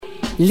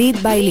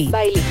Lead by Lead.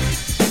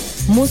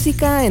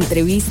 Música,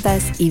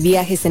 entrevistas y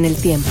viajes en el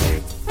tiempo.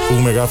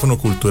 Un megáfono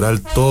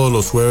cultural todos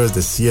los jueves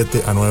de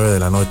 7 a 9 de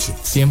la noche.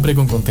 Siempre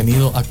con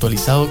contenido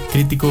actualizado,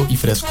 crítico y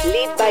fresco.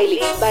 Lead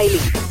by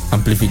Lead.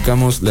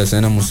 Amplificamos la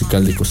escena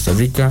musical de Costa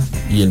Rica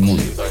y el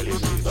mundo.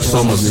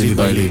 Somos Lead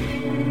by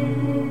Lead.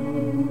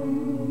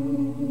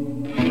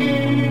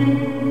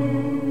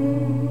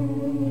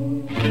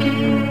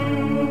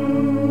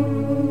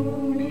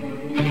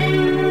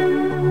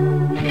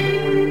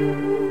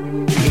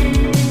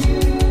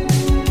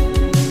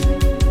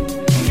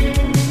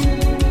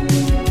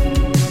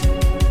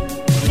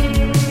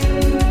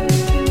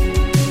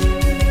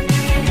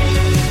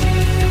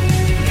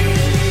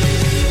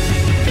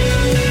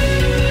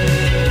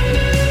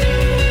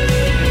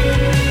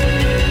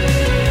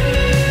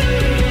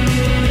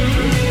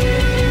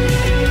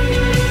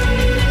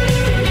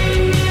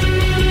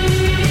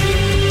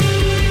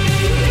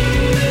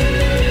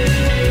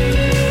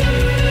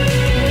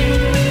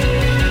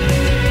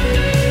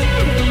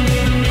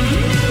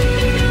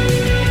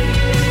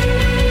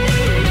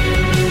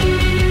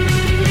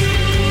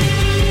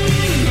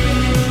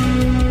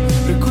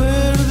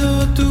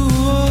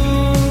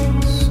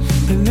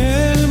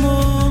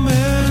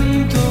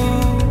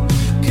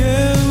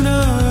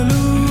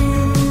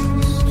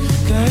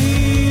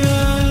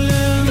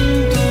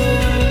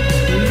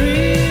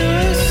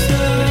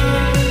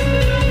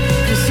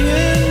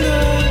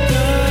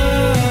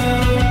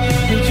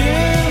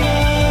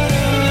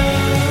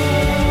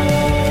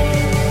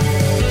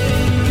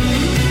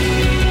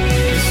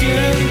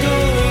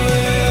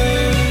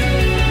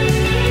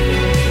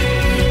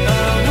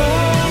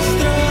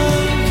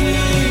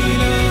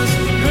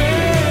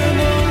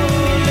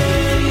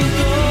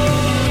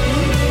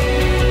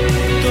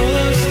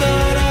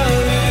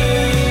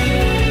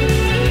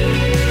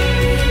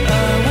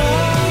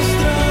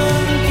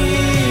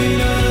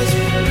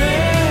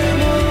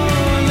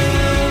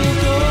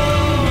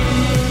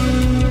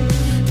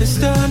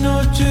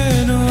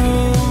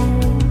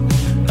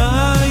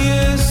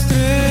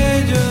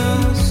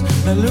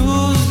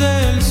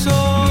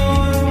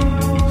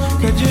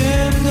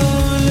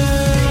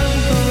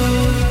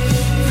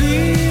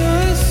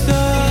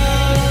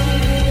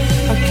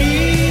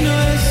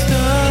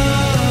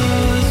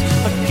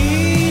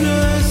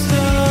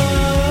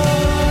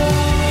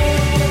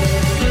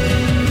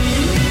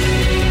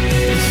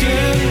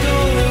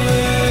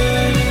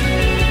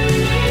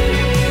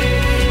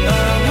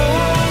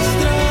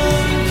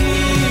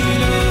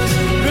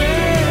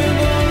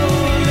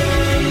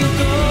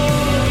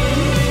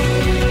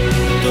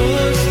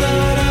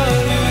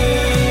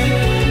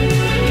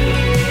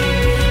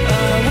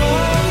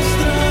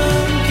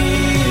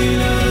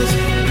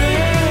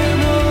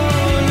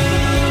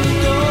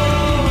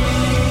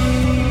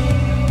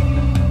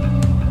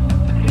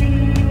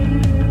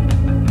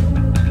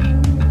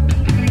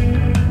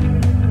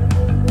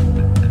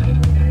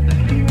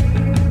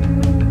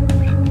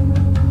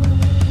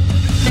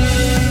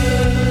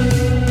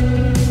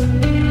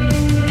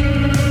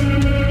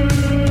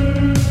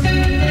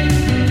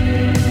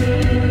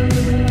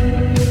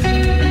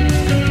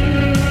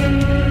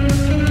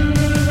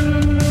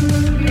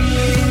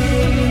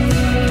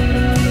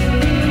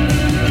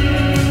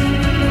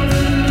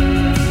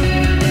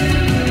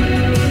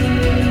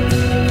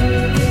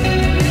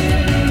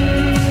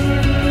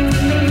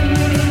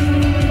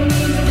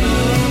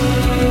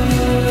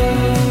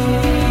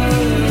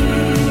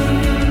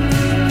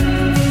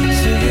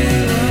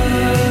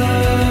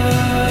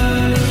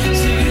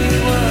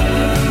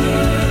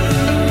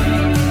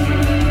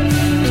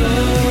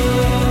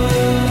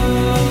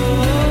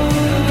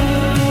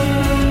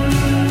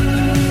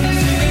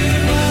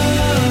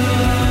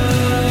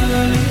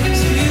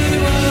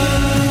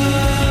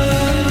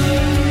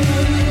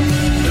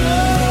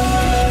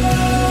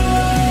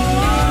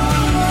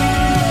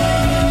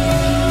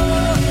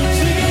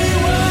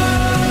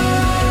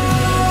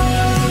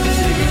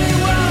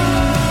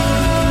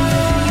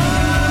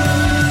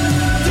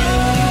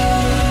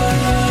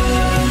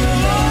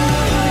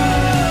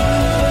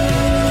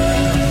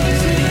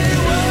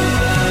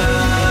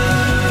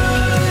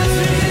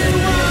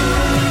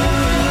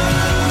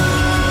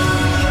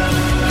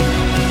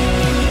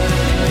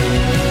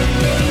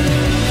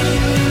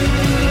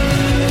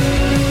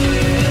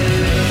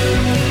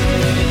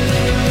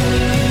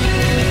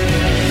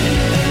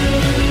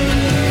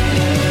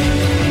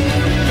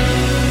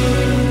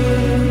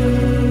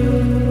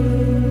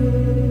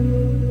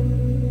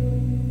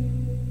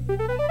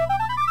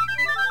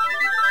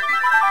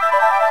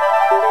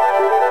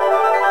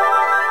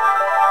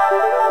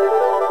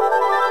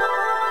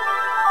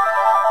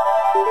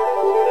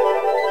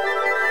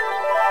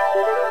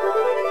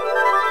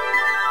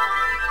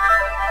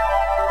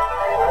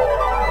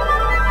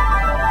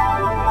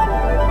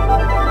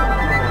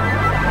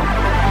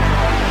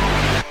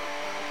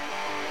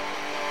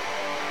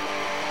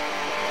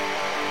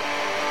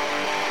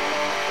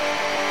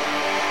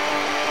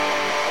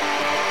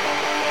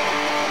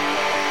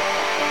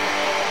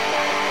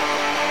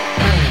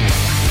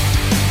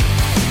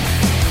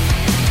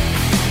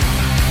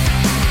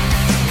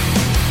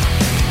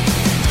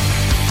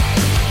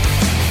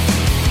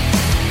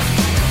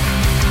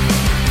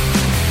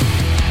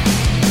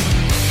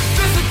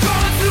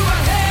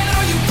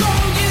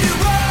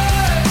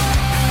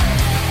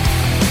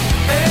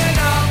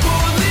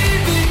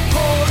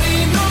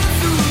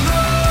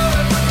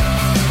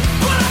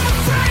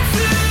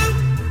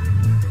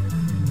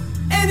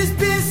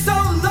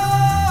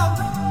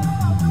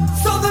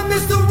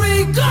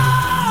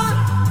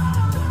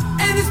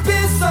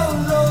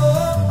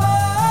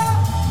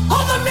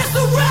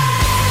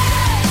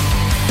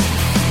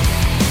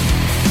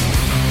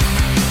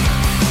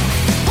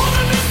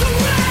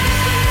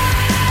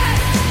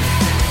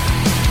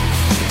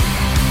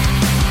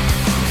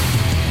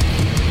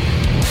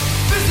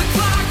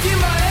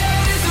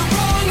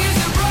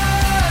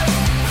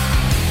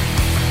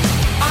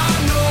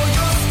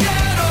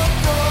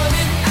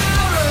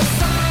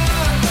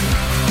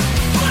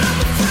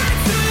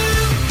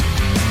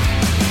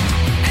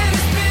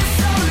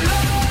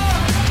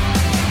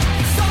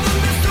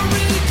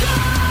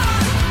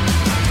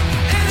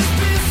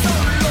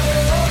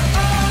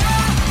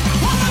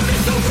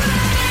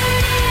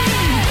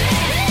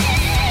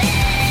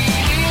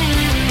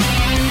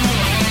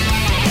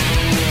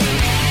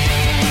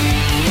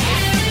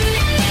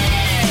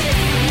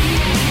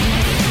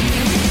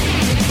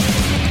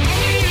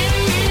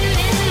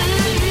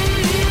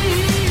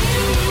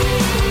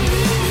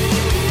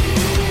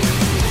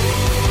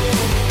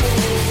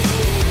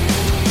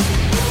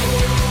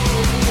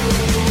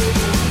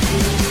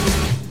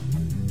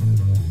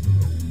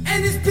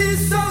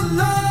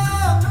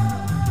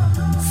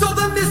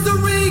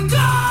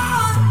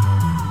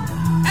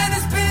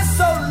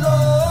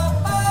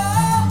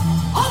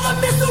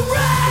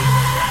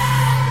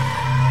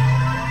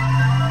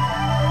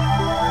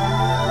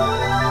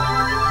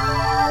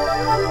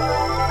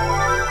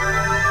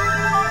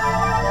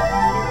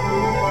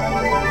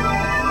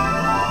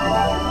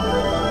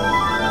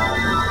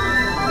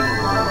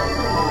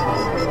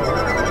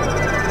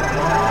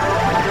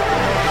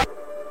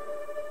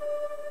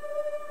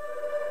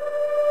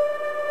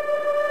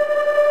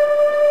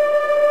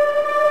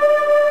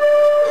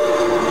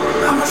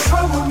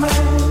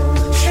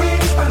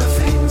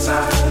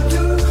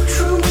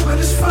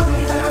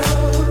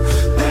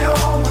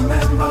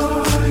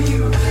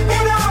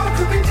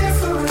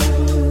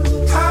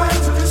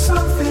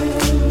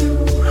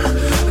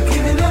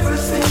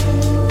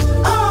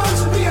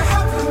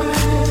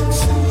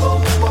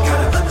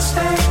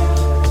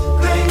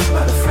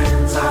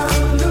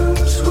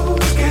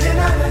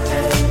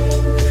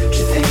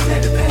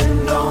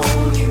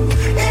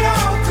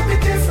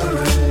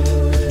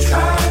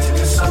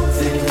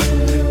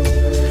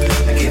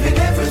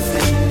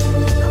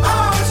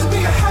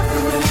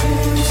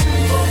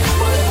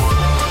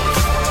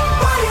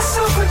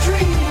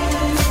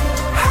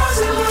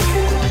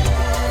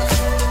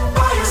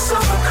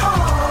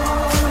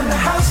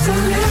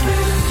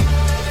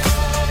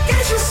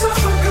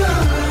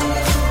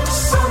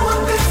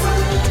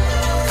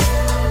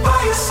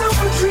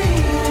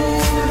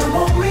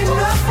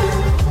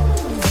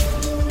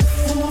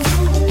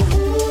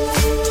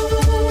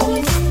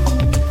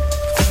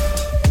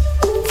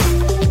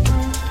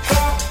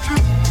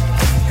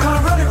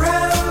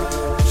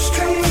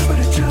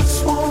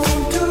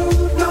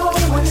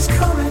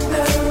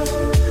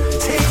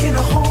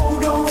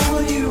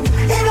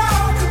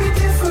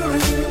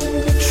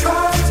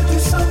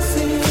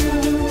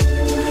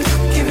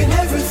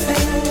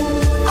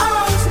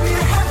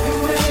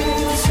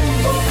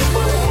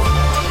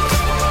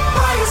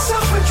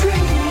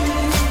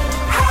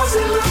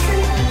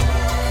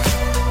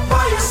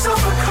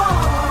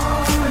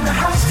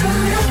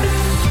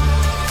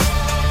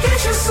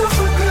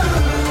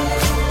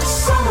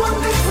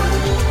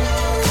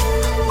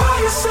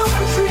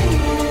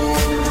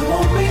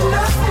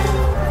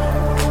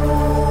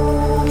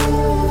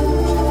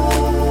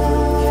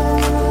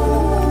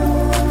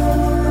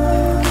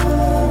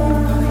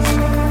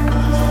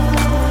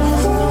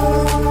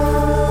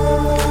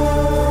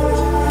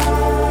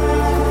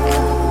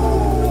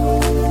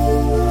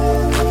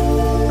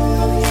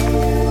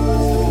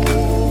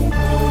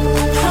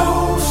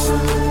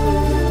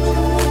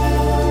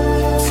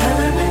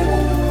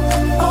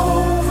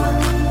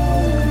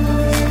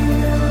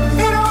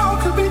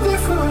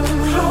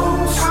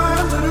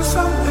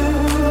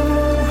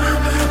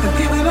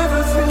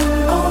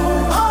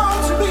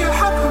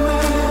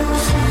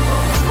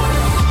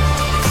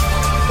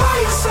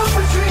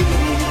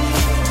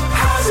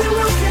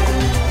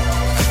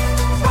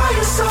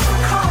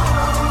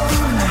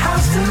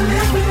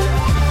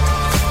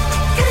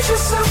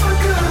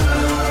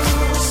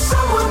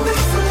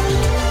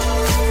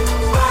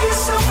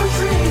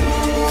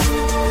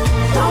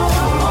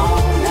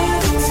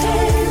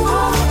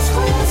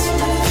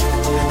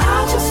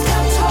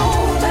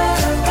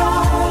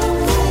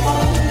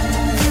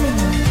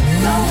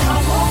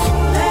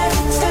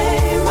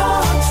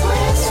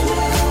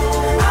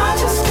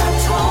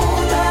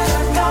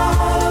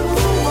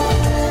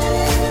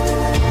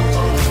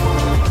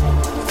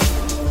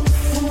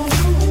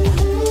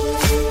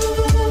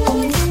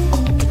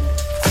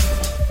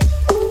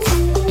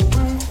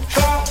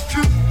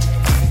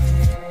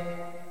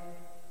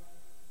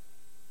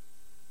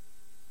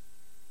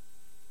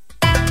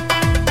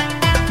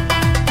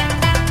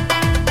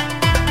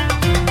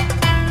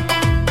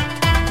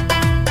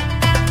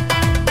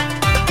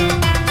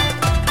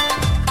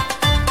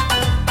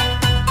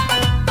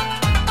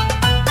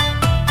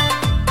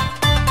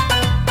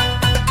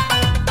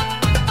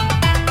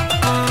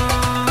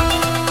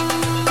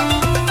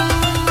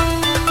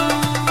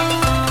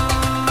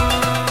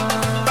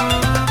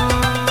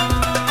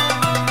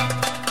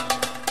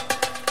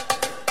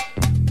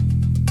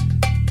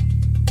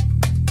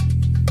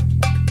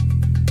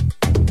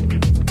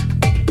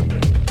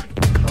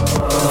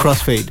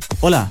 Crossfade.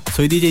 Hola,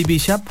 soy DJ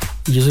Bishop.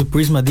 Y yo soy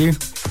Prisma Deer.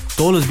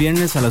 Todos los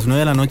viernes a las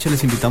 9 de la noche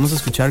les invitamos a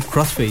escuchar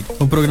Crossfade,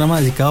 un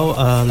programa dedicado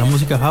a la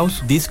música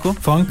house, disco,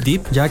 funk,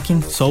 deep,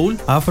 jacking, soul,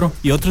 afro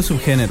y otros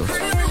subgéneros.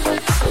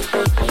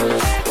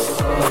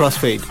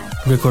 Crossfade.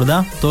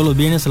 Recordá, todos los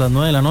viernes a las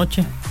 9 de la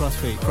noche.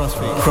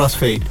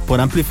 Crossfade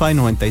por Amplify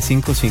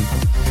 95.5.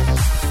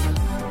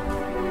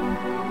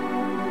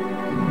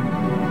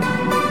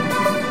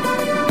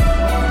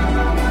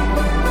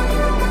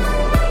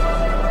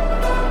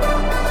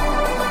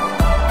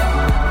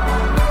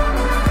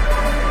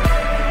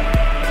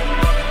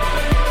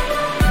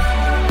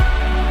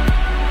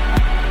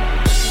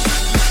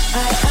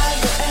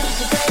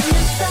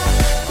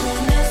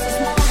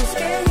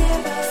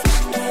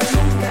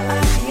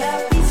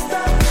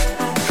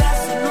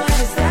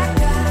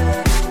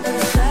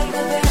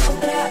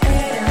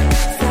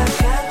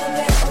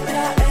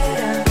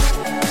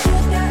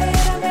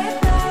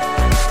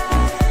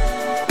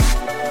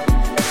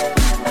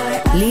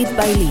 Lead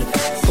by Lead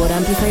por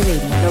Amplify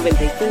Radio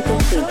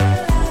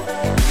 95.5.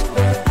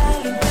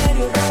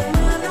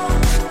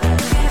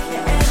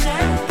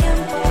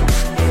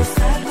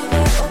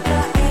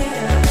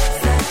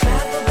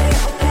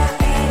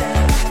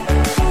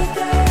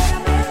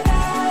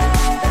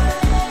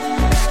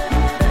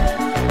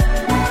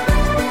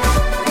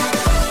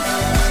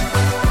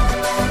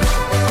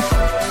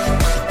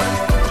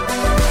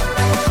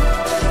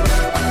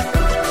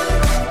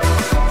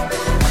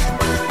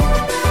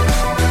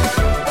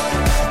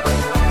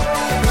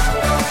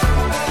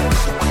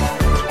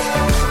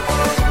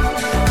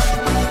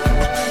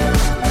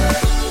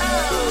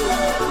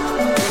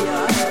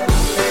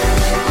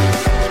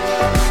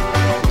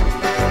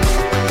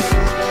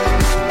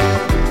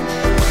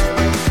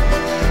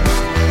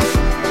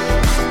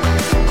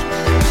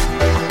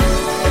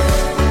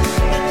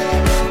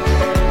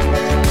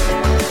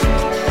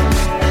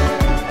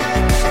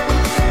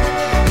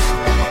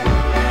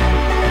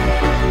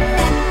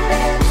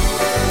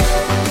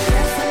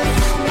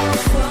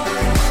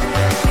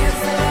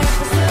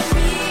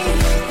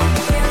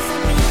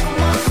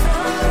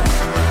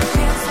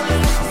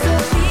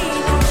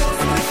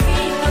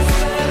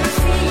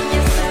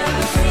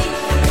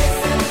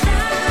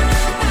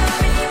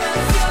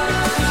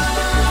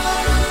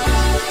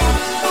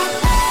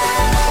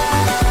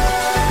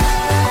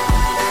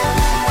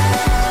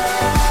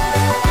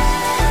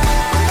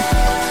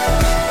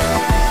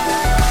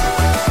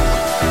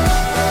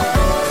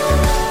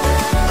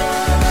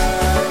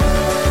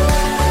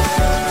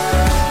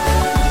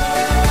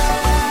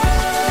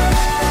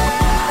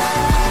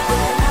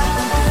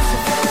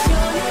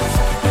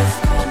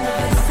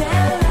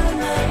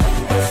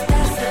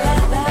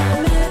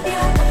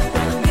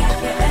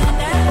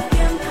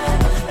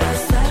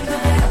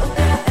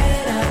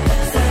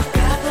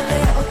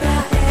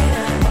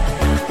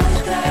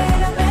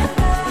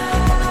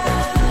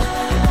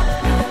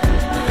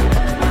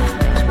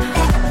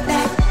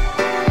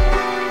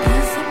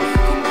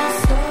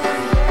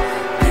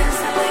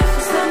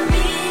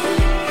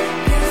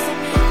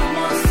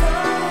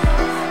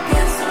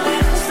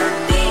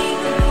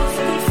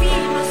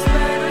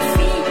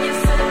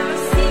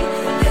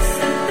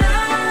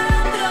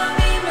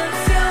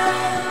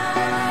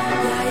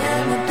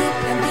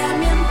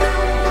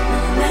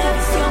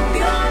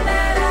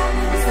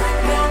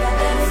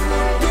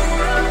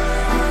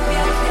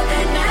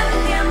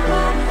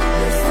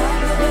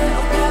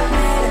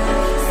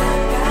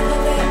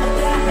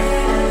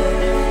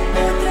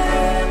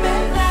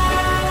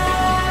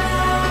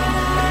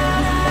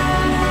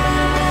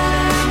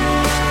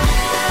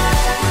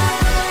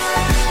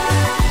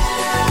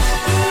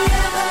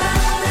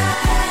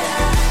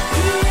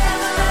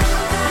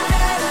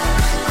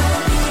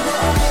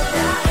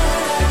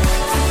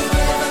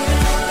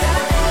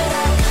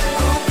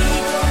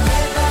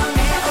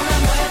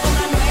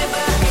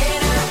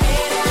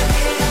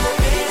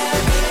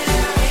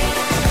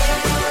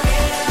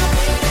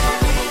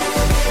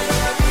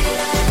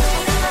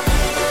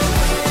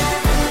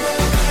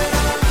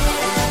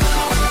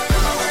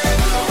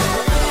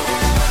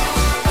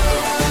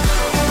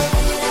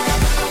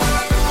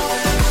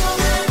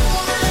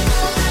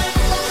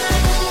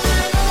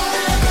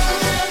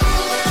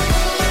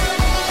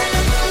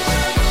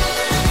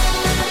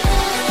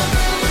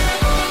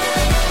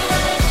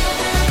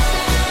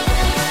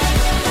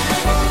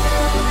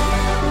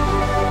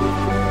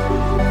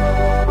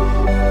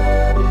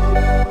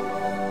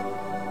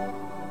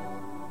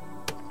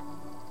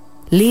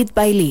 Lead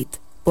by Lead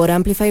por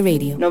Amplify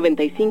Radio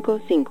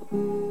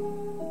 95.5.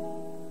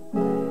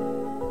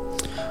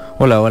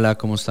 Hola,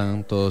 ¿cómo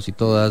están todos y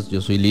todas?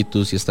 Yo soy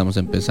Litus y estamos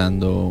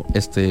empezando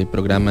este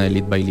programa de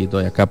Lead by Lead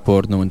hoy acá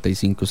por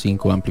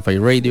 95.5 Amplify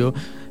Radio.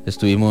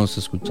 Estuvimos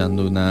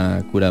escuchando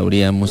una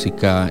curaduría de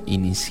música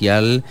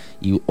inicial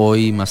y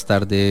hoy más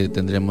tarde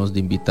tendremos de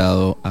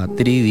invitado a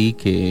Tridi,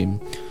 que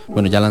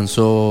bueno, ya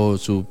lanzó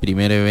su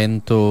primer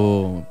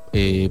evento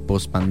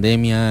post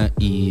pandemia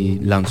y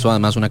lanzó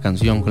además una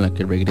canción con la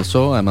que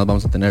regresó. Además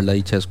vamos a tener la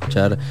dicha de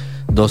escuchar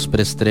 2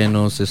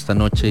 preestrenos esta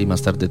noche y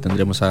más tarde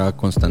tendremos a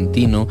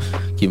Constantino,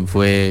 quien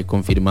fue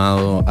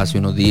confirmado hace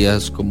unos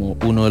días como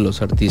uno de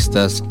los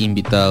artistas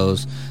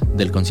invitados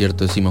del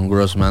concierto de Simon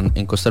Grossman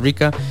en Costa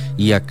Rica.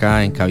 Y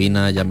acá en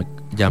cabina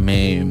ya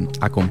me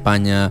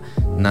acompaña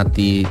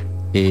Nati,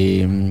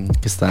 que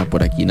está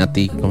por aquí.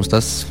 Nati, ¿cómo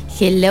estás?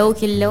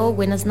 Hello,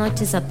 buenas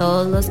noches a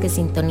todos los que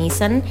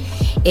sintonizan.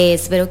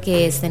 Espero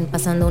que estén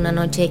pasando una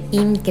noche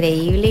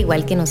increíble,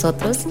 igual que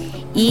nosotros,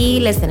 y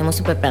les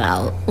tenemos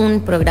preparado un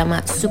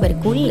programa super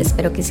cool.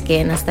 Espero que se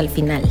queden hasta el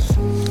final.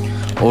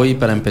 Hoy,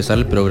 para empezar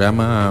el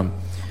programa,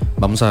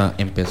 vamos a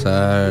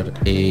empezar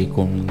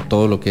con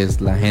todo lo que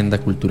es la agenda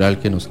cultural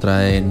que nos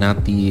trae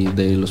Nati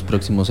de los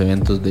próximos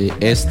eventos de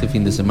este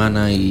fin de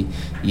semana y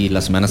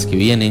las semanas que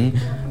vienen.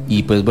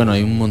 Y pues bueno,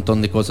 hay un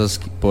montón de cosas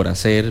por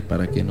hacer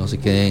para que no se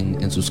queden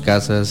en sus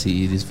casas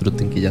y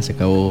disfruten que ya se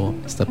acabó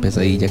esta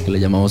pesadilla que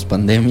le llamamos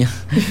pandemia.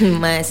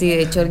 Sí,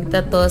 de hecho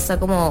ahorita todo está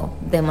como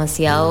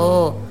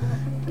demasiado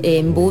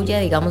en bulla,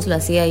 digámoslo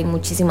así. Hay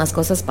muchísimas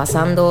cosas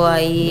pasando,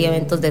 hay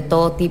eventos de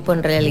todo tipo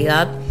en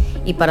realidad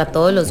y para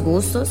todos los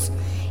gustos.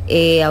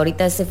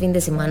 Ahorita este fin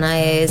de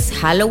semana es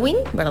Halloween,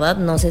 ¿verdad?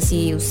 No sé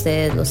si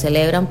ustedes lo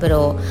celebran,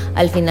 pero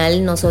al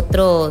final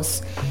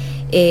nosotros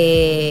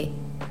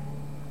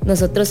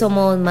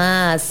somos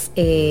más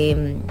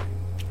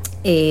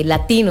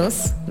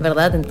latinos,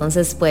 ¿verdad?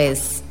 Entonces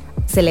pues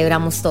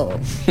celebramos todo.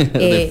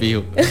 De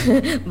fijo.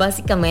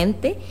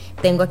 Básicamente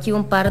tengo aquí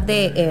un par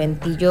de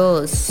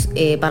eventillos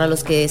para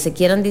los que se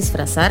quieran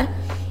disfrazar.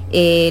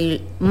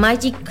 El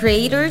Magic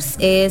Creators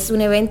es un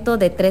evento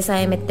de 3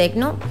 a.m.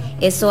 Tecno.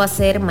 Eso va a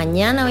ser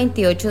mañana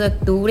 28 de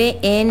octubre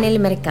en el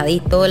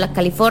Mercadito de la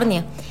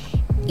California.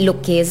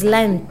 Lo que es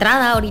la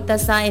entrada ahorita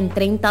está en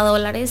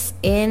 $30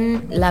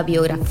 en la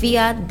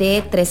biografía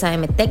de 3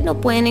 AM Tecno.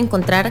 Pueden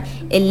encontrar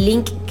el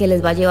link que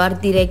les va a llevar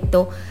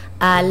directo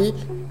a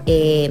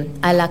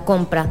la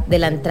compra de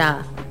la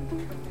entrada.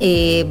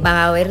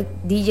 Va a haber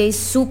DJs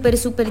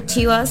súper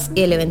chivas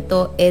y el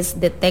evento es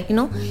de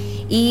Tecno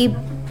y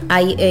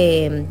hay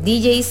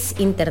DJs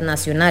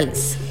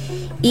internacionales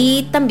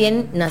y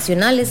también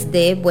nacionales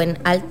de buen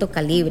alto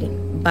calibre.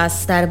 Va a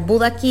estar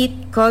Buda Kid,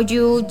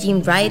 Koyu,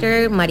 Jim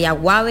Ryder, María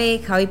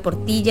Guave, Javi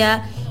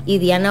Portilla y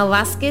Diana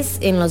Vázquez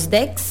en los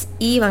decks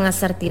y van a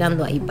estar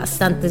tirando ahí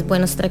bastantes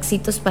buenos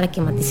tracksitos para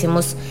que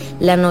maticemos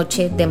la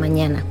noche de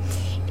mañana.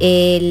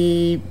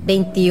 El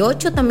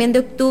 28 también de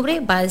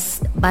octubre va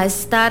a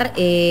estar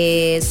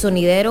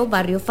Sonidero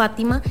Barrio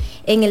Fátima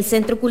en el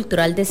Centro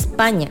Cultural de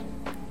España.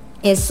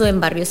 Eso en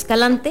Barrio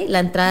Escalante.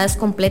 La entrada es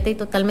completa y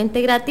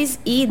totalmente gratis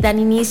y dan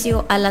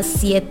inicio a las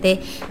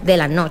 7 de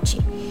la noche.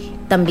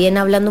 También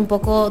hablando un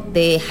poco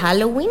de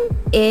Halloween,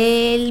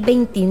 el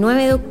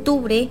 29 de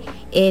octubre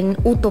en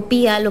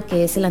Utopía, lo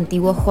que es el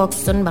antiguo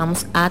Hoxton,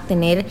 vamos a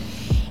tener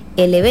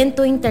el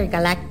evento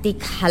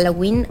Intergalactic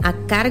Halloween a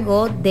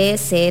cargo de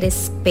CR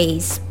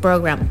Space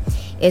Program.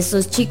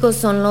 Estos chicos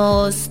son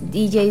los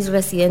DJs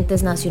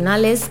residentes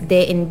nacionales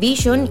de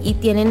Envision y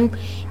tienen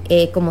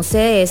como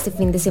sede este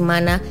fin de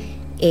semana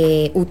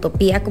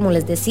Utopía, como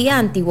les decía,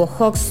 antiguo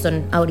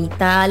Hoxton.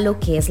 Ahorita lo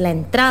que es la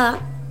entrada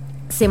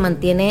se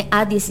mantiene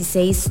a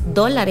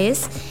 $16,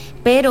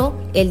 pero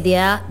el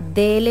día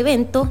del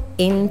evento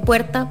en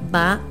puerta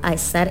va a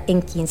estar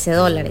en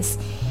 $15.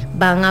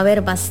 Van a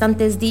haber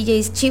bastantes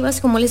DJs chivas,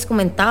 como les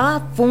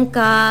comentaba: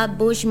 Funka,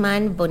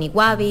 Bushman, Bonnie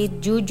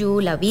Wabbit, Juju,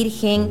 La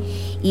Virgen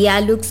y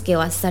Alux, que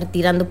va a estar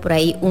tirando por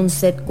ahí un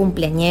set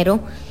cumpleañero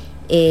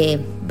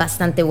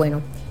bastante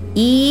bueno.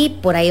 Y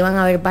por ahí van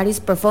a haber varios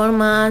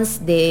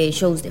performances de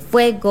shows de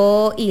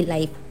fuego y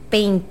live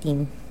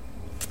painting.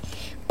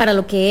 Para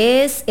lo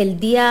que es el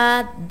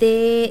día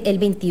del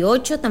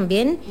 28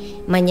 también,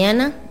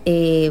 mañana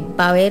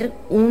va a haber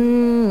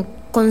un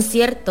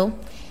concierto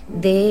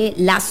de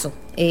Lazo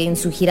en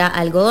su gira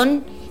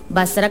Algodón.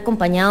 Va a estar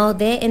acompañado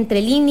de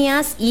Entre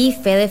Líneas y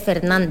Fede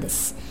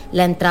Fernández.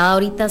 La entrada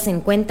ahorita se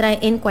encuentra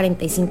en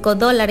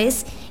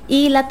 $45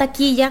 y la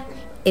taquilla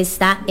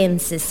está en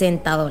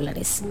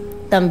 $60.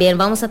 También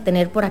vamos a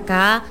tener por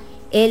acá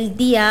el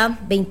día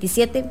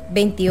 27,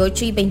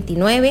 28 y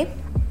 29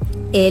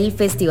 el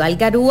Festival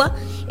Garúa,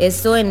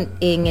 esto en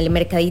el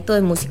Mercadito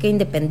de Música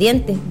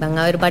Independiente. Van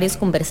a haber varios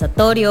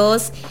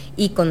conversatorios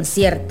y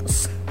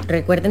conciertos.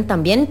 Recuerden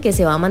también que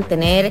se va a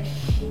mantener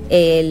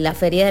la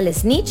Feria del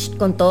Snitch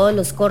con todos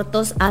los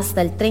cortos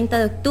hasta el 30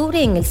 de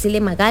octubre en el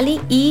Cine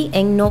Magali y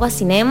en Nova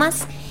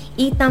Cinemas.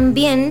 Y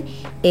también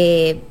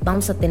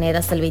vamos a tener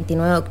hasta el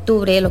 29 de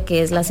octubre lo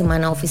que es la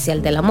Semana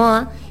Oficial de la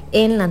Moda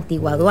en la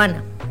Antigua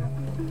Aduana.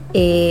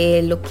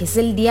 Lo que es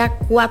el día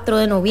 4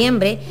 de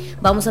noviembre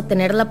vamos a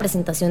tener la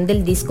presentación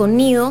del disco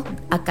Nido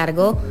a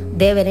cargo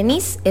de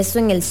Berenice, esto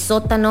en el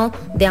sótano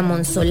de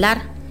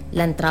Amonsolar.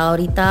 La entrada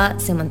ahorita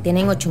se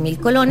mantiene en 8,000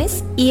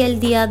 colones y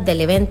el día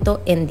del evento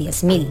en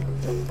 10,000.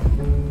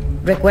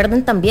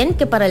 Recuerden también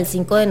que para el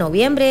 5 de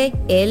noviembre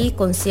el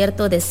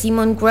concierto de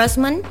Simon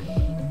Grossman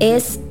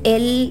es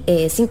el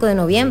 5 de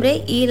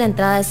noviembre y la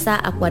entrada está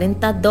a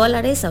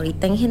 $40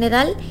 ahorita en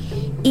general,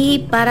 y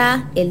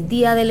para el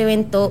día del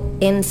evento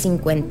en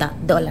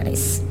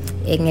 $50.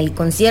 En el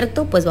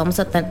concierto pues vamos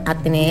a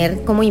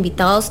tener como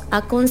invitados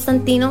a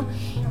Constantino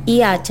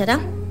y a Achara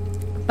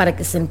para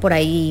que estén por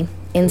ahí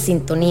en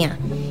sintonía.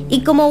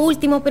 Y como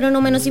último pero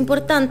no menos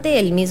importante,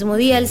 el mismo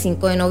día, el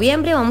 5 de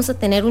noviembre, vamos a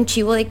tener un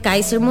chivo de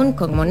Kaisermund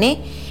con Monet,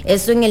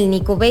 esto en el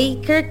Nico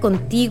Baker,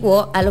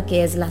 contiguo a lo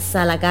que es la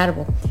Sala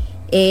Garbo.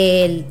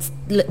 El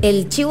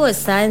chivo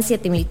está en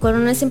 7,000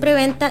 colones en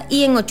preventa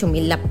y en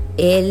 8,000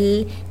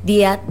 el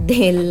día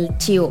del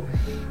chivo.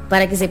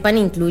 Para que sepan,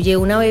 incluye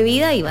una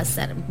bebida y va a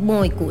estar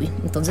muy cool.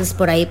 Entonces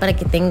por ahí, para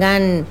que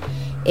tengan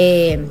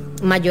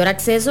mayor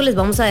acceso, les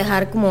vamos a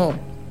dejar como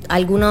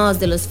algunos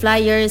de los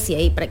flyers y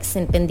ahí para que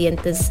estén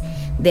pendientes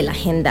de la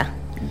agenda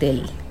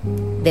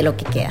de lo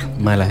que queda.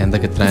 La agenda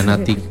que trae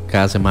Nati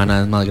cada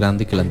semana es más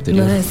grande que la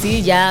anterior. No,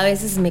 sí, ya a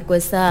veces me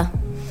cuesta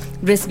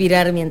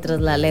respirar mientras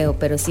la leo,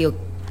 pero sí,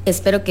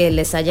 espero que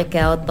les haya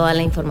quedado toda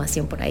la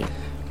información por ahí.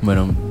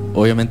 Bueno,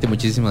 obviamente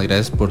muchísimas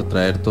gracias por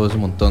traer todo ese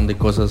montón de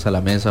cosas a la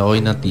mesa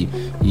hoy, Nati,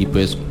 y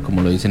pues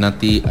como lo dice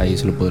Nati, ahí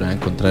se lo podrán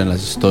encontrar en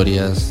las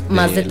historias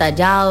más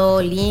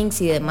detallado,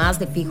 links y demás,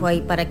 de fijo ahí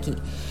para que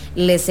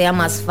les sea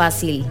más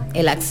fácil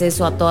el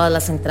acceso a todas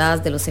las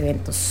entradas de los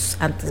eventos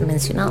antes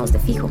mencionados, de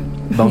fijo.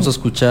 Vamos a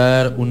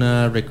escuchar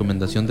una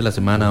recomendación de la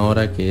semana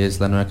ahora, que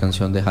es la nueva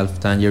canción de Half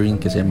Tangerine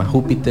que se llama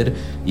Júpiter,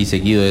 y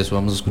seguido de eso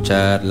vamos a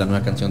escuchar la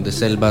nueva canción de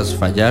Selvas,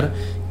 Fallar,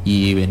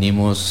 y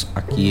venimos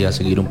aquí a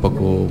seguir un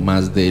poco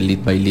más de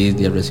Lead by Lead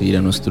y a recibir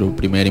a nuestro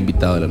primer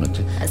invitado de la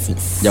noche. Así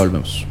es. Ya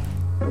volvemos.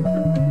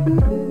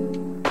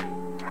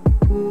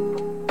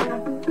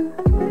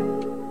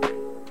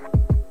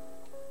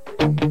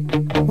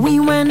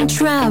 We went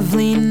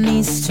traveling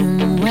east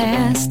and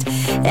west,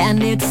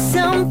 and it's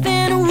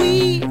something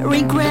we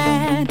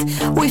regret.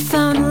 We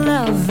found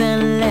love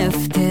and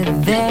left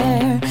it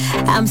there.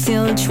 I'm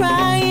still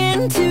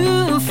trying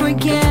to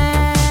forget.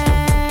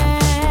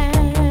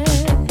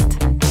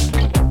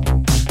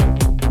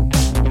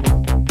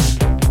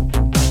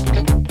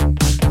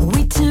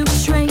 We took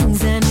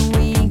trains and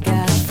we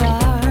got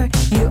far.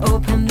 You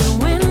opened the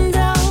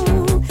window,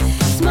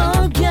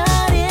 smoke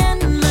got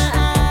in my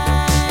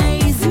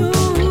eyes. Ooh.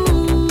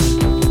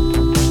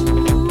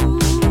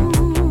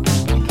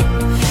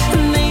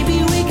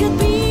 Maybe we could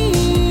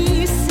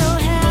be so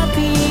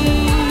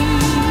happy.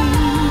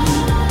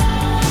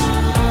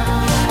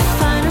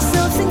 Find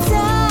ourselves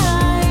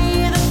inside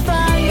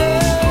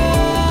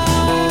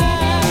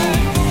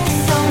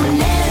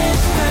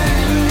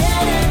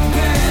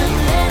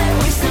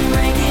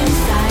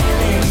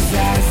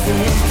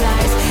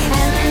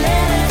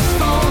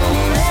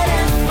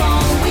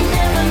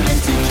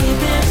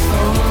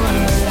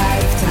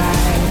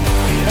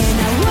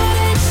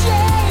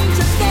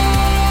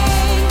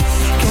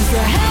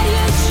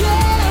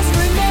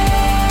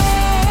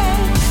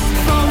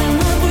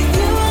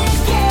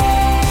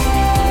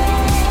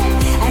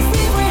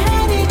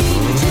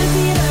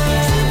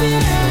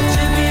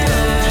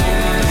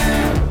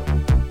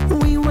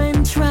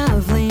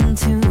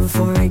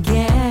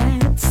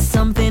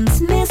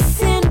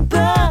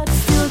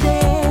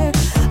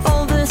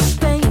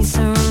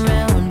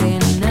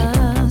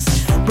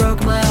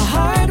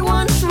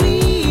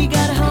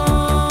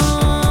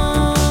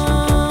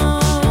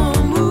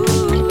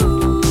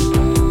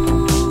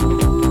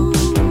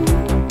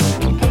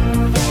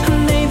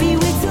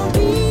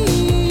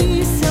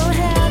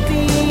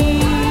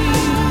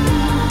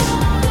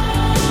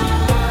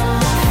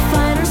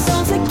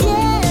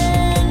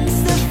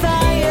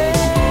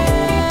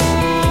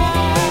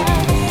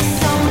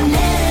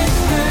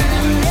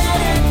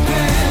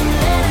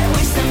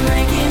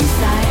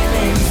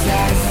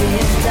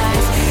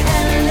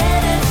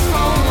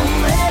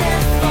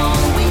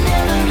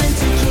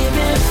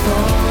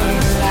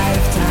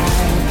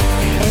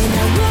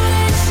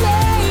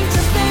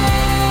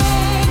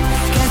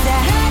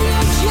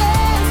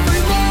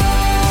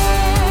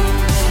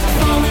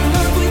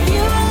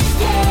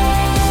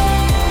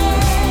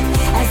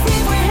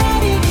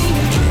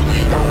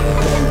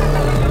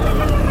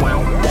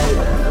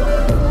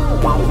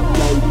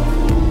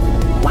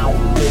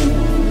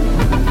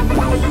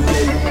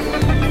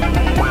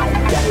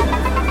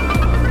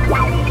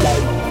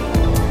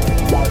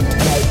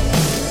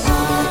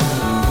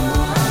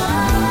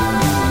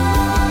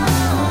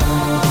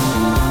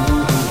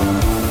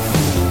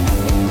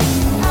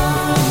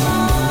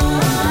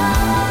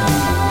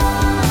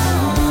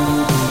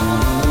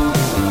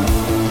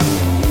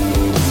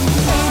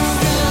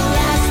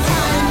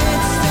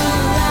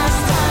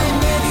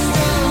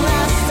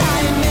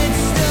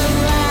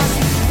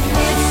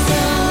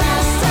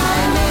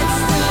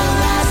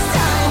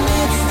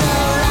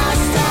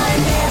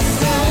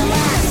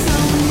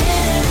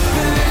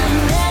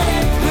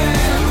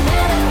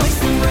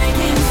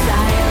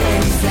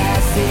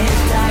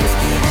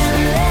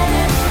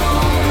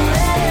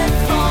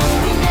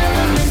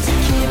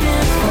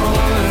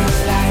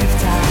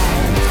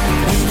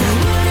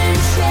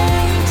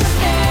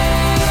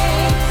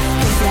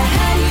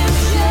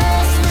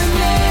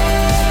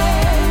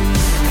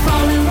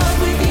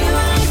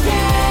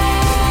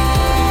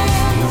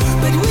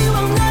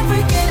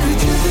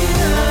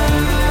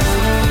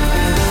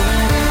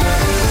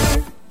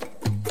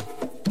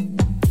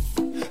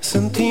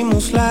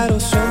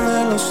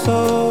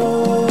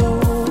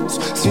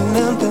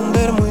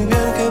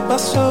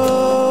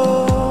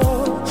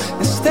pasó.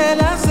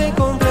 Estelas de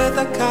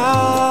completa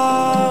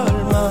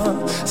calma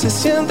se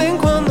sienten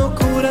cuando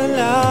cura el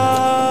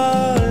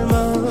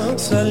alma.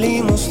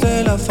 Salimos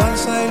de la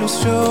falsa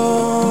ilusión,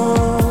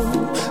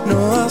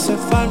 no hace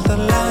falta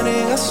la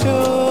negación.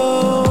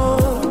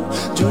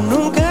 Yo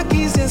nunca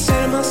quise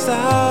hacer más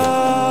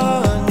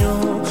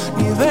daño,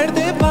 ni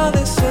verte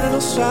padecer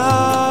los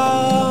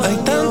años. Hay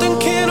tanto en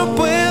que no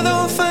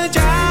puedo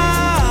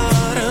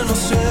fallar, no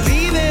se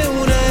vive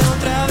una y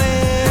otra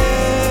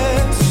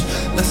vez.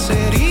 Las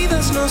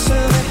heridas no se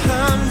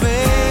dejan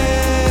ver.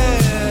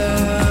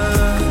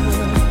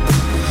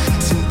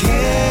 Sin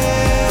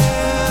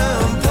tiempo,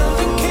 tanto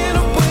en que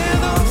no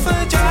puedo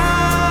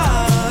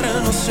fallar,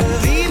 no se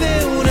vive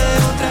una y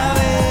otra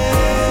vez.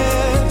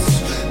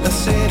 Las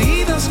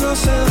heridas no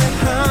se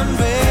dejan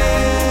ver.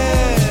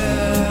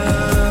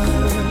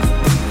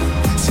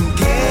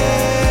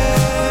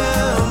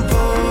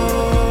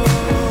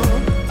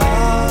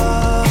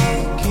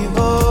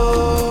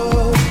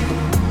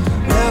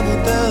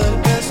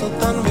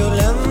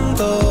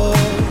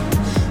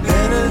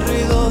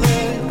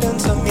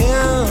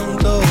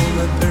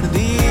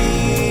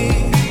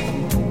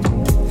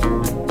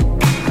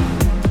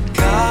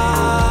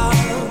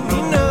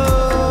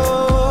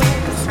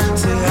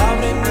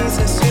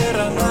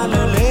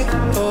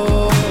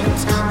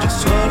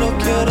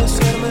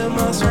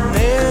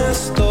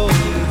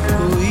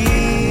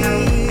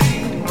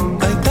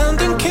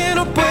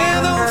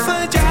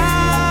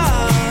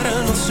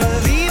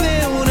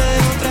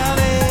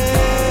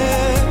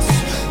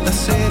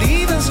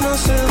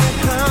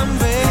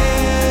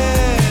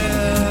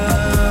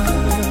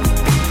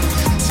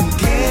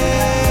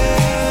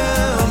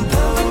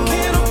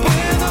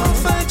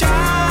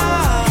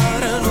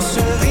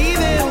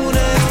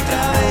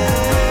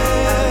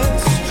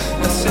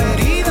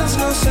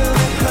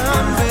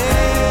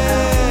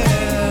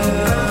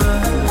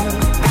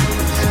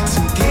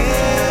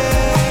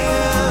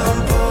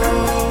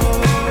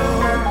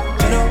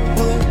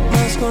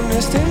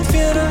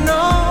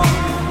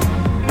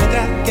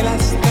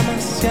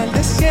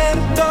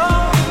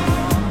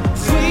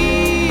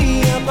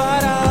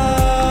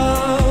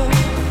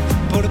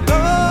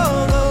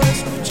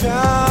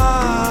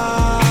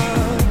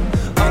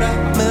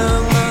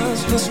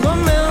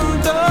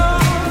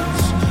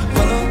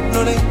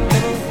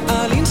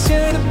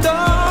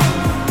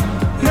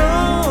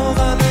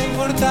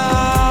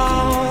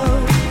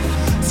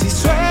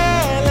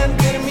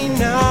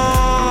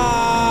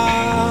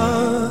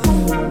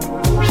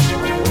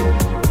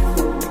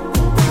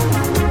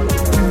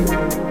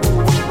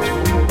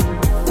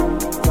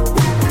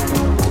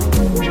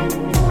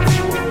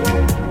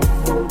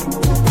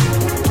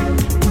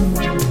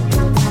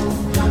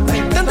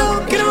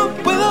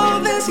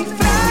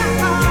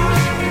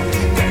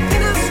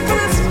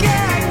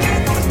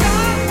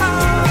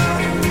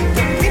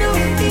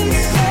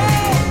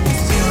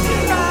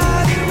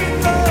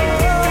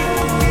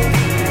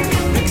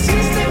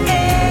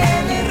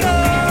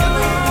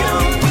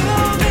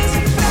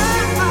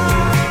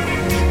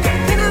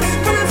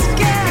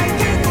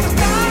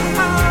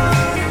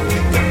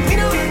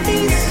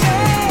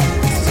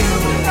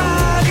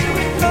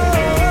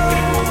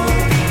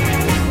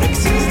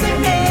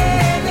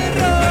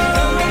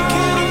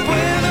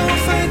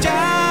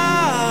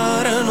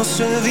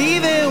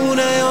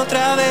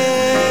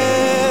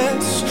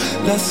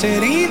 Las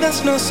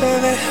heridas no se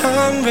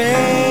dejan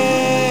ver.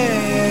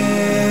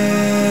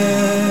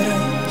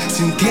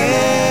 Sin tiempo.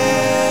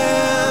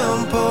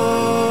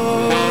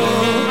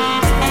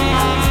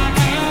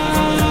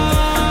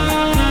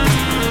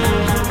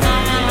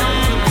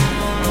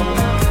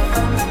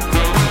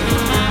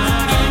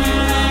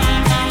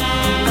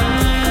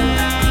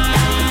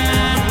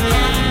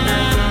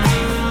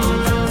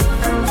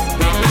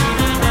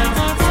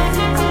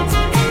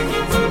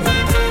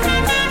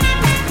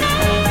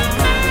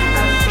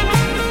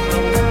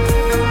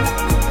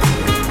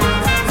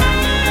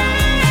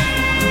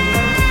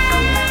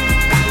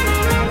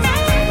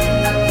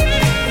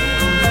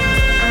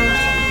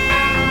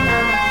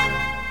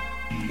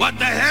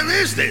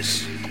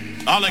 This?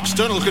 All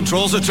external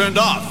controls are turned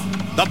off.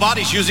 The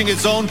body's using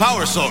its own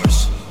power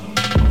source.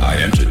 I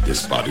entered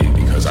this body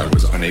because I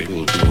was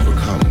unable to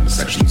overcome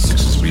Section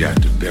 6's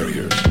reactive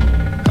barriers.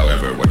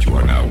 However, what you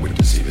are now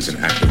witnessing is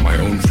an act of my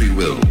own free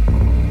will.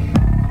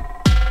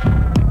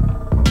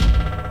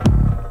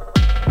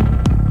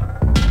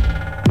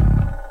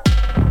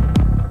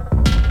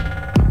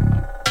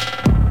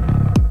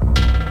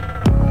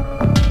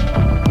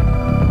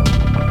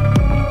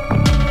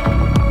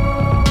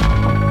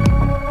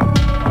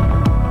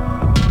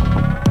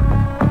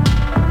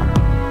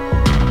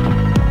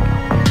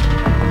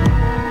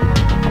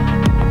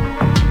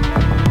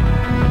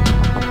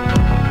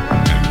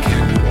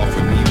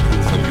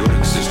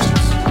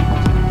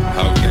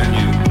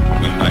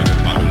 When I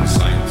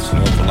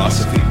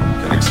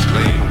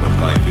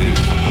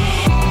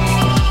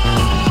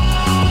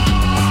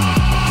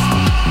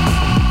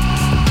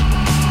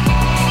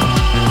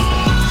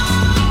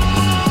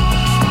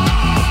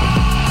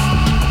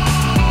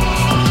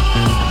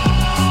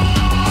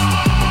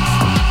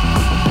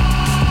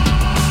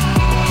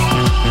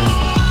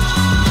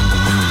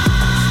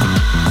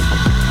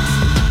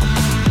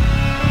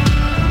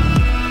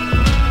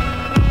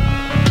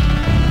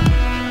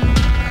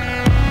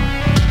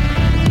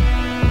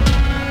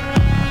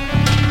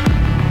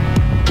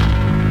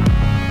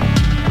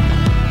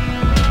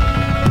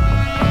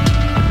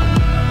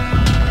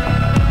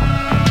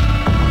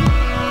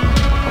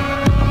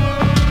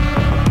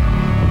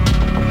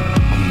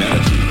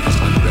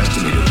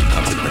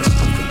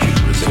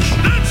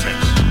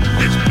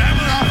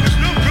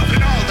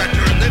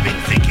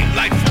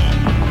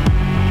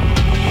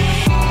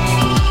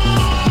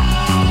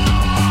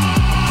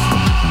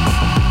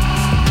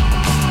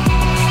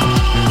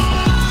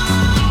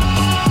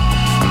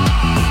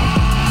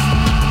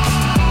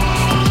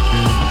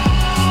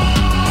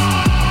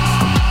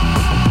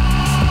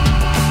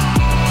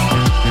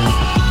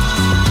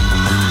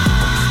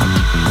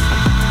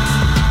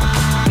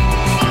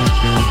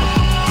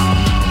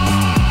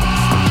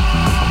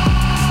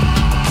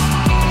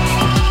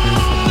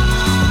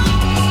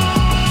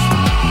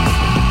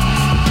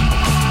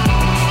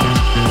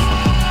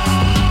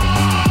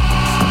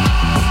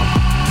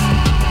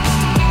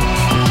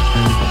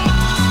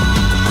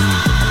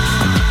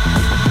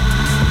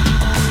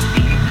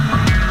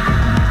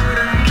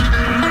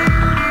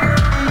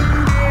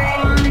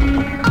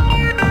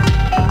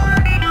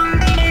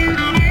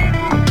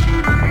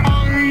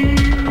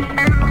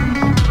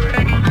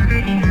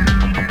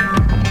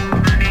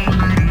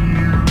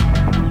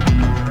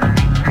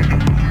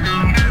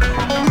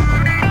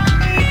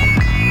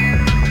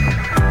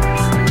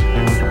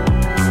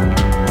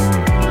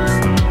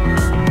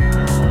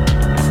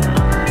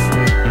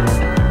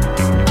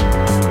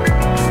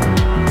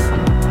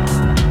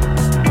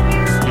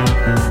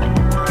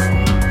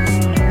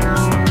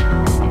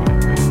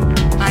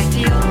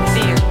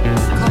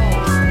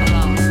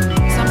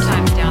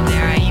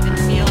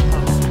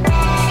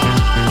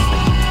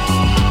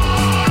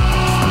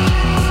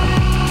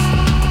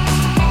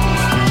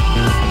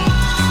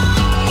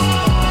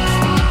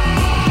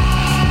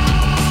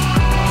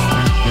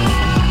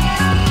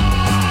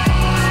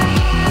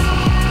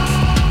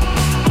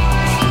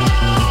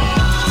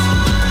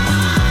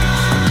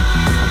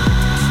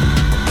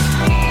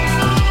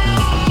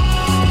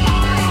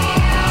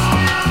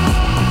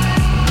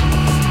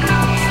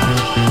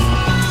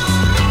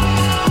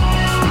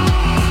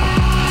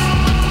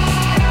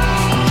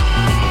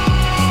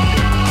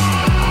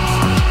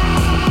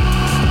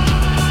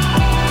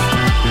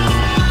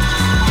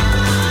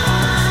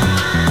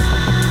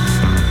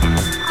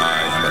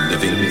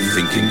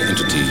thinking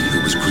entity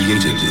who was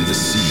created in the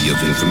sea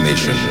of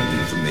information.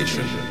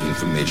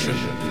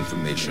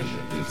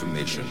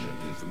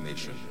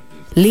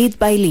 Lead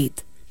by Lead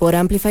por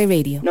Amplify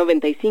Radio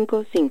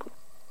 95.5.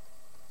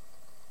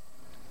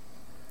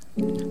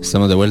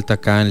 Estamos de vuelta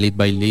acá en Lead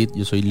by Lead.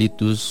 Yo soy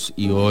Litus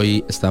y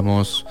hoy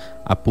estamos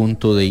a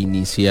punto de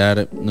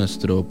iniciar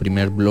nuestro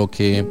primer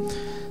bloque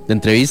de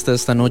entrevistas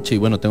esta noche. Y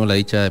bueno, tengo la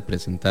dicha de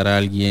presentar a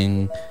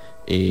alguien,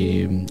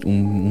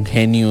 un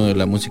genio de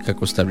la música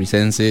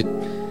costarricense,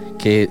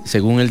 que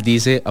según él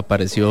dice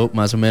apareció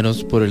más o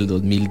menos por el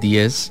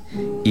 2010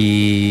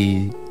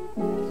 y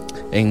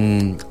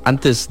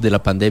antes de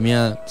la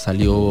pandemia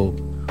salió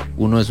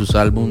uno de sus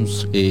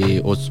álbums,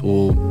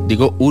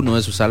 digo uno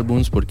de sus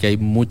álbums porque hay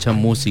mucha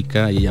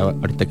música y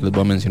ahorita que les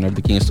voy a mencionar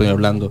de quién estoy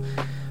hablando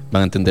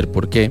van a entender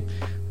por qué,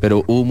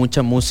 pero hubo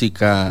mucha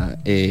música,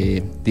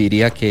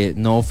 diría que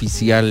no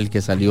oficial,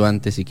 que salió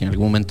antes y que en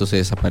algún momento se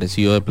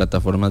desapareció de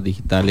plataformas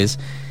digitales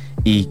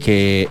y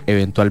que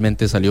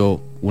eventualmente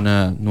salió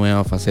una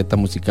nueva faceta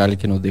musical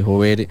que nos dejó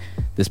ver.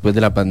 Después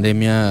de la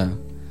pandemia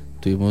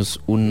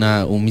tuvimos un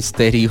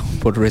misterio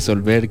por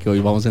resolver que hoy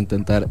vamos a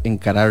intentar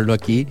encararlo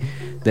aquí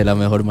de la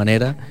mejor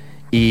manera.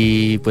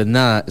 Y pues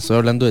nada, estoy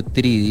hablando de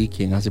Tridi,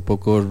 quien hace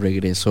poco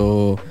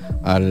regresó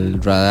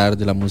al radar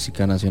de la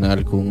música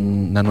nacional con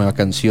una nueva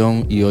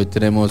canción, y hoy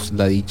tenemos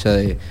la dicha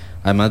de,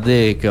 además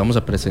de que vamos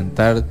a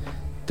presentar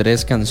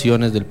 3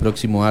 canciones del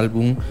próximo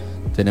álbum,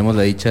 tenemos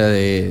la dicha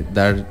de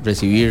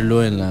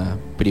recibirlo en la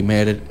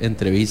primera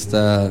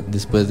entrevista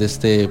después de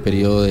este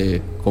periodo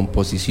de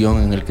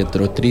composición en el que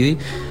entró Tridi.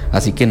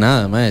 Así que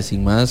nada, mae,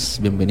 sin más,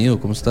 bienvenido,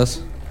 ¿cómo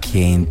estás? Qué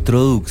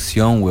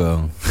introducción,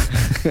 weón.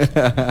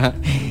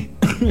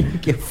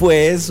 ¿Qué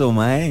fue eso,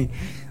 mae?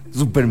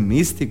 Súper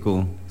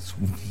místico,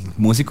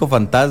 músico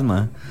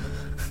fantasma.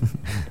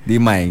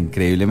 Mae,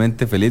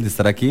 increíblemente feliz de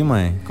estar aquí,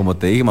 mae. Como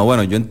te dije, mae,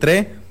 bueno, yo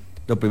entré.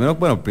 Lo primero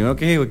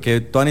que dije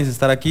que Tony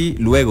estar aquí.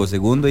 Luego,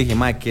 segundo, dije,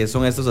 mae, ¿qué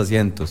son estos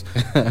asientos?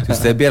 Si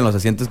ustedes vieran los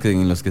asientos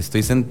en los que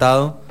estoy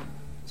sentado,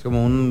 es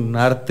como un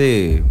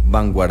arte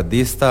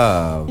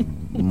vanguardista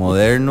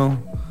moderno,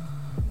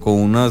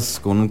 con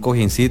un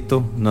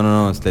cojincito.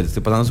 No, estoy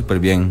pasando súper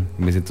bien.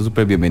 Me siento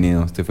súper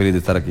bienvenido. Estoy feliz de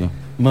estar aquí.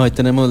 Bueno, hoy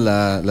tenemos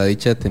la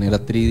dicha de tener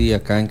a Tridi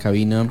acá en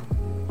cabina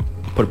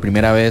por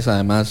primera vez,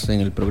 además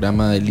en el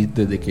programa de Lead,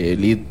 desde que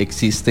Lead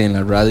existe en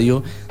la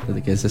radio,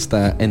 desde que es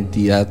esta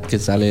entidad que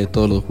sale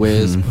todos los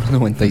jueves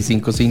por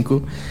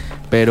 95.5.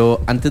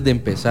 Pero antes de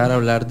empezar a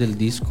hablar del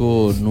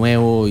disco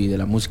nuevo y de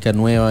la música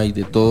nueva y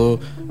de todo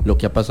lo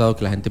que ha pasado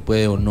que la gente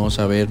puede o no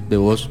saber de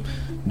vos,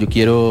 yo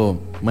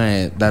quiero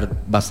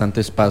dar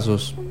bastantes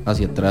pasos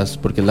hacia atrás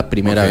porque es la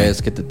primera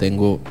vez que te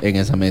tengo en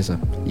esa mesa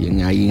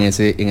y ahí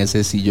en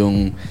ese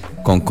sillón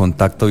con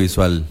contacto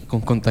visual.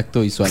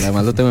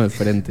 Además lo tengo de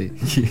frente.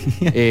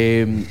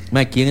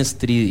 ¿Quién es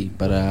Tridi?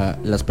 Para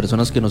las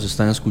personas que nos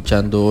están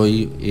escuchando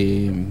hoy,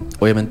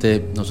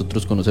 obviamente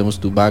nosotros conocemos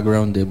tu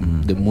background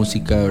de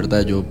música,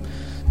 ¿verdad? Yo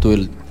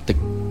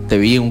te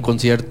vi en un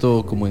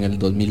concierto como en el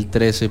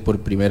 2013 por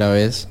primera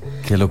vez.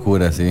 Qué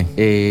locura, sí.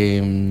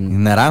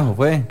 En Naranjo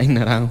fue. En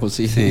Naranjo,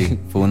 sí. Sí,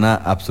 fue una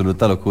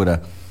absoluta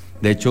locura.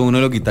 De hecho, uno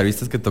de los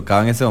guitarristas que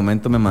tocaba en ese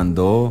momento me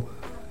mandó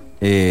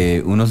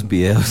unos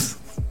videos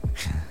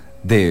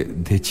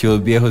de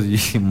chivos viejos. Y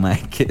dije,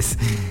 mae, ¿qué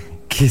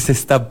es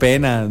esta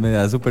pena? Me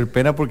da súper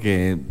pena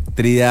porque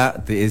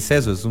Trida es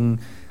eso, es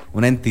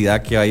una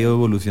entidad que ha ido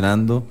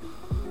evolucionando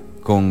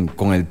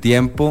con el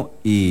tiempo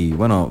y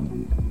bueno,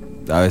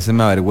 a veces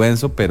me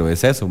avergüenzo, pero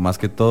es eso, más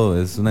que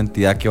todo, es una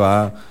entidad que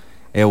va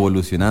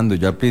evolucionando.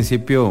 Yo al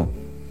principio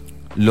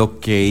lo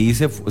que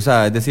hice,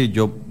 es decir,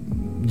 yo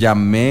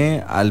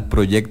llamé al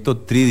proyecto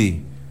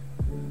Tridi,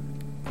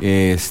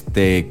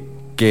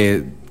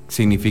 que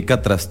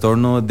significa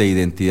trastorno de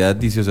identidad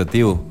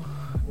disociativo,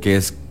 que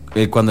es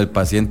cuando el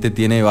paciente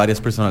tiene varias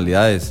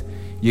personalidades.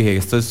 Y dije,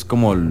 esto es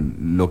como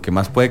lo que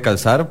más puede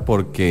calzar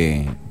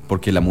porque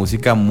la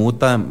música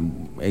muta,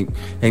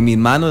 en mis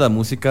manos la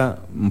música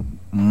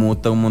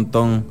muta un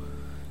montón,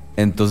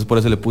 entonces por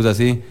eso le puse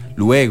así.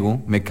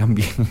 Luego me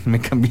cambié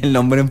el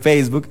nombre en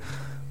Facebook,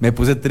 me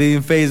puse Tridi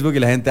en Facebook y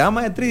la gente,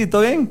 mae, Tridi,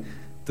 ¿todo bien?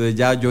 Entonces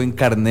ya yo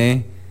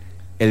encarné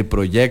el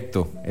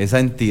proyecto, esa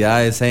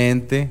entidad, ese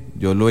ente,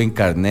 yo lo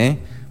encarné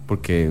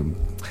porque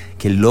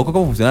qué loco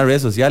cómo funcionan las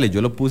redes sociales.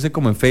 Yo lo puse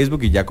como en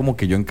Facebook y ya como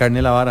que yo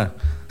encarné la vara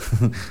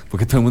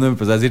porque todo el mundo me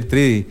empezó a decir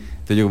Tridi.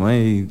 Entonces yo como,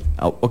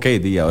 ok,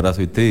 ahora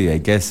soy Tridi, I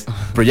guess.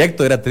 El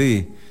proyecto era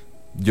Tridi,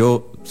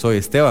 yo soy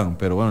Esteban,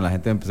 pero bueno, la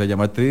gente me empezó a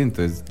llamar Tridi,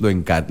 entonces lo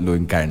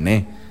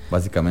encarné,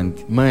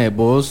 básicamente. Mae,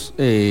 vos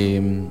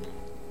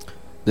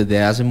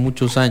desde hace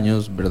muchos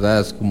años, ¿verdad?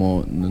 Es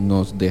como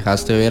nos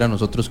dejaste ver a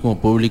nosotros como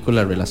público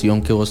la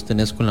relación que vos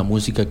tenés con la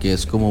música, que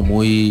es como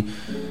muy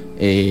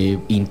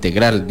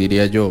integral,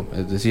 diría yo.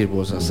 Es decir,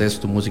 vos haces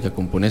tu música,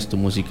 componés tu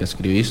música,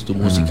 escribís tu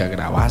música,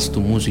 grabás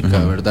tu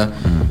música, ¿verdad?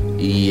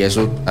 Y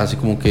eso hace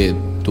como que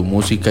tu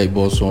música y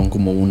vos son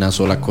como una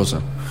sola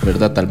cosa,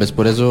 ¿verdad? Tal vez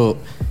por eso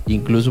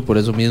Incluso por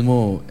eso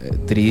mismo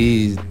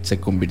Tri se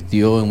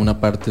convirtió en una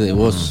parte de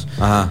vos.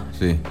 Ajá,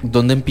 sí.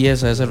 ¿Dónde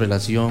empieza esa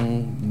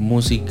relación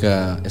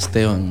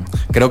música-Esteban?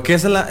 Creo que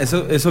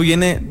eso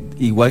viene,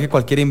 igual que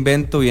cualquier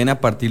invento, viene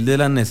a partir de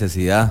la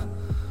necesidad.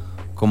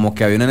 Como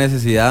que había una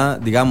necesidad,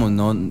 digamos,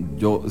 no,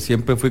 yo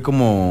siempre fui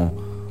como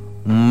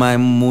un mae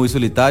muy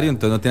solitario,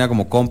 entonces no tenía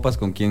como compas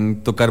con quien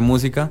tocar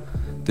música.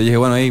 Entonces dije,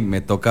 bueno, me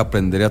toca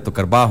aprender a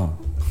tocar bajo,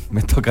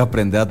 me toca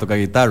aprender a tocar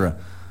guitarra.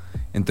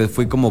 Entonces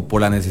fui como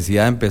por la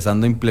necesidad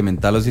empezando a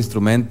implementar los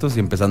instrumentos y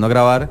empezando a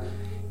grabar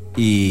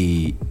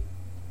y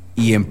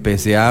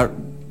empecé a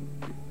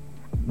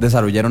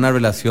desarrollar una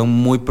relación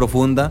muy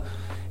profunda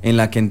en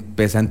la que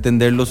empecé a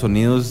entender los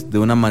sonidos de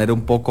una manera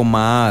un poco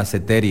más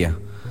etérea.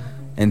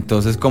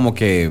 Entonces como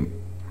que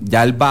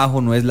ya el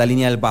bajo no es la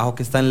línea del bajo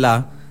que está en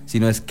la,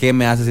 sino es qué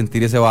me hace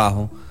sentir ese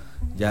bajo.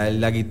 Ya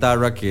la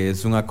guitarra, que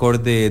es un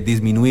acorde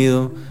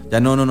disminuido,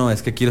 ya no,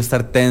 es que quiero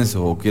estar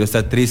tenso o quiero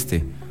estar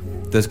triste.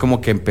 Entonces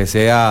como que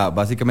empecé a,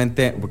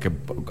 básicamente, porque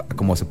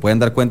como se pueden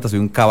dar cuenta, soy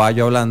un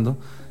caballo hablando.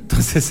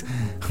 Entonces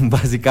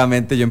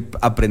básicamente yo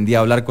aprendí a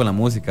hablar con la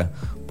música,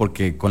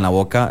 porque con la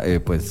boca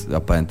pues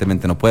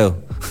aparentemente no puedo.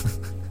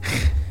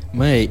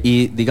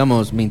 Y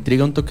digamos, me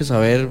intriga un toque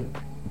saber,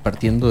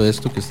 partiendo de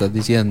esto que estás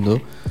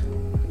diciendo,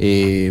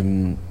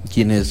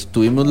 quienes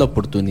tuvimos la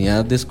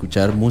oportunidad de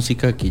escuchar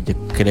música que ya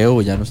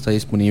creo ya no está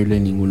disponible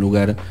en ningún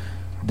lugar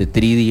de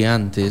 3D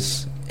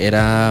antes,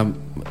 era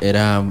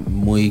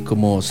muy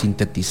como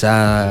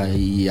sintetizada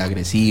y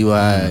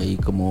agresiva y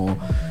como,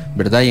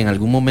 ¿verdad? Y en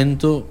algún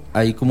momento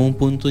hay como un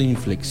punto de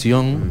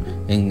inflexión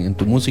en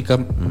tu música,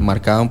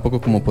 marcada un poco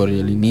como por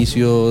el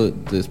inicio,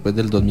 después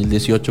del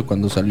 2018,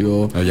 cuando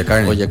salió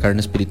Olla Carne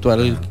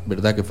Espiritual,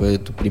 ¿verdad? Que fue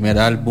tu primer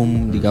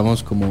álbum,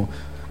 digamos, como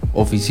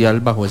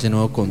oficial bajo ese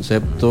nuevo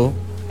concepto,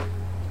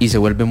 y se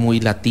vuelve muy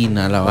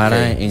latina la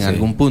vara en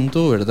algún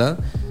punto, ¿verdad?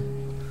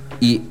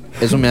 Y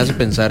eso me hace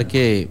pensar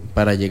que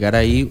para llegar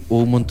ahí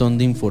hubo un montón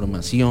de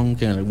información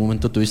que en algún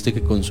momento tuviste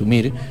que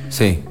consumir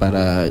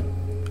para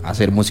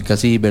hacer música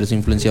así, verse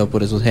influenciado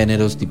por esos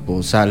géneros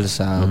tipo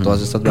salsa o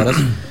todas estas varas.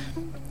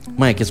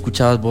 Mae, ¿qué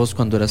escuchabas vos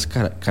cuando eras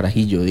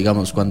carajillo?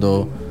 Digamos,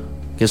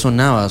 ¿qué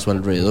sonaba a su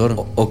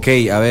alrededor? Ok,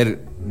 a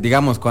ver,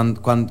 digamos,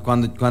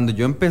 cuando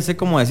yo empecé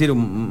como a decir,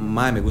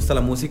 mae, me gusta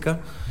la música,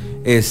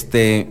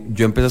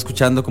 yo empecé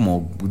escuchando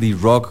como de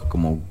rock,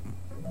 como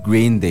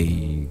Green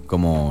Day,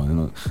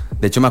 como,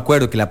 de hecho me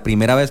acuerdo que la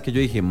primera vez que yo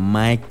dije,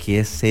 mae,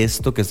 ¿qué es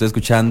esto que estoy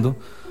escuchando?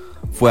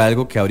 Fue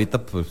algo que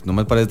ahorita pues no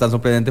me parece tan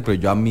sorprendente, pero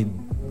yo a mis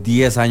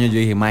 10 años yo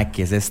dije, mae,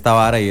 ¿qué es esta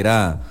vara? Y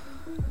era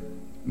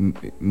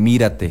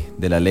Mírate,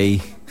 de La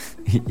Ley.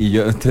 Y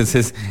yo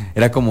entonces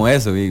era como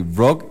eso, y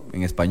rock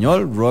en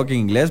español, rock en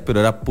inglés, pero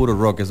era puro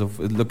rock. Eso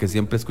es lo que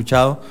siempre he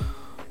escuchado,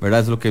 ¿verdad?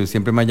 Es lo que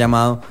siempre me ha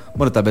llamado.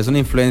 Bueno, tal vez una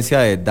influencia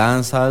de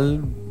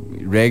dancehall,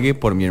 reggae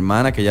por mi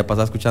hermana, que ya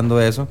pasaba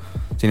escuchando eso.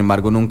 Sin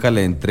embargo, nunca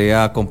le entré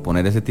a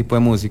componer ese tipo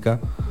de música.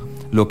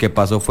 Lo que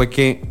pasó fue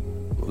que,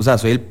 o sea,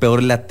 soy el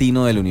peor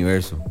latino del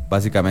universo,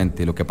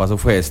 básicamente. Lo que pasó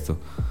fue esto.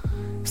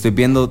 Estoy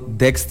viendo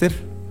Dexter,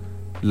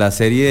 la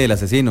serie del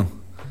asesino,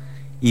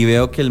 y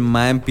veo que el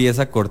mae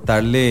empieza a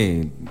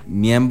cortarle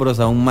miembros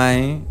a un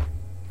mae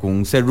con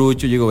un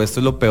serrucho. Y digo, esto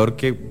es lo peor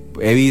que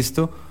he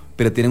visto,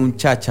 pero tienen un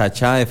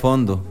cha-cha-cha de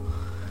fondo.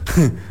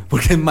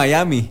 Porque es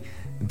Miami.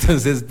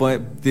 Entonces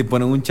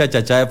ponen un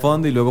cha-cha-cha de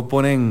fondo y luego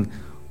ponen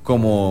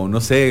como,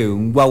 no sé,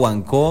 un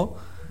guaguancó.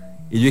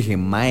 Y yo dije,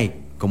 mae,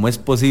 ¿cómo es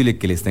posible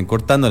que le estén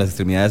cortando las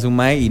extremidades a un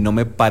mae y no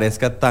me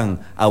parezca tan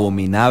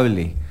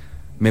abominable?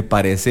 Me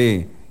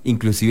parece,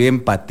 inclusive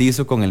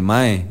empatizo con el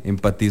mae,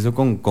 empatizo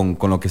con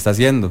lo que está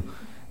haciendo.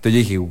 Entonces yo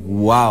dije,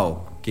 wow,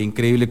 qué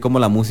increíble cómo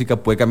la música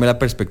puede cambiar la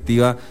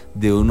perspectiva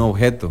de un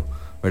objeto,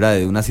 ¿verdad?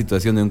 De una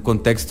situación, de un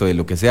contexto, de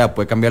lo que sea,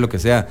 puede cambiar lo que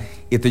sea.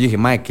 Y entonces yo dije,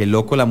 mae, qué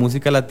loco la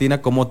música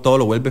latina, cómo todo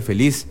lo vuelve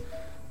feliz,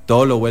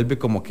 todo lo vuelve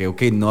como que,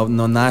 ok, no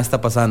nada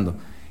está pasando.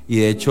 Y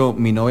de hecho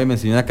mi novia me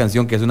enseñó una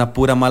canción que es una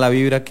pura mala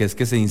vibra, que es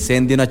que se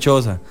incendia una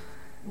choza.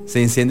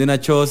 Se incendia una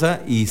choza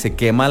y se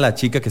quema a la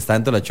chica que está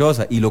dentro de la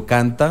choza, y lo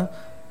canta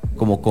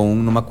como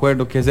con, no me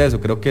acuerdo qué es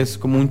eso, creo que es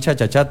como un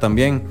cha-cha-cha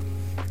también.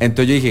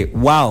 Entonces yo dije,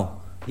 wow,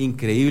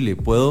 increíble,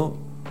 puedo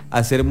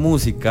hacer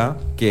música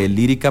que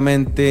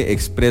líricamente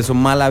expreso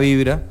mala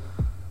vibra,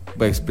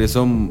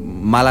 expreso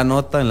mala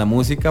nota en la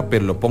música,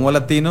 pero lo pongo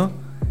latino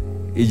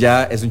y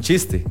ya es un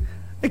chiste.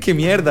 Ay, qué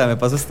mierda, me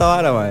pasó esta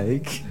vara,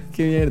 mae.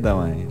 Qué mierda,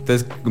 mae.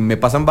 Entonces me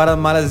pasan varas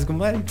malas, es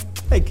como, ay,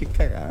 qué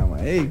cagada,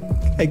 mae.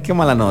 Ay, qué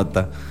mala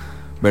nota,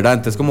 ¿verdad?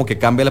 Entonces como que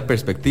cambia la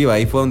perspectiva.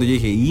 Ahí fue donde yo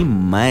dije,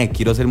 mae,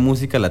 quiero hacer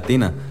música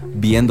latina,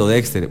 viendo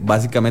Dexter.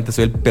 Básicamente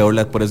soy el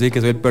peor, por eso dije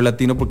que soy el peor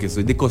latino, porque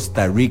soy de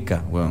Costa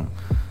Rica, weón.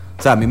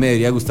 O sea, a mí me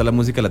debería gustar la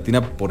música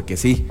latina porque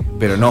sí,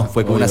 pero no,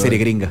 fue como una serie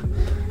gringa.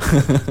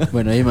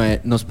 Bueno,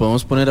 mae, nos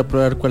podemos poner a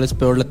probar cuál es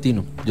peor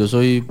latino. Yo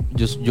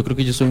creo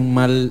que yo soy un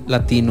mal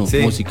latino, sí,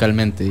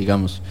 musicalmente,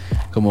 digamos.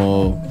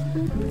 Como,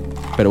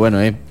 pero bueno,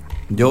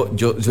 Yo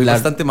soy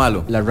bastante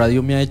malo. La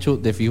radio me ha hecho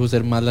de fijo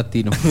ser más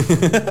latino.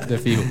 De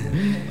fijo.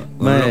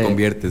 Uno lo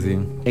convierte, sí.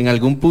 En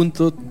algún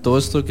punto, todo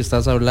esto que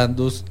estás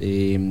hablando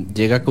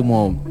llega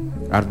como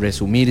a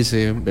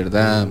resumirse,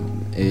 ¿verdad?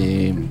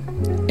 En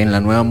la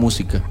nueva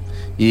música.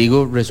 Y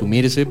digo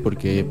resumirse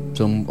porque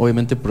son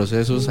obviamente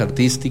procesos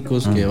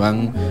artísticos que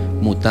van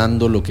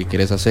mutando lo que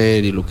quieres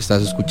hacer y lo que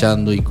estás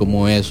escuchando y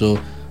cómo eso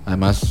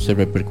además se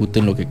repercute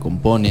en lo que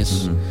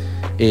compones.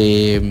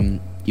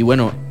 Y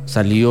bueno,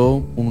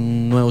 salió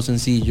un nuevo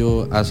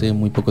sencillo hace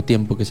muy poco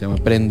tiempo que se llama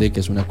Prende, que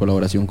es una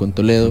colaboración con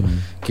Toledo,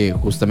 que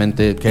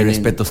justamente... Qué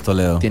respetos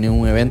Toledo. Tiene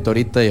un evento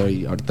ahorita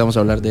y ahorita vamos a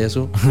hablar de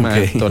eso.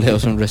 Mae, Toledo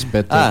es un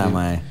respeto.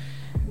 Mae.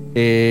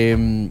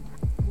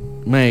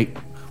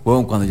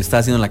 Bueno, cuando yo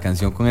estaba haciendo la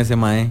canción con ese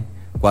mae,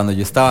 cuando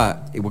yo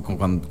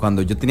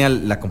tenía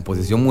la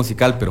composición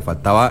musical, pero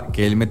faltaba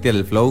que él metiera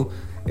el flow,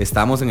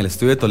 estábamos en el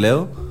estudio de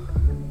Toledo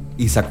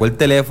y sacó el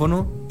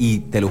teléfono y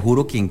te lo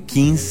juro que en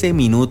 15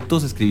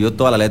 minutos escribió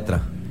toda la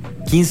letra.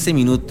 15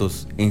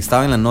 minutos.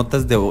 Estaba en las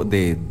notas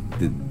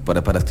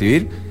para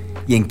escribir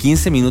y en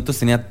 15 minutos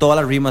tenía todas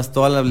las rimas,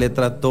 toda la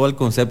letra, todo el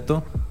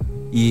concepto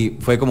y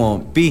fue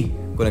como,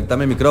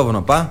 conectame el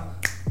micrófono,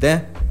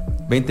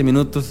 20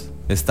 minutos.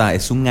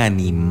 Es un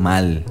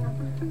animal.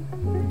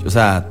 O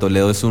sea,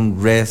 Toledo es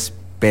un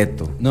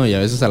respeto. No, y a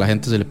veces a la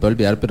gente se le puede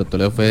olvidar, pero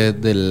Toledo fue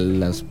de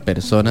las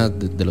personas,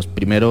 de los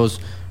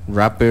primeros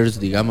rappers,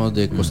 digamos,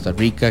 de Costa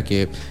Rica,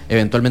 que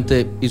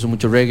eventualmente hizo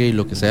mucho reggae y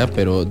lo que sea,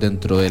 pero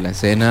dentro de la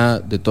escena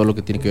de todo lo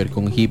que tiene que ver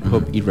con hip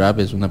hop y rap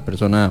es una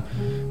persona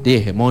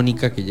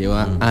hegemónica que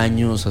lleva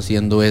años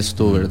haciendo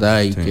esto,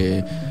 ¿verdad? Y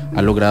que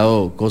ha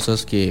logrado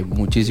cosas que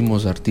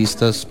muchísimos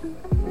artistas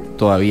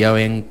todavía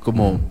ven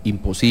como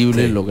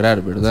imposible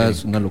lograr, ¿verdad?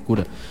 Es una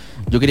locura.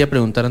 Yo quería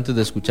preguntar antes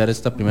de escuchar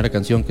esta primera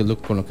canción, que es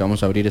con lo que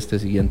vamos a abrir este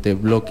siguiente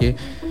bloque,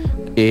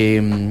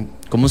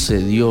 ¿cómo se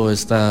dio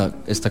esta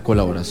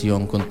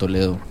colaboración con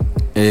Toledo?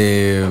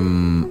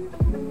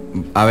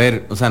 A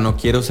ver, o sea, no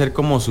quiero ser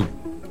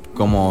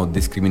como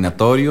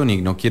discriminatorio,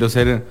 ni no quiero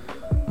ser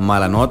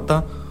mala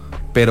nota,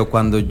 pero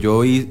cuando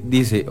yo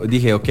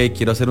dije, ok,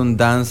 quiero hacer un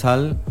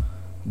dancehall,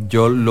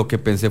 yo lo que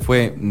pensé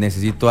fue,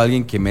 necesito a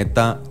alguien que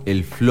meta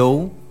el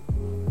flow,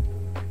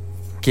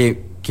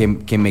 que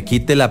me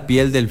quite la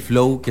piel del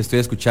flow que estoy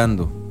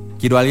escuchando.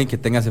 Quiero a alguien que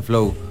tenga ese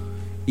flow.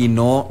 Y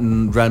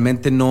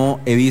realmente no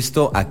he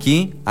visto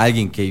aquí a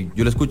alguien que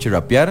yo lo escuche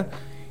rapear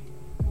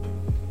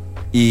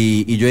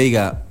y yo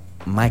diga,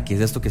 Mike, ¿qué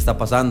es esto que está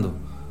pasando?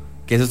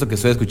 ¿Qué es esto que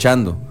estoy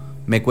escuchando?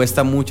 Me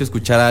cuesta mucho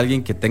escuchar a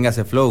alguien que tenga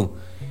ese flow.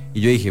 Y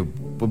yo dije,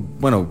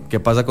 bueno, ¿qué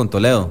pasa con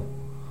Toledo?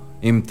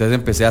 Y entonces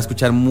empecé a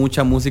escuchar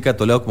mucha música de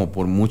Toledo, como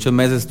por muchos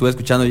meses estuve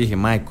escuchando y dije,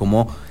 mae,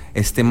 cómo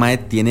este mae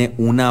tiene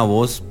una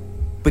voz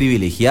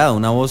privilegiada,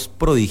 una voz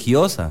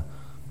prodigiosa.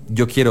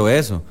 Yo quiero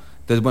eso.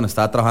 Entonces, bueno,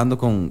 estaba trabajando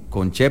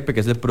con Chepe,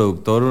 que es el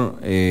productor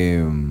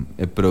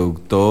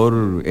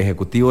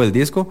ejecutivo del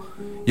disco.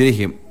 Yo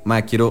dije,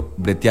 mae, quiero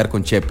bretear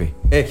con Chepe,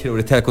 quiero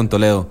bretear con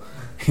Toledo.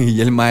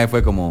 Y el mae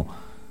fue como,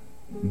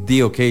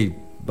 ok,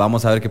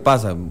 vamos a ver qué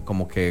pasa.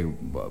 Como que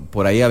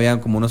por ahí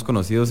habían como unos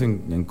conocidos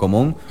en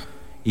común.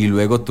 Y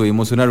luego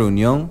tuvimos una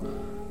reunión.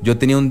 Yo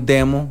tenía un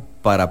demo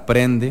para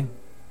Prende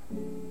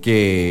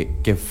que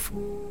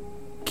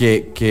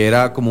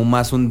era como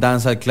más un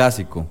dancehall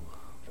clásico.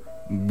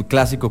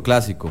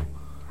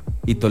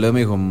 Y Toledo me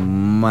dijo,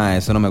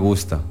 eso no me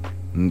gusta.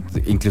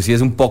 Inclusive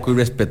es un poco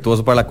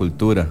irrespetuoso para la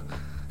cultura.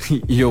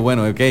 Y yo,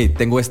 bueno, ok,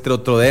 tengo este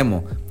otro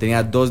demo.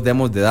 Tenía 2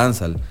 demos de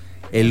dancehall.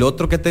 El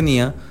otro que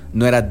tenía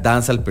no era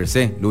dancehall per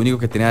se. Lo único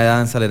que tenía de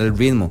dancehall era el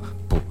ritmo.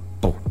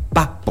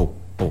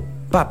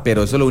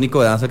 Pero eso es lo único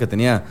de danza que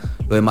tenía.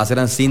 Lo demás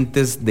eran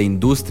sintes de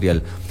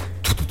industrial.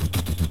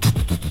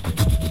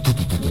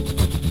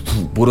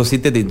 Puros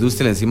sintes de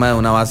industrial encima de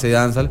una base de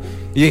danza.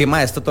 Y yo dije,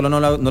 esto todo no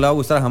le va a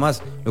gustar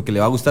jamás. Lo que le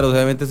va a gustar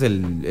obviamente es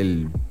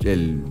el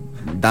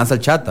danza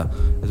chata.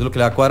 Eso es lo que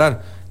le va a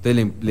cuadrar.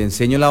 Entonces le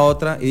enseño la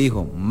otra y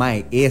dijo,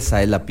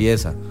 esa es la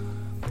pieza.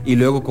 Y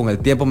luego con el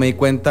tiempo me di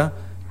cuenta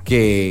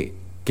que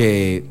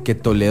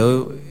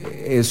Toledo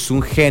es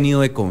un genio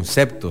de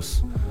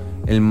conceptos.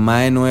 El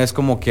mae no es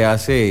como que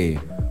hace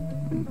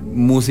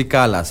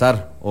música al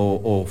azar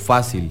o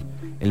fácil.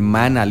 El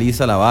mae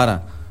analiza la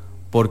vara.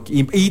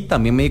 Y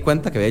también me di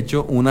cuenta que había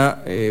hecho una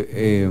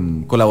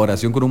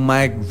colaboración con un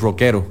mae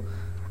rockero.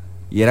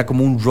 Y era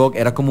como un rock,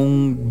 era como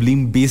un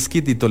Limp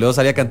Bizkit y Toledo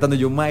salía cantando. Y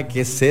yo, mae,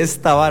 ¿qué es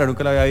esta vara?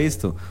 Nunca la había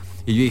visto.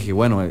 Y yo dije,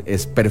 bueno,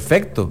 es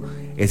perfecto.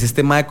 Es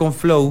este mae con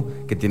flow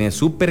que tiene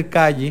super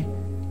calle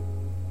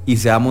y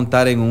se va a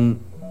montar en un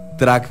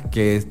track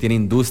que tiene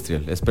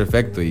industrial. Es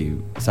perfecto. Y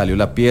salió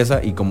la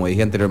pieza y como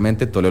dije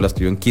anteriormente, Toledo la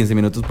escribió en 15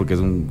 minutos porque es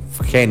un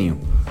genio.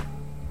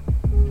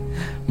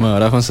 Bueno,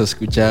 ahora vamos a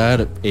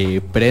escuchar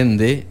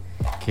Prende,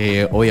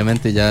 que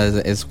obviamente ya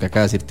es que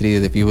acaba de decir Tri,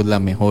 de fijo es la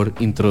mejor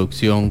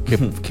introducción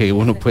que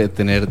uno puede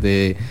tener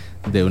de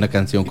una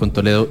canción con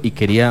Toledo. Y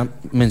quería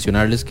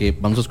mencionarles que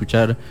vamos a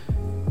escuchar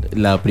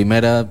la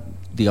primera,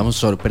 digamos,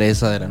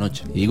 sorpresa de la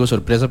noche. Y digo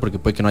sorpresa porque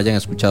puede que no hayan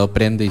escuchado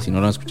Prende, y si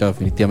no lo han escuchado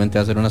definitivamente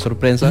va a ser una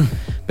sorpresa.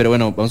 Pero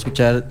bueno, vamos a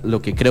escuchar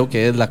lo que creo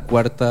que es la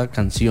 4ª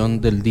canción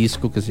del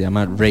disco, que se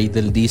llama Rey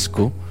del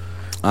Disco.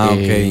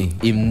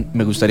 Ok. Y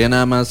me gustaría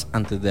nada más,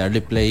 antes de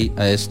darle play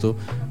a esto,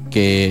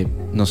 que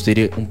nos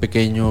tire un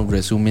pequeño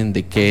resumen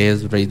de qué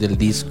es Rey del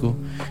Disco.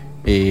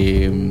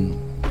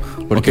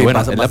 Porque okay,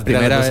 bueno, es la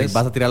primera vez.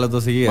 ¿Vas a tirar las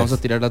dos seguidas? Vamos a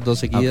tirar las dos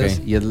seguidas,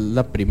 Okay. y es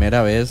la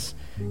primera vez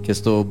que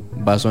esto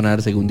va a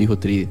sonar según dijo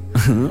Tridi.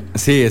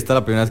 Sí, esta es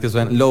la primera vez que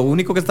suena. Lo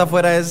único que está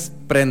afuera es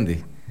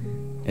prende.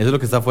 Eso es lo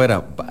que está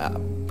afuera.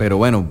 Pero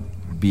bueno,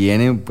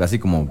 viene así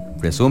como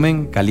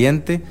resumen,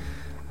 caliente.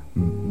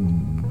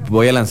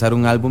 Voy a lanzar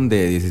un álbum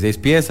de 16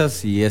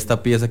 piezas y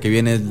esta pieza que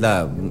viene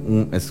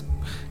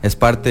es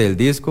parte del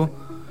disco.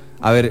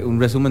 A ver, un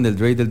resumen del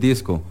Rey del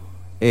Disco.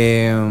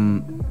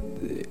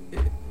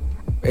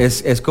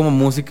 Es como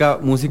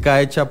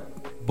música hecha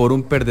por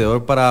un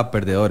perdedor para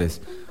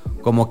perdedores.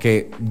 Como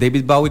que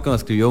David Bowie, cuando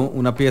escribió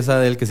una pieza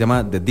de él que se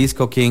llama The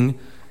Disco King,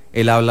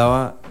 él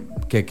hablaba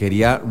que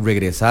quería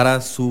regresar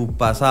a su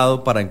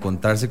pasado para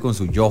encontrarse con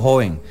su yo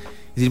joven.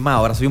 Y decir,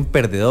 ahora soy un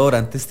perdedor,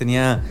 antes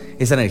tenía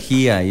esa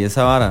energía y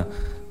esa vara,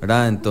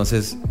 ¿verdad?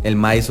 Entonces el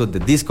ma hizo The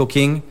Disco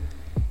King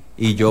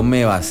y yo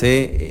me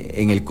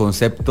basé en el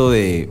concepto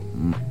de,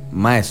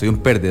 soy un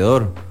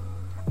perdedor,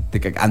 de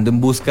que ando en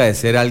busca de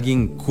ser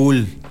alguien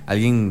cool,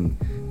 alguien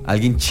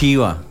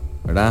chiva,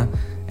 ¿verdad?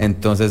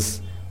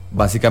 Entonces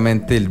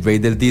básicamente el Rey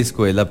del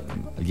Disco es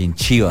alguien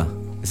chiva,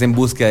 es en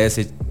búsqueda de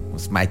ese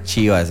más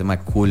chiva, ese más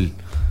cool.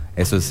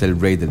 Eso es el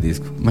Rey del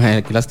Disco.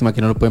 Qué lástima que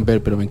no lo pueden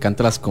ver, pero me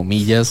encantan las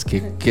comillas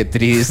que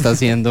Tridi está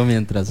haciendo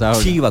mientras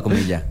habla. Chiva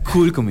comilla,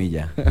 cool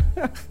comilla.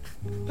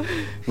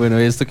 Bueno,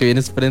 esto que viene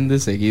es Prende,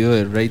 seguido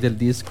del Rey del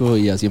Disco,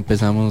 y así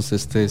empezamos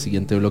este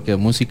siguiente bloque de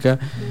música.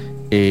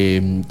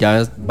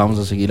 Ya vamos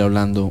a seguir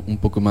hablando un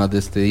poco más de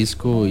este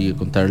disco y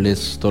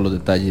contarles todos los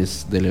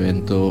detalles del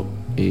evento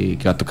que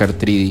va a tocar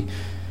Tridi.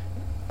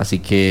 Así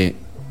que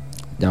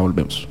ya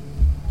volvemos.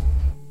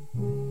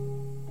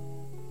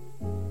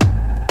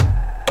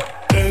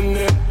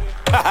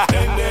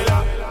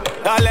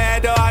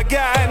 Toledo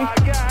again.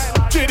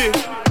 Chidi,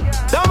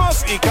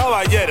 damas y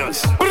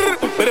caballeros. Bang,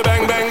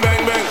 bang, bang,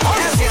 bang.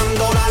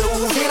 Enciendo la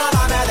luz y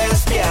nada me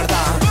despierta.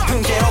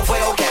 Quiero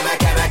fuego que me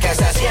queme, que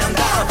se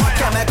sienta.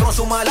 Que me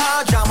consuma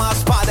las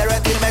llamas para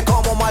derretirme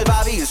como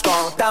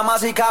malvavisco.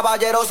 Damas y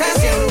caballeros,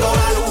 enciendo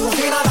la luz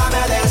y nada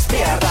me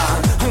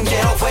despierta.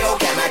 Quiero fuego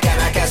que me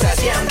queme, que se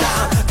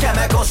sienta. Que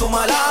me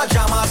consuma las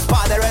llamas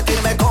para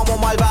derretirme como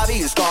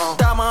malvavisco.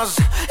 Damas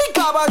y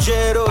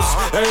caballeros,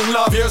 en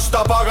la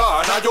fiesta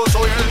pagana yo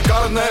soy el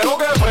carnero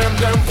que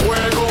prende en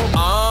fuego.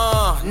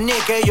 Ni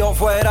que yo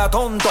fuera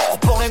tonto.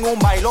 Ponen un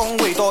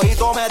bailongo y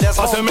todito me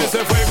desmonto. Haceme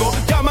ese fuego,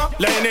 llama,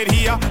 la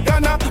energía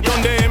gana.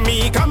 Donde en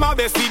mi cama,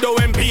 vestido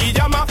en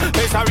pijama.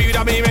 Esa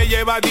vibra a mí me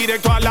lleva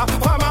directo a la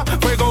fama.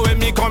 Fuego en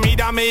mi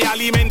comida me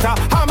alimenta,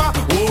 ama.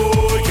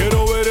 Uy,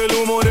 quiero ver el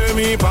humo de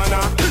mi pana.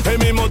 El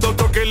mismo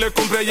doctor que le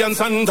compré ya en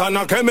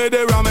Santana. Que me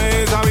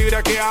derrame esa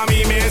vibra que a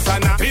mí me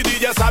sana. Y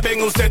ya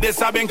saben, ustedes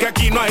saben que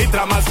aquí no hay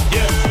tramas,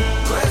 yeah.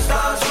 No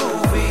está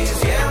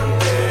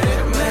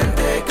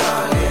suficientemente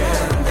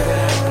caliente.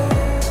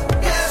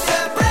 Que se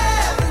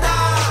prenda.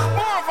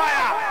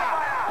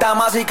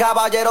 Damas y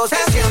caballeros,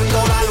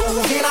 enciendo la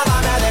luz y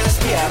nada me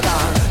despierta.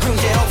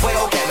 Quiero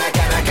fuego que me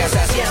queme, que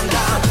se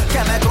sienta.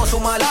 Que me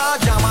consuma las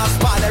llamas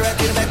para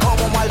derretirme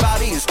como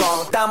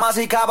malvavisco. Damas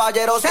y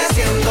caballeros,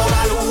 enciendo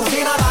la luz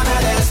y nada me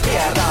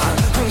despierta.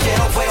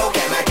 Quiero fuego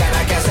que me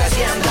queme, que se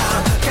sienta.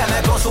 Que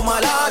me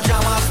consuma las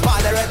llamas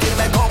para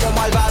derretirme como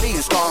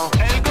malvavisco.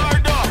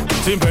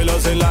 Sin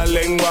pelos en la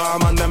lengua,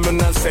 mándame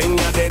una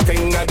seña.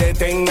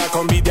 Detenga,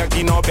 convidia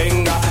aquí no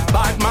venga.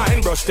 Bad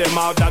mind, brush them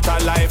out, that a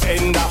life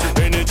ender.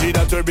 Energy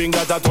that we bring,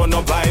 that turn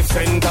up life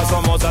center.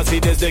 Somos así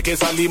desde que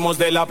salimos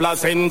de la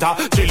placenta.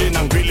 Chilling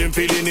and grilling,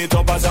 feeling it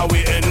up as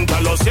we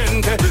enter. Lo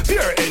siente,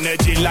 pure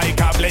energy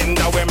like a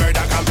blender. We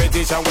murder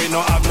competition, we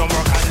no have no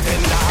more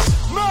contender.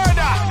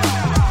 Murder!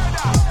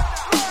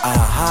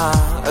 Ajá,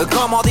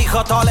 como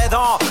dijo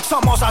Toledo,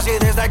 somos así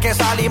desde que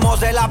salimos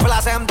de la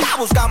placenta.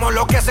 Buscamos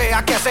lo que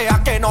sea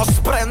que nos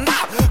prenda.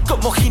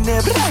 Como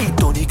ginebra y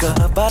tónica,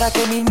 para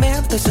que mi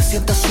mente se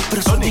sienta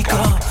supersónica.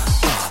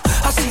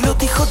 Así lo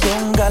dijo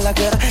Don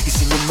Gallagher. Y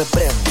si no me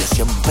prende,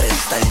 siempre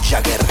está el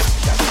Jagger.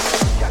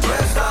 No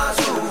está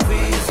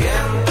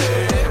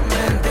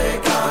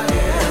suficientemente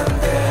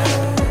caliente.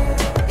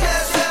 Que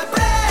se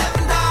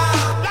prenda.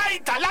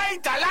 Laita.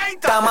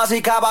 Damas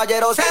y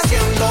caballeros,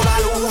 enciendo la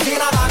luz y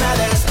nada me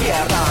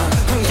despierta.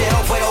 Quiero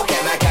fuego que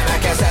me queme,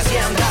 que se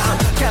sienta.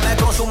 Que me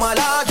consuma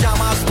las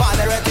llamas para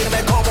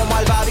derretirme como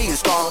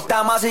malvavisco.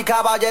 Damas y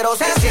caballeros,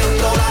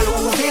 enciendo la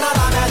luz y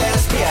nada me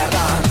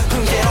despierta.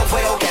 Quiero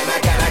fuego que me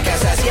queme, que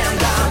se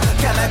sienta.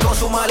 Que me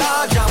consuma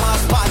las llamas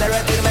para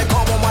derretirme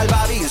como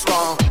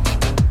malvavisco.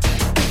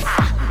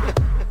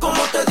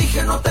 Como te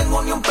dije, no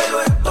tengo ni un pelo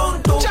de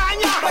tonto.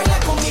 Baila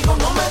conmigo,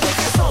 no me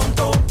dejes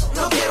tonto.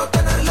 No quiero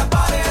tener la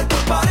pared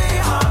por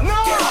pareja.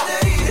 Quiero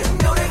adherir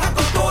mi oreja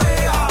con tu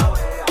oreja.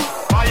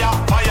 Fire.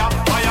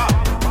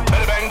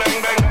 Bang, bang,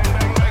 bang.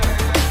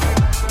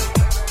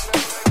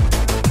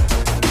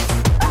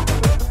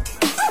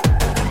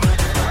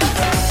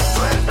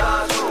 No está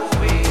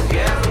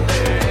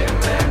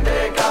suficientemente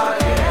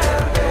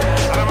caliente.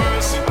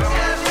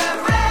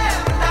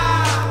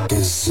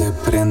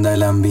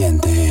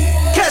 ambiente.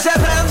 Que se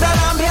prenda el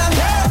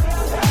ambiente,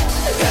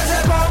 que se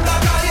ponga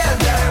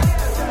caliente,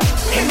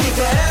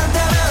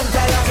 indiferentemente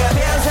a lo que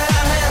piense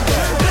la gente.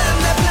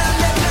 Prende,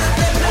 prende,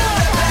 prende, prende,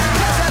 prende.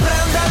 Que se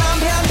prenda el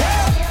ambiente,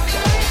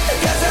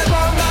 que se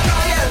ponga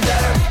caliente,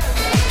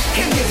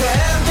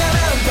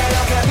 indiferentemente a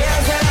lo que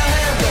piense la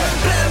gente.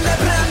 Prende,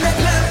 prende,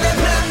 prende,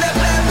 prende,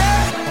 prende.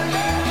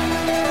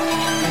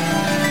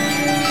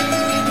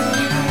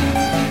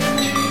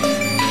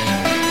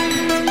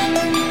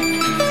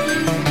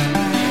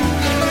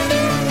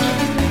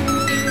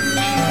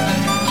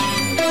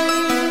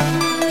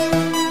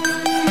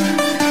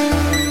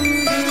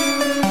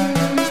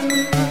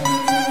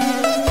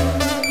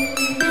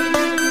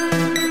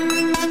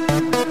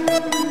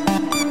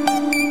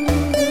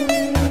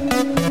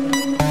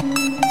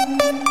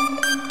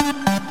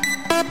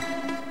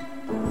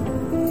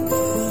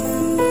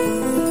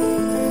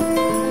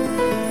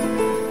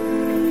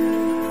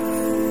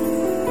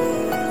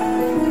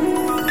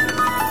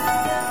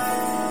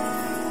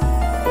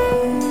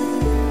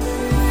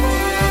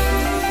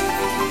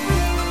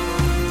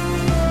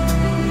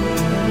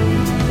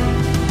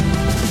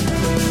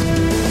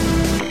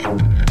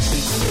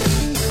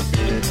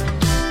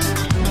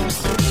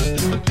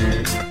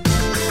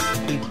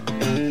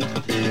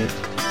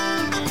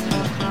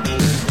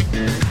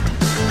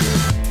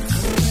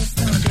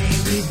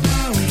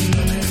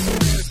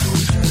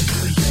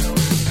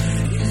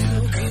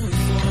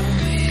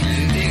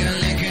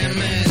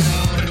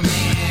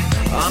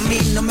 A mí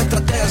no me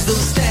trates de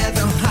usted,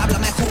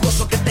 háblame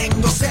jugoso que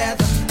tengo sed.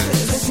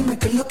 Decime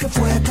qué es lo que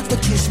fue que te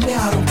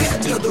chismearon, que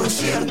todo es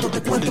cierto,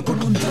 te cuento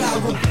con un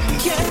trago.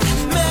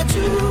 ¿Quién me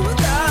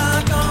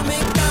ayuda con mi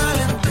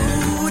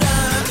calentura?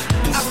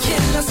 Aquí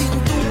en la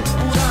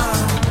cintura,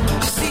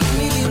 así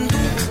mi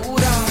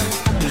lindura.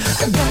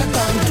 Dame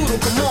tan duro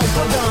como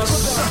puedas,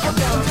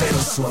 pero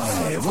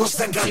suave, vos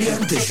tan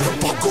caliente, yo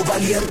poco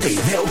valiente. Y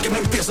veo que me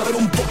empieza a ver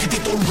un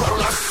poquitito raro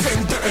la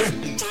gente.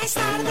 Ya es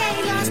tarde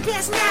y los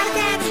pies me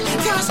arden.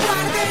 Dios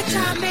guarde,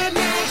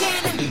 llámeme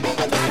alguien.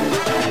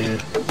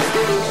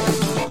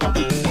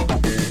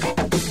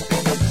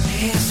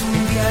 Es un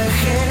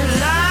viaje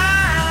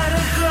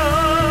largo,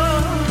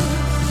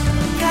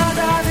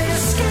 cada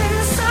vez que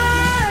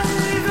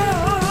salgo.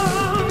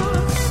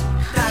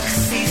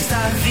 Taxista,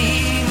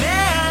 dime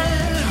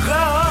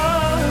algo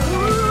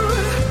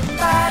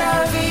para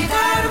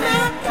olvidarme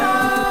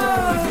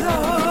todo.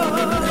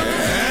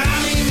 A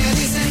mí me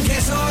dicen que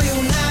soy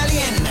un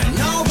alien,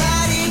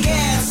 nobody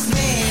gets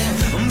me.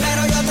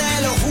 Pero yo te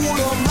lo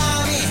juro,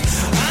 mami,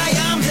 I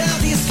am the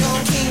disco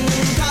king.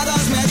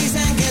 Todos me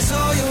dicen que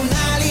soy un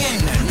alien,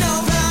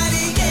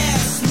 nobody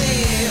gets me.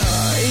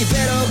 Ay,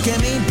 pero que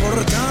me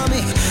importa a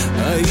mí,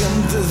 I am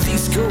the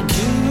disco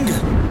king.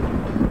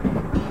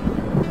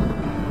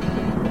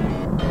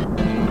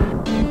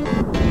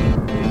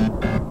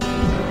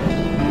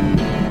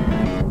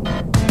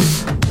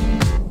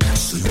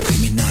 Soy un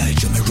criminal,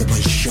 yo me robo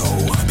el show,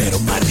 pero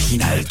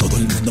marginal, todo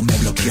el mundo me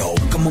bloqueó.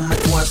 Como me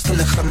cuesta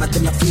alejarme de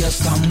la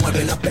fiesta,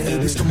 mueve la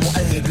pelvis como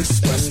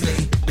Elvis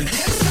Presley.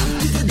 Hands up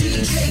to the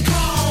DJ,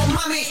 call,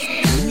 mami,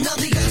 no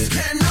digas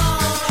que no.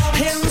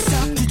 Hands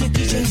up to the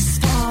DJ's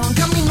phone,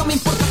 que a mí no me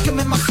importa que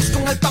me majes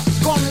con el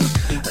tapón.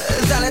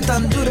 Dale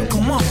tan duro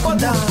como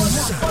puedas,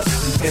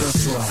 pero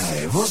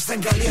suave, vos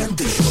tan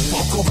caliente, yo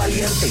poco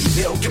valiente. Y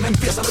veo que me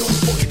empieza a ver un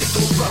poquitito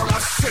raro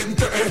la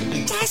gente.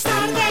 Ya es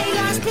tarde y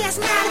los pies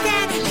me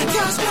arden.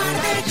 Dios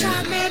guarde,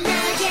 llámeme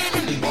alguien.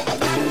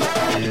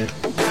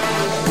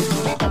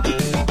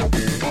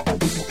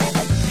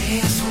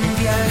 Es un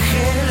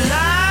viaje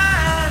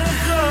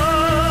largo,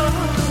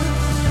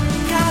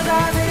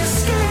 cada vez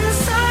que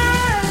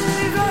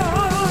salgo.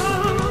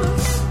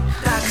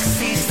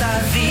 Taxista,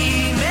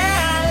 dime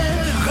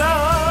algo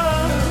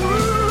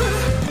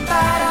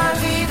para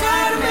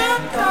olvidarme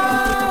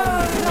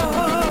todo.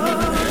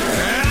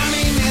 A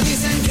mí me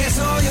dicen que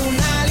soy un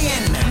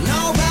alien,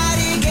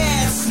 nobody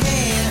gets me.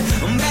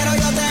 Pero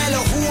yo te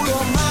lo juro,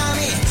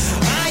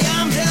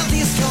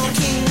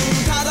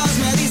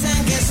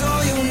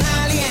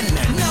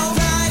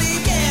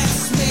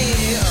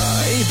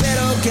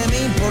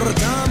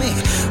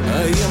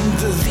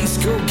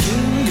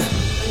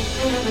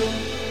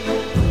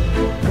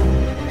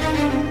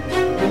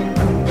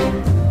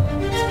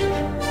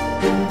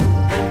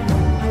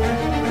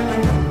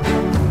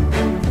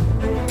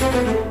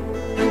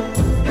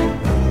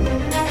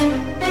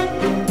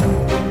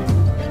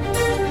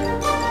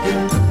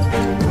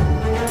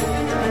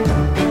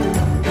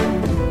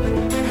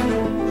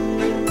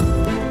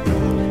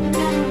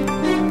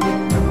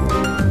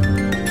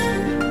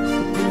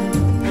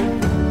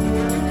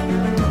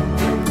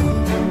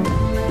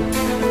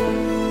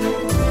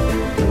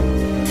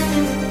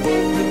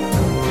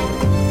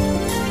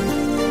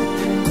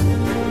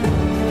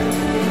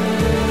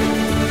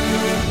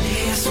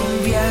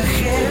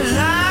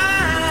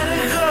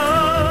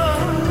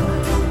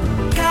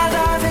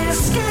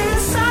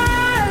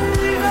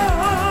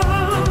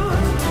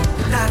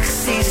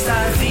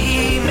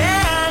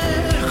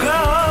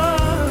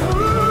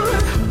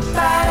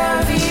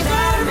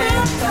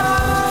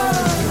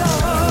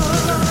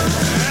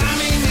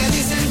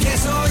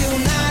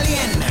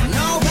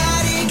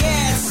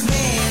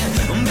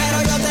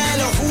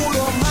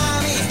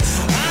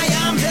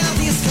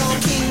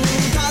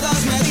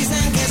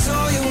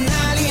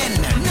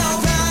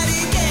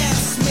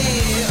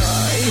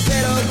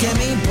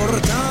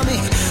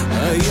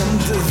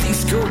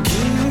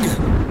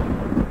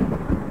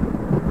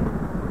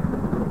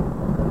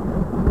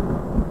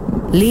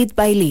 Lead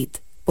by Lead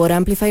por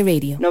Amplify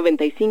Radio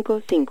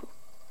 95.5.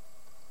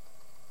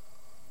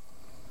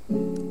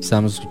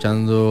 Estamos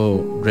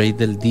escuchando Rey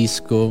del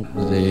Disco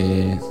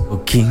de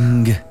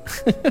King.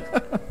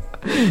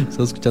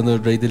 Estamos escuchando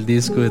el Rey del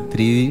Disco de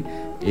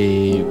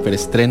 3D.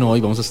 Preestreno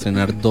hoy, vamos a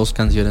estrenar 2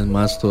 canciones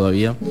más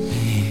todavía.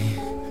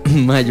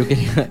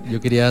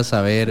 Yo quería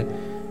saber,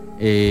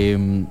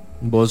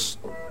 vos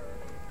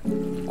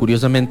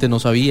curiosamente no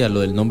sabía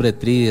lo del nombre de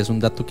 3D, es un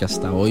dato que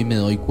hasta hoy me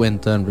doy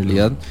cuenta en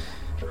realidad.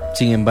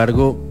 Sin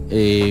embargo,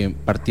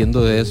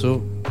 partiendo de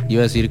eso,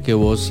 iba a decir que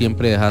vos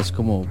siempre dejas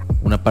como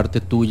una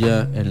parte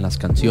tuya en las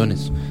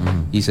canciones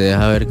y se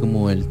deja ver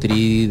como el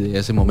 3D de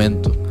ese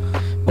momento,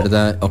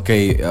 ¿verdad?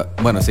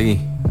 Bueno, sí.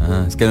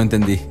 Es que no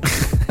entendí.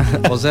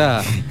 O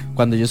sea,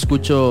 cuando yo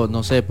escucho,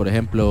 no sé, por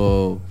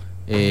ejemplo,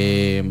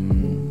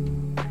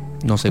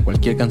 no sé,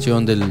 cualquier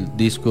canción del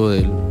disco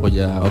del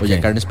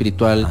Olla Carne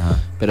Espiritual,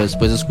 pero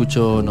después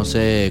escucho, no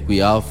sé,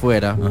 Cuidado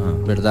Fuera,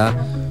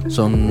 ¿verdad?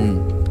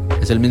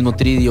 Es el mismo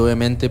 3D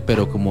obviamente,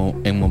 pero como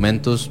en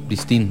momentos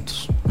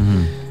distintos.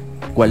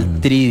 ¿Cuál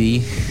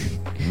 3D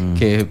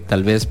que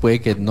tal vez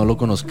puede que no lo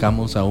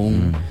conozcamos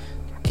aún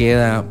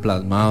queda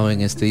plasmado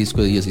en este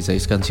disco de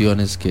 16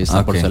 canciones que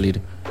está por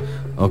salir?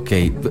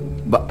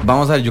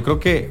 Vamos a ver, yo creo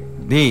que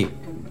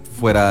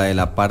fuera de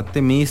la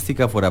parte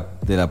mística, fuera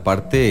de la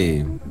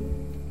parte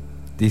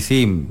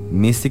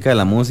mística de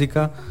la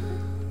música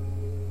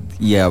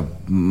y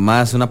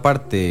más una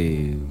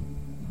parte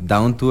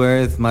down to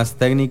earth, más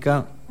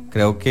técnica,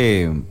 creo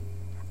que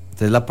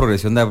es la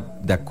progresión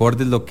de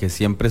acordes lo que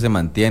siempre se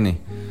mantiene.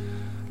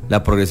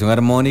 La progresión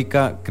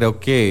armónica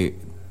creo que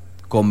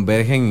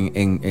convergen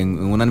en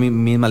una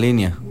misma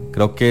línea.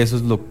 Creo que eso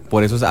es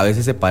por eso a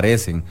veces se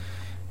parecen.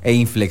 E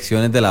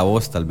inflexiones de la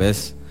voz tal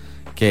vez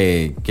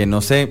que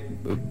no sé,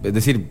 es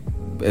decir,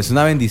 es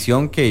una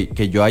bendición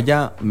que yo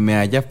me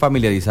haya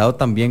familiarizado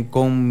también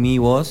con mi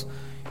voz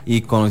y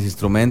con los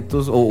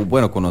instrumentos, o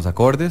bueno, con los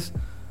acordes,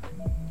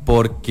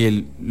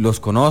 porque los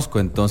conozco.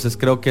 Entonces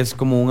creo que es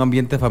como un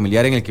ambiente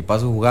familiar en el que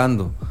paso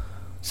jugando.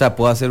 O sea,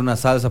 puedo hacer una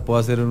salsa, puedo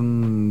hacer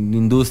un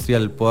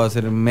industrial, puedo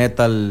hacer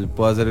metal,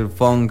 puedo hacer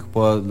funk,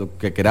 lo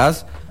que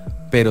querás,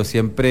 pero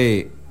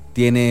siempre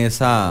tiene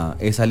esa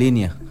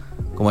línea,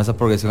 como esa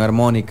progresión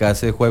armónica,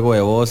 ese juego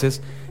de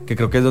voces, que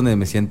creo que es donde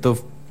me siento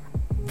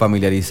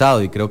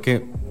familiarizado. Y creo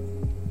que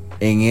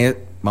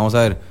vamos a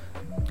ver,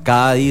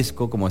 cada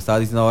disco, como estaba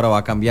diciendo ahora,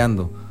 va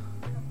cambiando,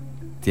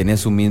 tiene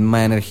su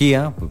misma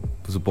energía,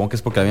 pues supongo que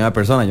es porque la misma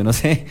persona, yo no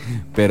sé,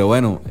 pero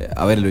bueno,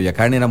 a ver, el Olla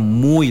Carne era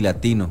muy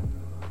latino,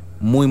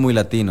 muy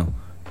latino.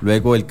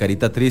 Luego el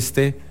Carita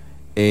Triste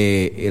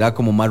era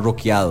como más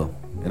rockeado,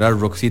 era el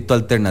rockcito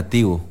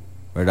alternativo,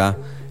 ¿verdad?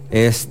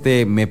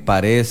 Me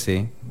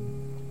parece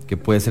que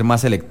puede ser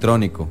más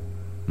electrónico,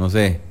 no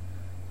sé,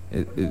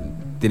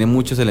 tiene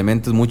muchos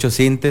elementos, muchos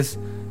sintes,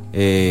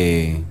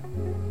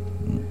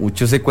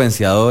 muchos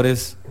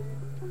secuenciadores,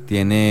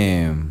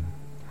 tiene,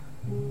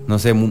 no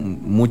sé,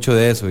 mucho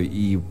de eso.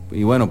 Y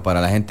bueno,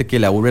 para la gente que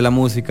le aburre la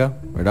música,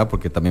 ¿verdad?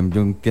 Porque también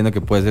yo entiendo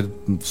que puede ser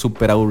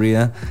súper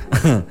aburrida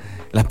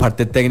la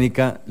parte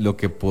técnica, lo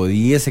que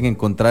pudiesen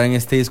encontrar en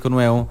este disco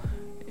nuevo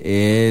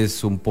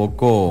es un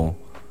poco,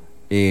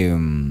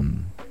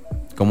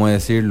 ¿cómo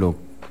decirlo?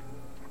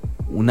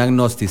 Un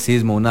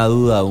agnosticismo, una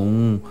duda,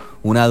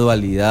 una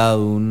dualidad,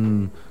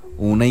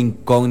 una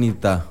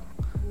incógnita.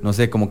 No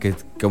sé, como que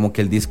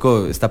el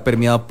disco está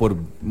permeado por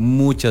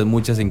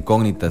muchas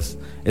incógnitas.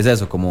 Es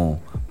eso, como,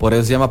 por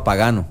eso se llama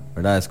pagano,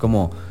 ¿verdad? Es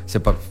como,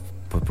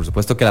 por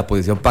supuesto que la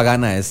posición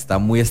pagana está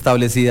muy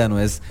establecida, no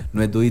es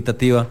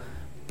duditativa,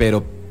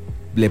 pero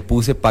le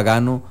puse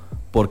pagano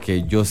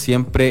porque yo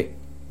siempre,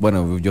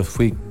 bueno, yo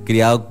fui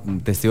criado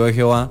testigo de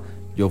Jehová,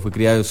 yo fui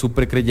criado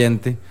súper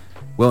creyente.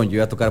 Bueno, yo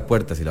iba a tocar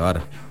puertas y la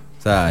vara.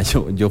 O sea,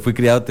 yo fui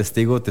criado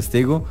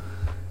testigo.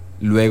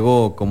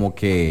 Luego como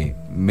que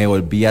me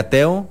volví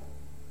ateo,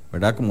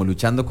 ¿verdad? Como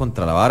luchando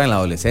contra la vara en la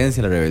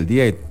adolescencia, la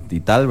rebeldía y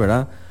tal,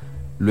 ¿verdad?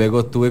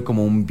 Luego tuve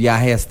como un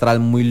viaje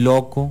astral muy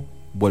loco,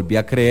 volví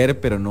a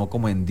creer, pero no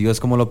como en Dios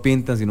como lo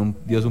pintan, sino un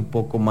Dios un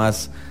poco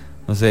más,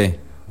 no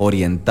sé,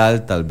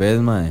 oriental tal vez,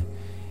 mae.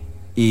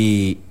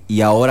 Y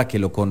ahora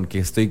que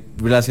estoy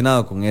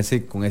relacionado con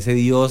ese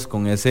Dios,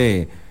 con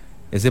ese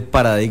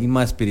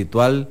paradigma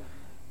espiritual,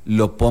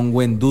 lo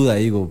pongo en duda,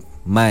 digo,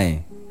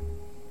 mae,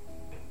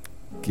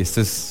 que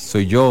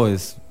soy yo,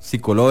 es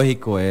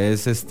psicológico,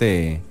 es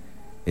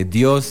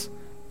Dios,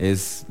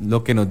 es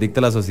lo que nos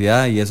dicta la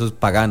sociedad, y eso es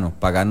pagano.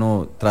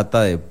 Pagano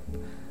trata de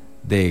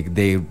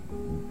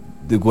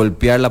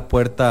golpear la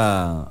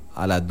puerta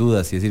a las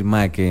dudas y decir,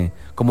 mae, que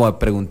como de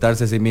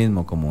preguntarse a sí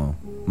mismo, como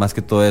más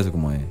que todo eso,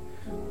 como de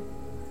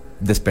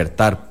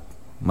despertar,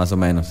 más o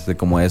menos,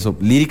 como eso,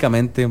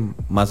 líricamente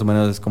más o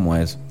menos es como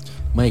eso.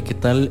 Mae, ¿qué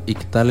tal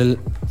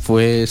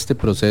fue este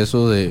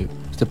proceso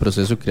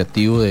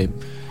creativo de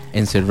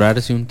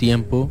encerrarse un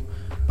tiempo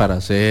para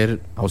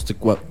hacer, a usted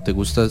te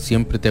gusta,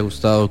 siempre te ha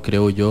gustado,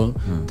 creo yo,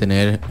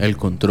 tener el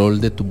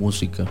control de tu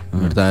música,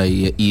 ¿verdad?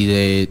 Y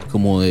de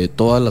como de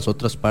todas las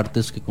otras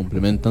partes que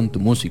complementan tu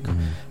música,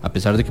 a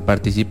pesar de que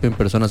participen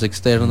personas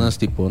externas,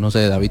 tipo, no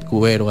sé, David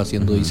Cubero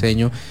haciendo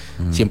diseño,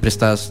 siempre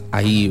estás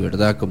ahí,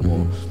 ¿verdad?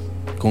 Como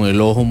con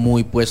el ojo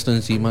muy puesto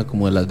encima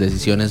como de las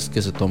decisiones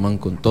que se toman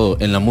con todo.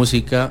 En la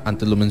música,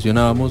 antes lo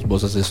mencionábamos,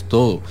 vos haces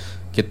todo.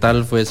 ¿Qué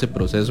tal fue ese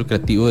proceso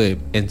creativo de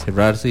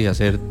encerrarse y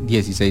hacer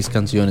 16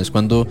 canciones?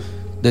 ¿Cuándo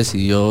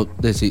decidió,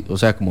 o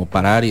sea, como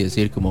parar y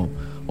decir como,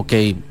 ok,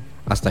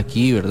 hasta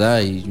aquí,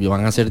 ¿verdad? Y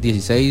van a ser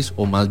 16,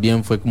 o más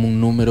bien fue como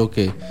un número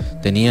que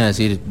tenía,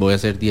 decir, voy a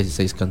hacer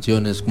 16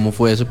 canciones? ¿Cómo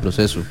fue ese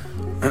proceso?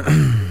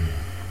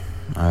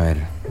 A ver,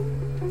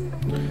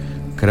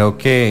 creo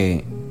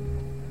que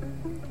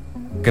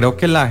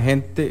la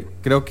gente,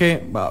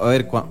 a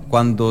ver,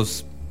 cuando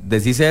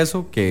decís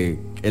eso,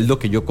 que es lo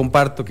que yo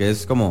comparto, que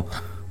es como,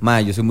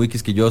 yo soy muy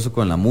quisquilloso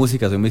con la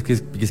música, soy muy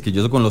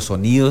quisquilloso con los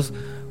sonidos,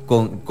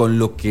 con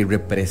lo que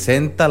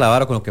representa la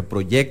vara, con lo que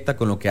proyecta,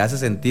 con lo que hace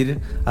sentir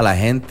a la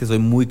gente, soy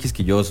muy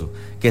quisquilloso.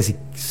 Que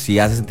si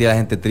hace sentir a la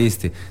gente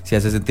triste, si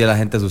hace sentir a la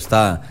gente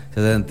asustada,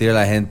 si hace sentir a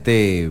la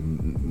gente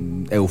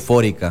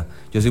eufórica,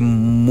 yo soy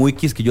muy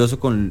quisquilloso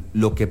con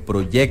lo que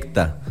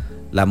proyecta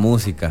la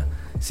música.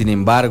 Sin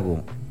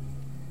embargo,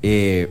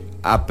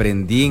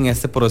 aprendí en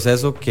este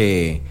proceso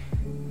que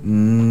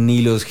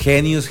ni los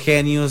genios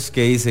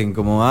que dicen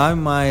como,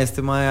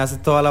 este mae hace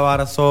toda la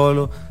vara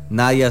solo,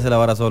 nadie hace la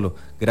vara solo.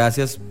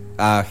 Gracias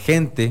a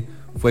gente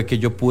fue que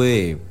yo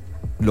pude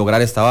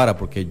lograr esta vara,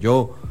 porque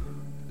yo,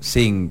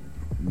 sin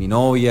mi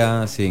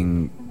novia,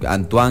 sin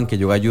Antoine, que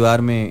llegó a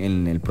ayudarme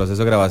en el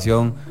proceso de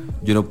grabación,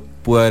 yo no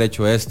pude haber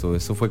hecho esto.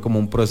 Esto fue como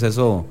un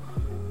proceso,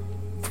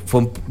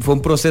 fue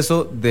un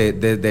proceso de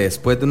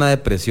después de una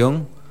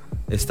depresión.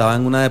 Estaba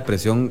en una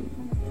depresión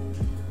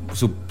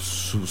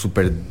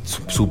súper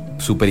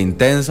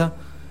intensa,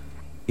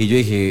 y yo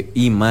dije,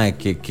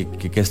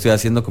 ¿qué estoy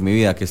haciendo con mi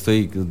vida?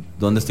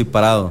 ¿Dónde estoy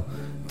parado?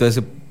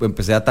 Entonces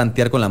empecé a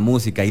tantear con la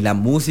música, y la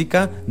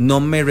música no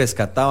me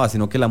rescataba,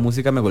 sino que la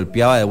música me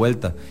golpeaba de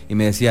vuelta y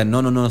me decía,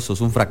 no, sos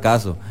un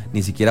fracaso,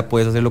 ni siquiera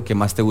puedes hacer lo que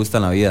más te gusta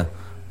en la vida,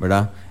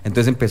 ¿verdad?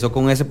 Entonces empezó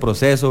con ese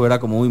proceso, ¿verdad?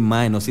 Como,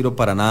 no sirvo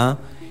para nada.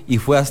 Y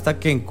fue hasta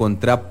que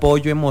encontré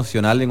apoyo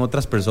emocional en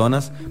otras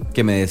personas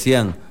que me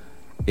decían,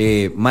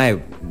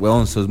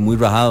 huevón, sos muy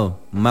rajado,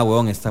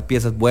 huevón, esta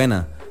pieza es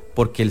buena,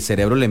 porque el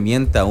cerebro le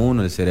miente a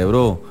uno, el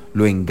cerebro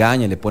lo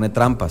engaña, le pone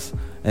trampas.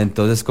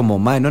 Entonces como,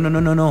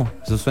 no,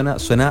 eso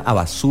suena a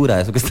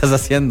basura, eso que estás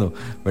haciendo,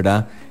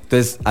 ¿verdad?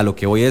 Entonces a lo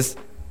que voy es,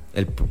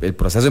 el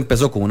proceso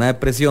empezó con una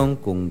depresión,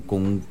 con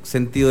un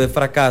sentido de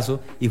fracaso,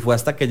 y fue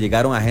hasta que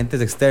llegaron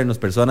agentes externos,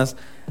 personas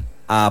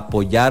a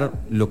apoyar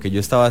lo que yo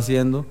estaba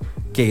haciendo,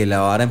 que la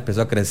vara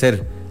empezó a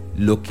crecer.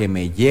 Lo que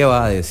me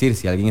lleva a decir,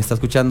 si alguien está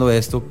escuchando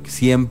esto,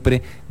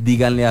 siempre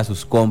díganle a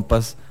sus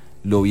compas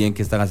lo bien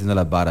que están haciendo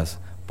las varas,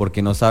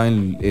 porque no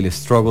saben el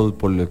struggle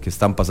por lo que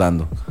están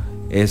pasando.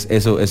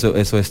 Eso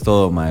es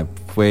todo, mae.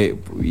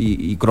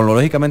 Y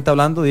cronológicamente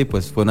hablando,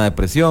 pues fue una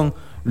depresión.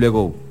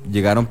 Luego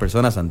llegaron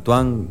personas,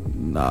 Antoine,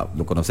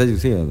 lo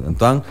conocés, sí,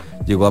 Antoine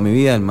llegó a mi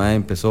vida, el mae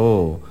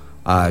empezó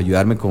a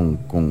ayudarme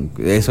con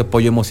ese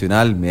apoyo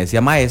emocional. Me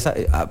decía,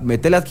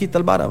 métele aquí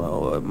tal vara,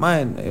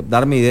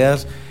 darme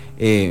ideas.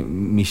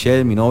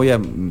 Michelle, mi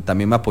novia,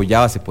 también me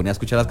apoyaba, se ponía a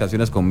escuchar las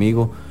canciones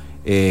conmigo.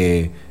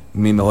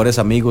 Mis mejores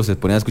amigos se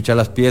ponían a escuchar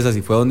las piezas,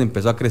 y fue donde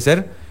empezó a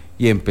crecer,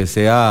 y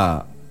empecé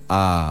a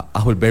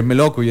volverme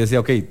loco. Yo decía,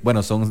 ok,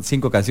 bueno, son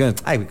 5 canciones,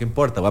 ¿qué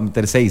importa? Voy a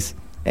meter 6.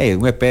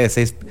 Un EP de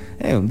 6,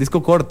 un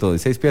disco corto de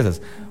 6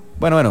 piezas.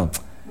 Bueno,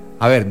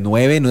 a ver,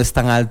 9 no es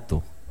tan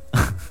alto.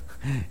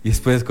 Y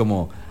después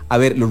como, a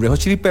ver, los Red Hot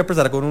Chili Peppers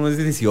ahora con uno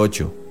de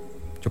 18.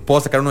 Yo puedo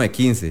sacar uno de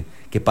 15.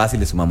 ¿Qué pasa si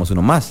le sumamos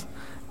uno más?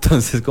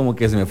 Entonces como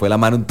que se me fue la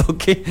mano un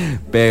toque,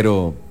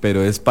 pero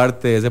es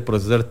parte de ese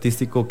proceso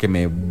artístico que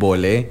me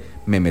volé,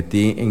 me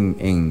metí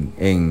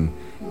en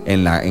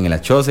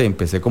la choza, y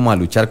empecé como a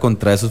luchar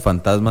contra esos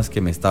fantasmas que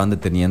me estaban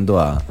deteniendo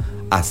a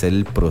hacer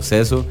el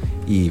proceso,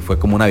 y fue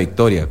como una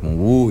victoria,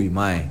 como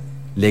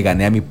le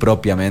gané a mi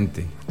propia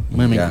mente.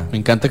 Me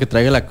encanta que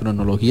traiga la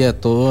cronología de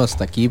todo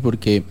hasta aquí,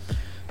 porque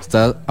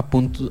estás a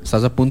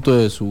punto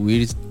de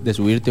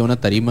subirte a una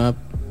tarima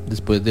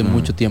después de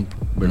mucho tiempo,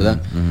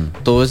 ¿verdad?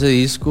 Todo ese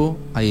disco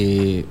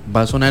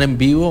 ¿va a sonar en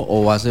vivo,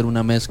 o va a ser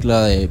una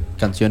mezcla de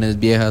canciones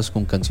viejas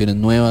con canciones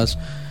nuevas?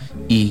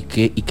 ¿Y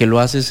qué lo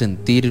hace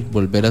sentir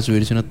volver a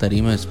subirse a una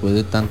tarima después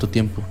de tanto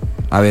tiempo?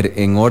 A ver,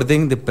 en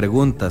orden de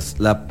preguntas,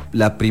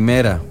 la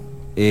primera,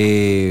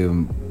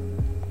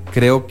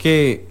 creo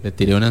que... Le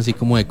tiré una así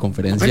como de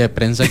conferencia de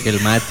prensa, que el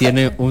mae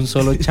tiene un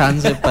solo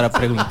chance para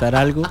preguntar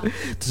algo.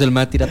 Entonces el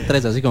mae tira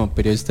 3, así como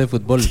periodista de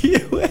fútbol.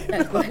 ¡Qué bueno!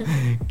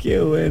 ¡Qué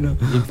bueno!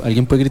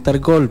 ¿Alguien puede gritar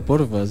gol,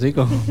 porfa? Así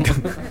como...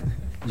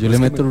 Yo le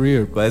meto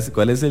rear.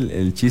 ¿Cuál es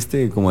el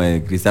chiste como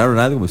de Cristiano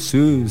Ronaldo? Como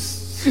 ¿qué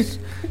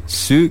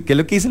es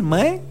lo que dice el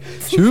mae?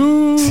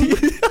 Sí,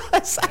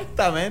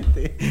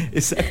 exactamente.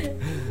 Exacto.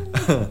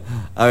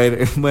 A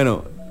ver,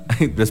 bueno,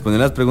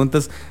 respondiendo a las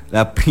preguntas,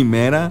 la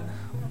primera...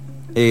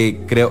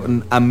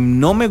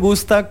 no me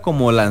gusta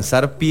como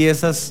lanzar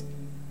piezas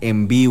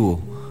en vivo,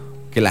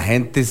 que la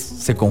gente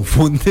se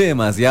confunde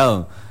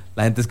demasiado.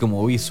 La gente es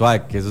como, uy,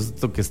 suave, que eso es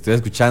lo que estoy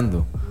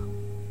escuchando,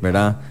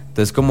 ¿verdad?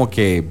 Entonces como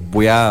que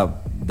voy a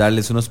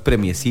darles unos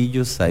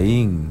premiecillos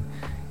ahí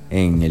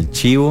en el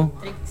chivo.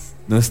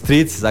 Unos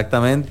treats,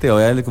 exactamente.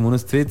 Voy a darle como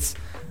unos treats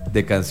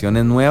de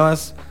canciones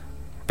nuevas,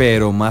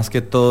 pero más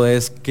que todo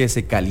es que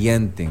se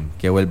calienten,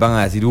 que vuelvan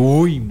a decir,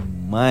 uy,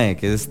 mae,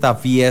 ¿qué es esta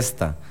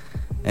fiesta?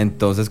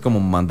 Entonces como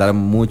mandar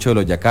mucho de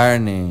los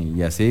Yacarne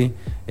y así,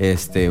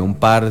 un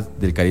par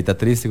del Carita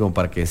Triste como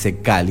para que se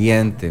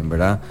calienten,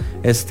 ¿verdad?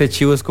 Este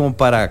chivo es como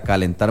para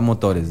calentar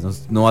motores,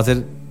 no va a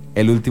ser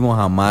el último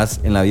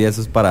jamás en la vida,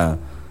 eso es para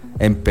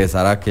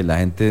empezar a que la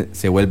gente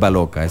se vuelva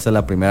loca. Esa es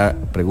la primera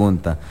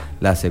pregunta.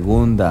 La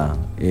segunda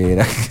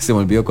era que se me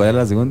olvidó, ¿cuál era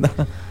la segunda?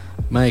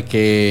 Mae,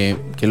 que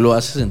lo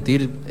hace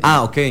sentir.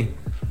 Ok.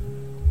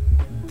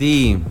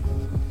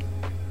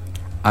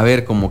 A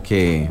ver, como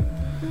que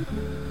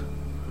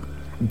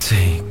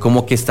sí,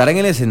 como que estar en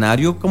el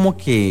escenario como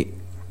que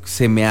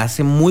se me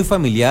hace muy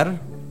familiar.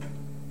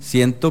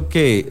 Siento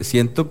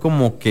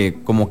como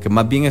que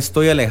más bien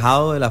estoy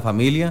alejado de la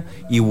familia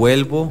y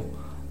vuelvo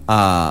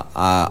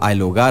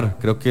al hogar.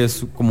 Creo que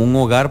es como un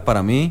hogar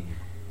para mí.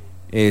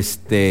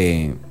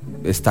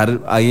 Estar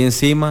ahí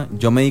encima.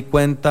 Yo me di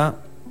cuenta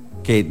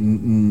que,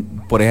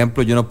 por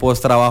ejemplo, yo no puedo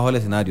estar abajo del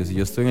escenario. Si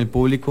yo estoy en el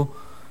público,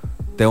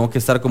 tengo que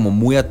estar como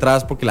muy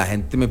atrás porque la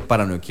gente me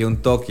paranoiquea un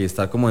toque y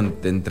estar como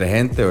entre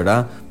gente,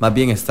 ¿verdad? Más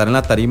bien estar en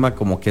la tarima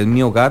como que es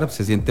mi hogar,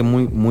 se siente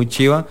muy, muy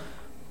chiva,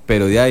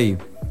 pero de ahí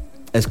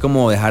es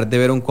como dejar de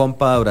ver a un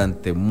compa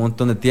durante un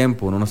montón de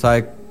tiempo. Uno no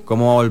sabe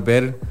cómo va a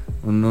volver.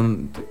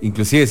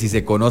 Inclusive si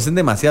se conocen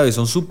demasiado y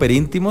son súper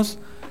íntimos,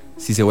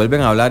 si se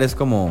vuelven a hablar es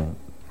como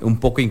un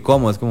poco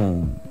incómodo, es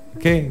como,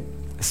 ¿qué?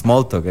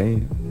 Small talk,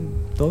 ¿eh?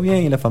 Todo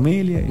bien, y la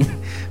familia,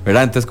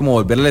 ¿verdad? Entonces como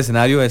volver al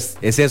escenario es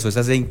eso, es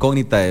esa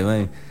incógnita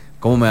de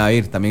cómo me va a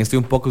ir. También estoy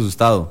un poco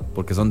asustado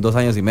porque son 2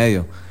 años y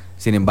medio.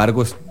 Sin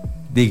embargo,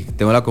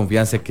 tengo la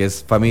confianza de que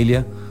es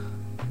familia,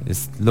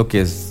 es lo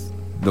que es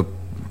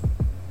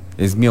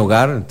mi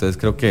hogar. Entonces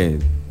creo que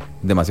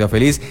demasiado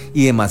feliz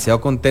y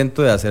demasiado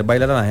contento de hacer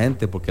bailar a la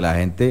gente, porque la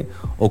gente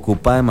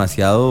ocupa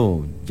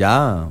demasiado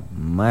ya.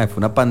 Fue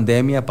una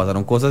pandemia,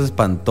 pasaron cosas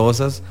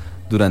espantosas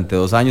durante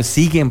 2 años,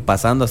 siguen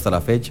pasando hasta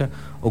la fecha,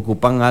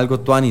 ocupan algo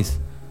tuanis.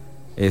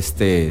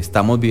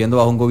 Estamos viviendo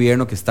bajo un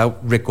gobierno que está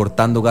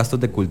recortando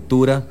gastos de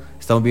cultura,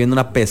 estamos viviendo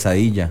una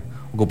pesadilla,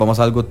 ocupamos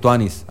algo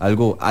tuanis,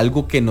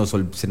 algo que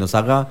se nos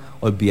haga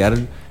olvidar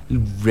el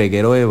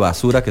reguero de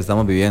basura que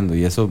estamos viviendo,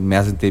 y eso me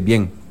hace sentir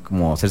bien,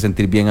 como hacer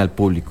sentir bien al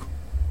público.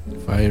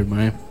 Fire,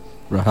 man.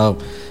 Rajado.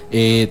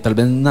 Tal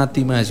vez,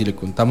 Nati, si le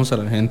contamos a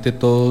la gente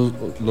todos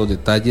los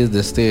detalles de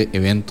este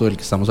evento del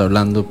que estamos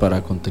hablando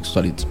para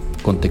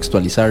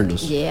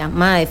contextualizarlos. Yeah,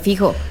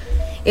 fijo.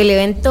 El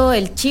evento,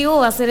 el chivo,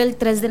 va a ser el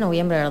 3 de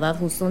noviembre, ¿verdad?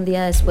 Justo un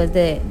día después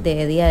de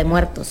Día de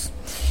Muertos.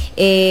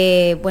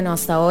 Bueno,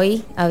 hasta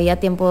hoy había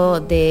tiempo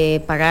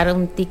de pagar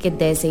un ticket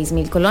de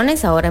 6,000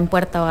 colones. Ahora en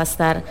puerta va a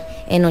estar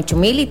en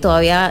 8,000 y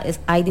todavía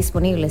hay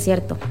disponible,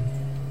 ¿cierto?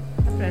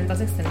 La preventa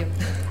se extendió.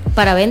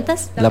 ¿Para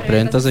ventas? La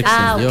preventa se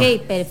extendió.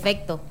 Ok,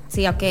 perfecto.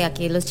 Sí, ok,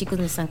 aquí los chicos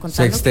me están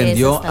contando. Se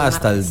extendió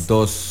hasta el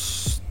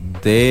 2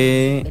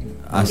 de...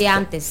 Un día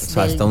antes.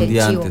 Hasta un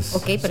día antes.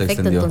 Ok,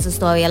 perfecto. Entonces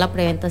todavía la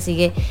preventa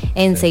sigue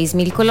en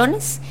 6,000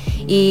 colones.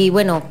 Y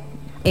bueno,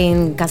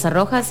 en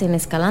Casarrojas, en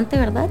Escalante,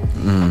 ¿verdad?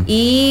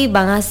 Y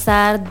van a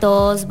estar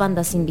 2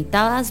 bandas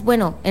invitadas.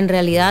 Bueno, en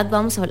realidad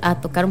vamos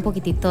a tocar un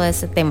poquitito de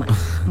ese tema.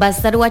 Va a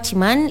estar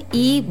Guachimán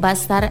y va a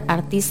estar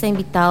artista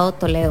invitado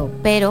Toledo,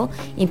 pero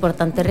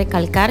importante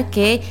recalcar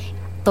que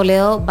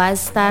Toledo va a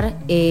estar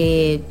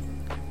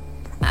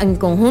en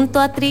conjunto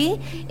a Tri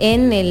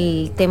en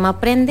el tema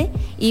Aprende,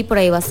 y por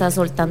ahí va a estar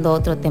soltando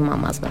otro tema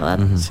más, ¿verdad?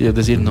 Sí, es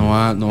decir, no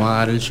va a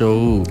dar el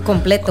show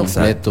completo.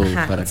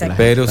 Ajá, para que la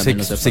pero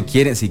si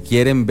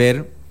quieren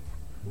ver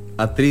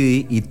a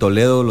Tri y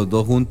Toledo los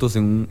dos juntos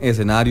en un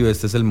escenario,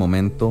 este es el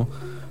momento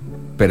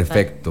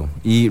perfecto.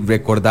 Y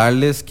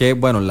recordarles que,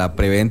 bueno, la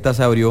preventa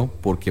se abrió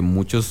porque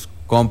muchos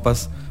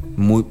compas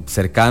muy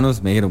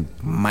cercanos me dijeron,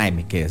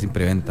 me quedé sin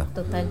preventa.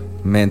 Total.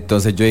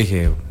 Entonces yo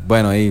dije,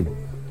 bueno, ahí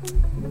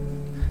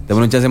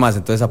démosle un chance más,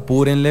 entonces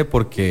apúrenle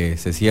porque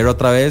se cierra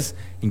otra vez.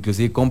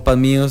 Inclusive compas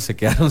míos se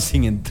quedaron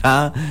sin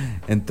entrada,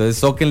 entonces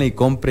zóquenle y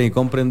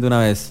compren de una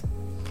vez.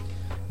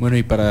 Bueno,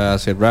 y para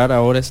cerrar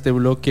ahora este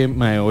bloque,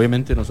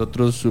 obviamente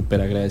nosotros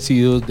súper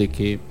agradecidos de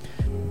que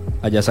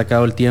hayas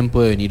sacado el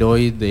tiempo de venir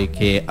hoy, de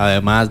que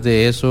además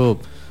de eso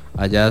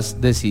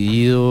hayas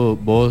decidido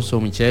vos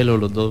o Michelle o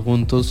los dos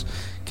juntos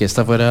que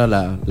esta fuera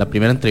la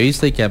primera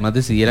entrevista, y que además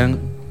decidieran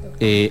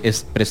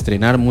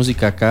preestrenar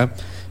música acá.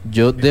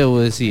 Yo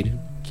debo decir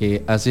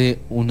que hace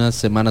unas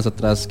semanas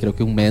atrás, creo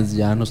que un mes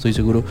ya, no estoy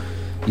seguro,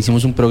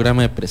 hicimos un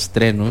programa de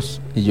preestrenos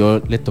y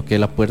yo le toqué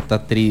la puerta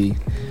a Tridi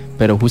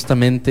pero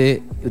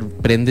justamente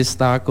Prende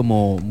estaba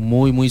como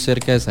muy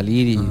cerca de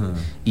salir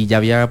y ya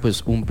había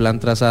pues un plan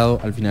trazado.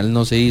 Al final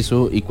no se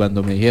hizo, y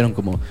cuando me dijeron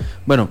como,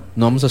 bueno,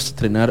 no vamos a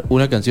estrenar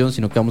una canción,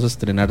 sino que vamos a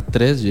estrenar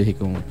 3, yo dije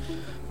como,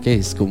 ¿qué?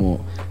 Es como,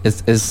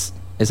 es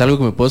algo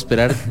que me puedo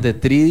esperar de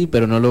 3D,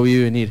 pero no lo vi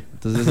venir.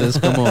 Entonces es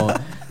como,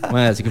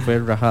 bueno, así que fue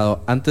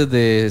rajado. Antes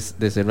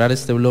de cerrar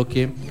este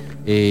bloque,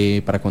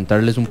 para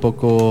contarles un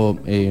poco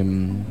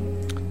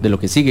de lo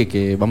que sigue,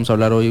 que vamos a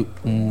hablar hoy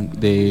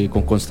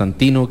con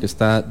Constantino, que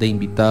está de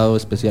invitado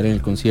especial en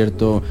el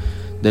concierto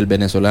del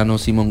venezolano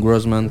Simon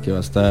Grossman, que va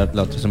a estar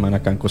la otra semana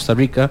acá en Costa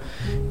Rica.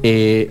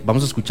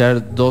 Vamos a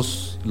escuchar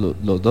los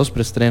dos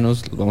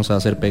preestrenos, los vamos a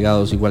hacer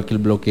pegados igual que el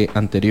bloque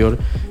anterior,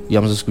 y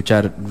vamos a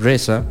escuchar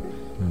Reza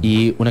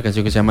y una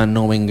canción que se llama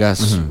No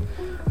Vengas.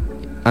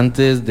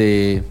 Antes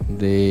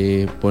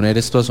de poner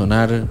esto a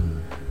sonar,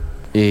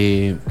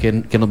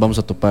 ¿qué nos vamos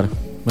a topar?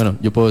 Bueno,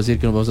 yo puedo decir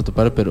que nos vamos a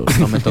topar, pero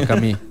no me toca a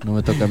mí,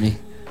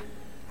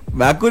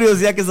 Me da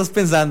curiosidad qué estás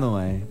pensando,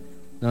 mae.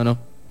 No,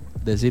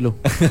 decilo.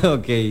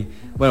 Ok,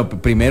 bueno,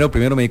 primero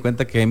me di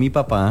cuenta que mi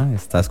papá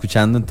está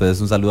escuchando,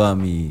 entonces un saludo a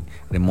mi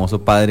hermoso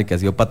padre, que ha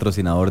sido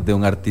patrocinador de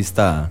un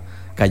artista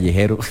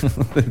callejero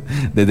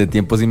desde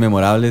tiempos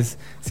inmemorables,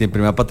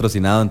 siempre me ha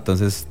patrocinado,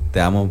 entonces te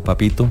amo,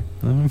 papito.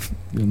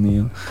 Dios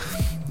mío.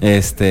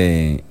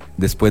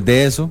 Después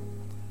de eso,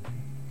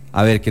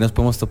 a ver, ¿qué nos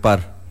podemos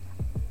topar?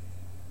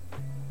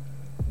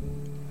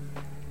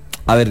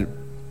 A ver,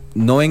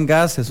 No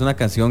Vengas es una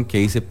canción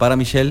que hice para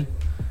Michelle.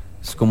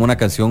 Es como una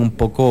canción un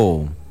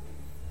poco,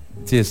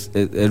 sí, es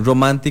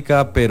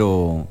romántica,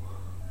 pero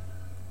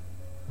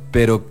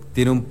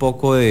tiene un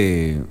poco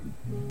de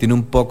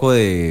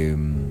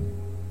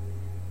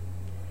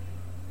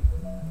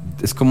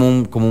es como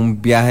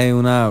un viaje de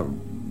una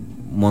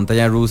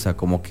montaña rusa,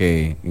 como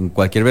que en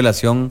cualquier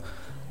relación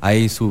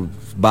hay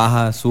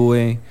baja,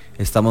 sube,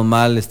 estamos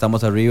mal,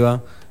 estamos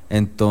arriba.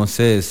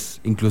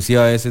 Entonces, inclusive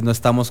a veces no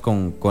estamos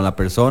con la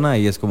persona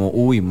y es como,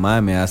 uy,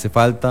 madre, me hace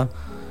falta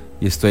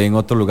y estoy en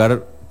otro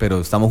lugar,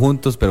 pero estamos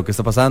juntos, pero ¿qué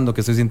está pasando?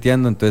 ¿Qué estoy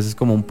sintiendo? Entonces es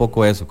como un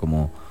poco eso,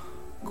 como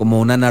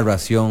una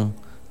narración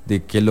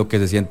de qué es lo que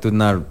se siente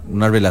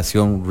una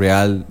relación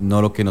real,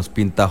 no lo que nos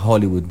pinta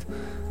Hollywood,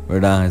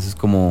 ¿verdad? Eso es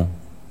como,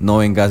 No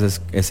Vengas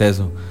es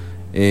eso.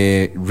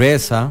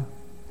 Reza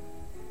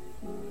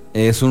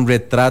es un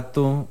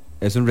retrato,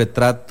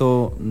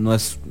 no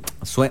es,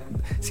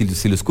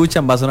 si lo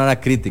escuchan va a sonar a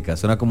crítica,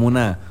 suena como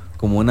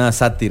una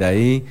sátira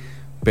ahí,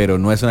 pero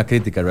no es una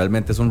crítica,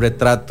 realmente es un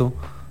retrato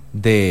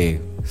de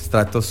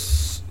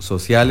estratos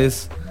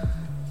sociales,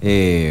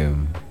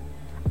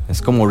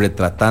 es como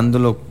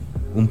retratándolo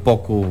un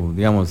poco,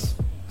 digamos,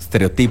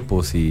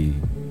 estereotipos y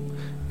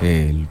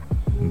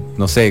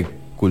no sé,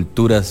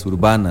 culturas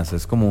urbanas,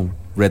 es como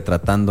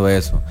retratando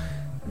eso.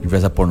 Y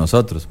reza por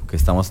nosotros, porque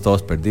estamos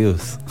todos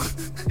perdidos.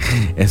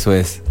 Eso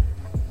es.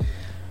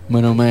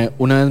 Bueno,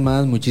 una vez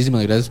más,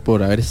 muchísimas gracias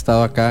por haber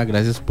estado acá,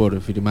 gracias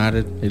por firmar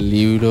el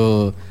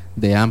libro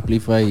de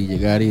Amplify y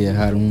llegar y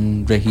dejar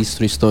un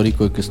registro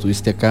histórico de que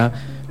estuviste acá.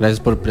 Gracias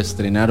por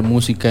preestrenar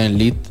música en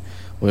Lit.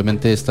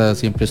 Obviamente esta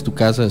siempre es tu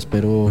casa,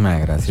 espero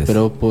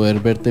poder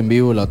verte en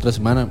vivo la otra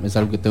semana. Es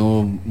algo que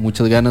tengo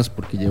muchas ganas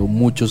porque llevo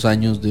muchos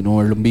años de no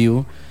verlo en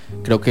vivo.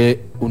 Creo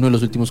que uno de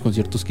los últimos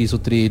conciertos que hizo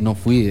Tri no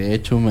fui, de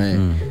hecho,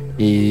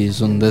 y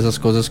son de esas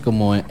cosas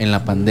como en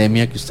la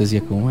pandemia que usted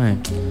decía como,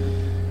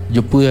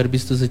 yo pude haber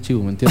visto ese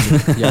chivo, ¿me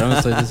entiendes? Y ahora me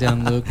estoy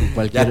deseando con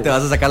cualquier... Ya te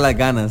vas a sacar las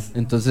ganas.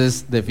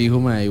 Entonces, de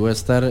fijo, ahí voy a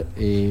estar.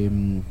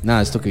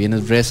 Nada, esto que viene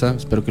es Reza,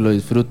 espero que lo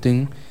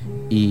disfruten.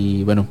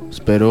 Y bueno,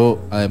 espero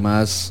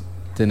además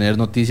tener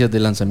noticias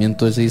del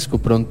lanzamiento de ese disco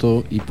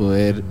pronto y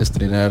poder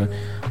estrenar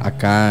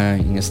acá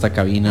en esta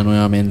cabina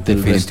nuevamente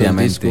el resto del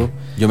disco.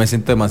 Yo me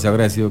siento demasiado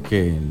agradecido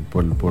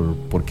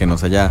porque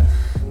nos haya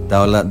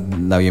dado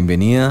la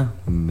bienvenida.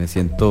 Me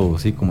siento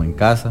sí como en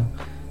casa.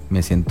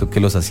 Me siento que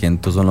los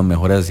asientos son los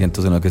mejores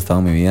asientos en los que he estado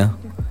en mi vida.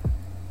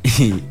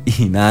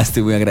 Y nada,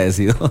 estoy muy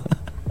agradecido.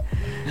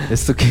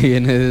 Esto que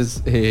viene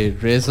es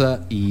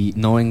Reza y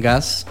No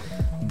Vengas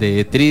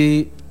de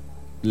 3D.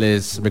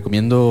 Les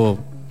recomiendo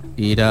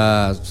ir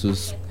a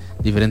sus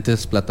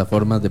diferentes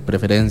plataformas de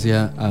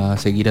preferencia a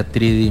seguir a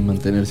 3D y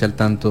mantenerse al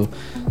tanto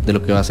de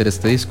lo que va a ser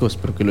este disco.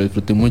 Espero que lo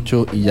disfruten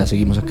mucho y ya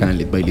seguimos acá en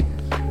Lit by Lit.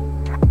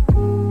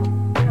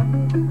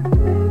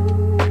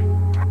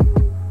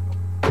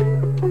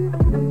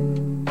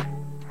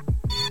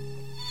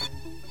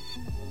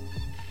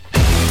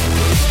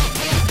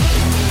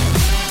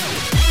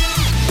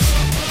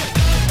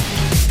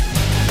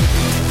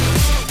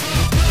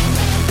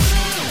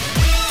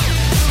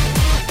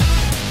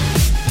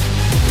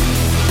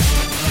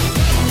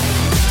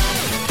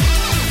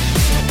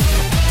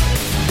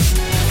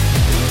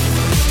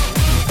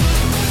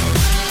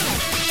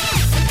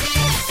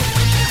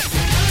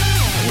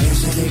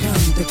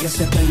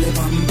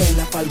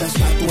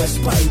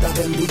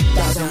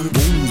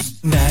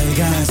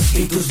 Nalgas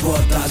y tus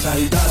botas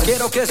altas.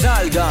 Quiero que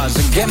salgas,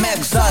 que me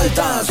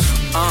exaltas.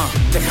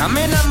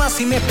 Déjame nada más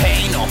y me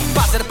peino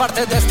pa' ser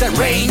parte de este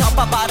reino,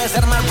 pa'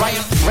 parecerme a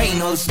Ryan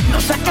Reynolds. No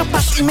sea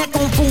capaz y me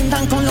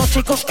confundan con los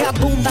chicos que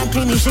abundan, que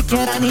ni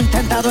siquiera han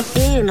intentado el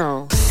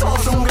pino.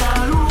 Sos un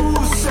gran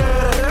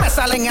loser. Me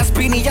salen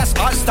espinillas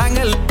hasta en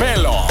el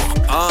pelo.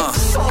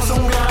 Sos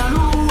un gran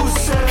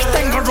loser.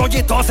 Tengo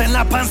rollitos en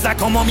la panza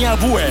como mi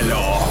abuelo.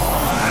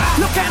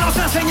 Lo que nos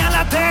enseña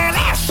la tele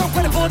son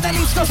cuerpos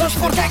deliciosos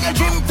porque en el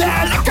gym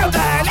dele, que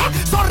dele.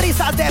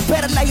 Sonrisa de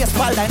perla y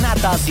espalda en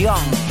natación.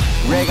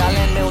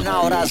 Regálenme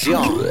una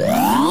oración.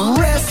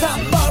 Reza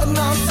por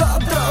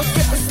nosotros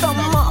que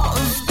estamos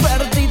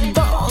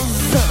perdidos.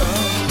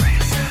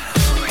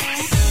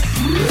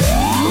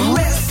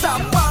 Reza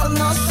por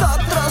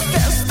nosotros que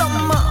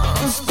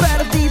estamos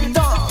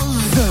perdidos.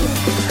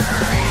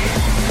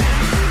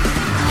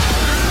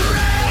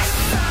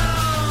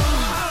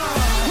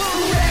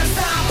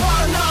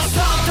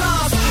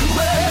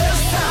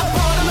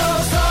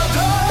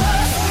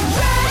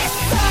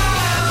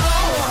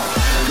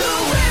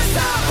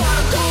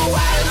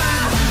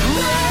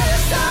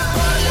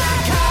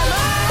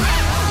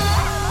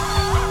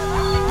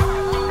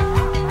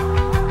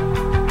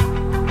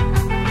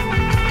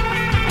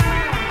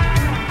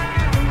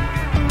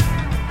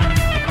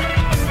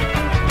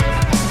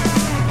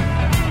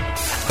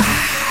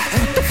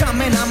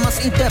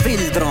 Y te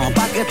filtro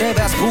pa' que te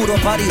veas puro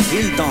Paris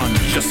Hilton.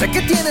 Yo sé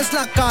que tienes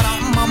la cara,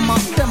 mamá,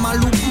 de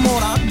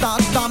malhumorada.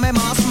 Dame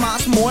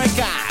más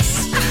muecas.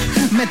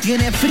 Me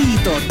tiene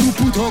frito tu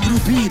puto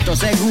grupito.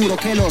 Seguro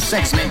que los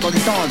X-Men con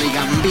todo y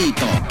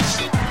Gambito.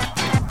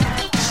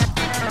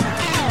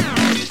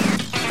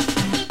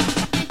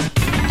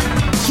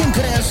 ¿Quién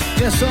crees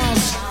que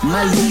sos?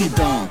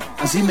 Maldito,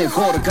 así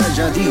mejor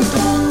calladito.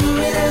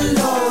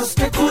 Mírenlos,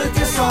 qué cool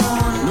que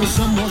son. No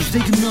somos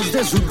dignos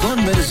de su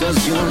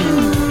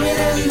conversación.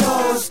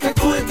 Mírenlos, qué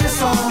cool que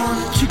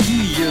son.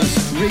 Chiquillos,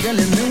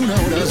 regálenme una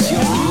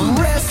oración.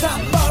 Reza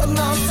por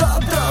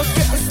nosotros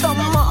que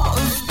estamos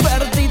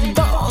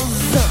perdidos.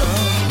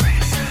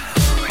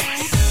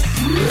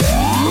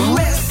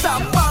 Reza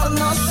por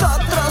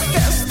nosotros que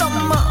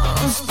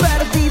estamos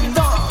perdidos.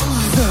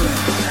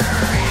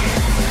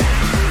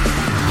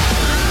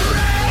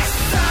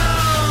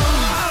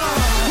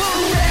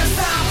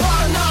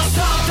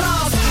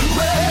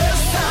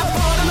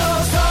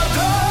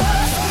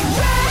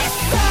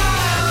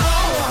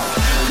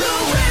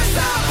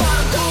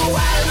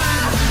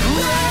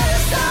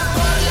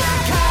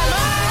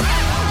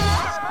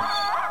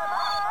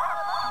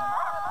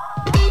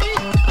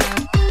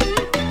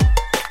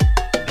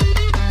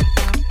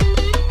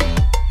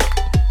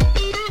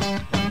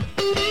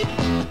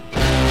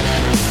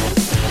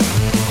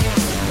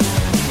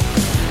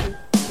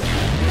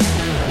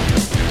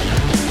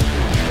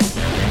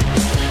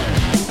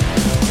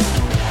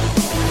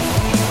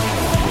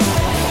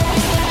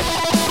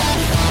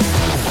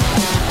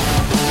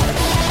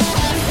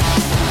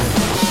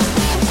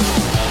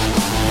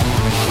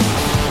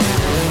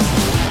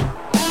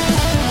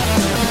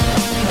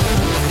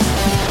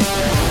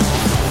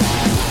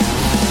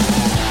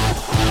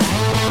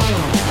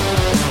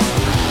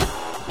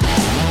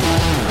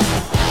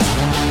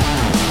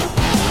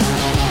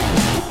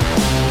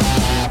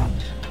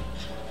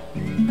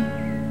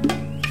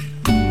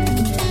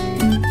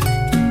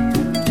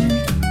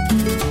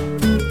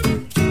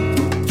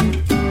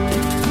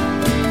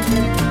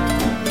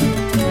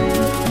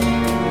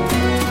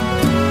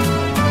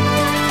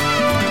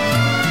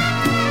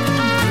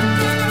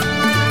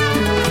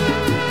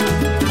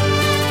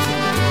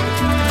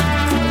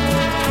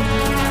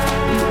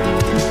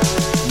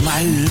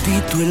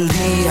 Maldito el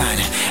día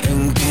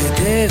en que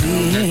te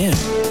vi,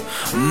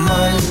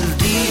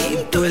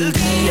 maldito el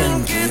día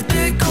en que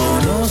te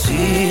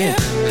conocí.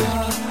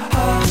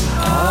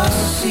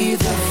 Así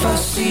de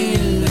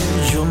fácil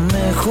yo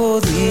me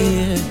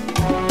jodí,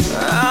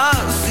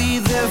 así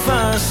de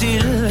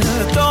fácil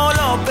todo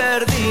lo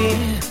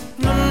perdí.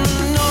 No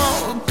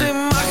te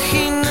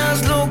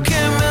imaginas lo que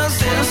me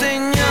has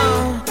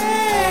enseñado,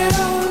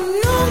 pero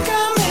nunca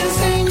me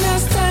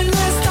enseñaste a no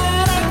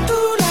estar a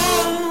tu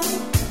lado.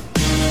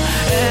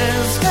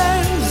 Es que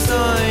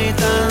estoy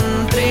tan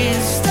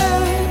triste,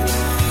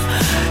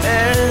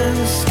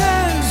 es que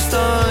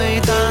estoy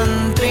tan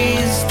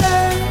triste.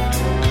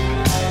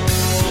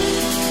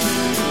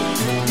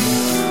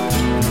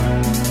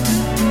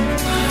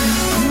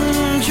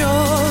 Yo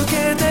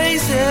que te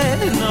hice,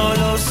 no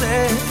lo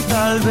sé,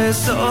 tal vez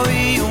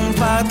soy un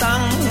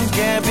patán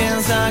que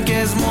piensa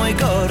que es muy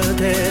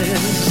cortés.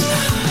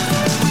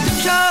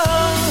 Yo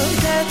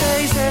que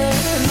te hice,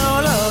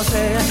 no lo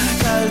sé,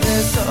 tal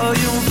vez soy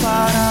un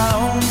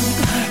faraón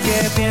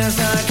que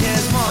piensa que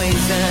es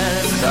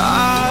Moisés.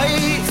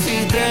 Ay, si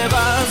te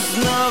vas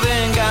no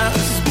vengas,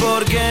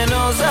 porque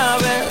no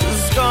sabes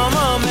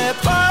cómo me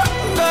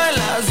pongo en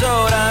las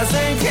horas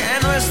en que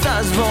no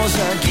estás vos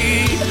aquí.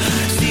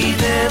 Si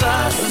te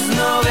vas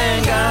no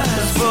vengas,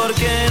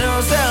 porque no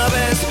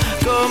sabes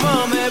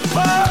cómo me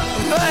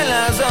pongo en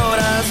las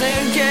horas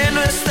en que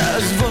no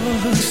estás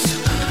vos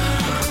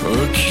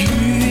aquí.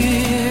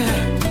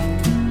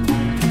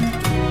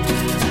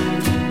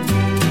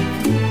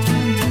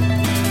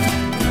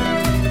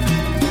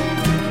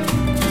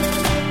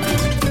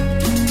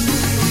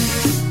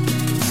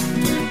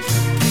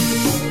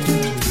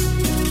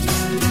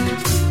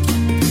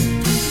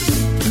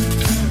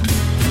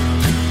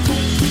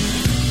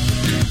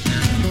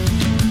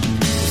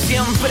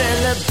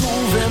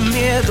 tuve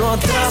miedo a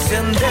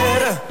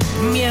trascender,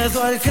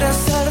 miedo al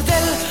crecer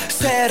del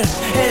ser,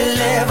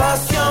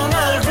 elevación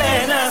al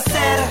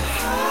renacer.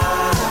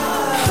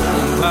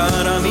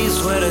 Para mi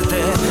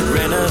suerte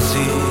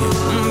renací,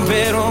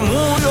 pero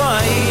murió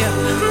ahí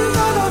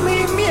todo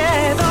mi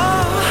miedo.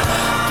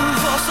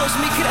 Vos sos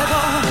mi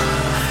credo.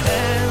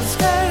 Es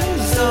que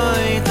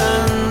estoy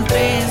tan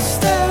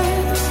triste,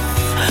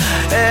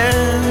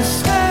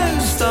 es que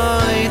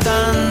estoy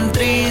tan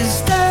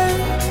triste.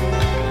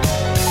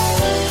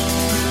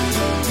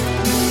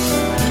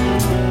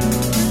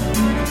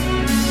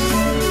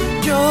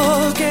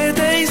 Yo que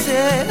te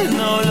hice,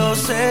 no lo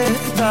sé,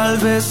 tal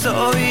vez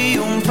soy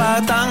un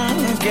patán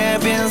que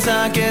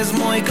piensa que es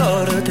muy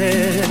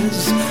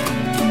cortés.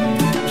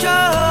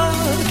 Yo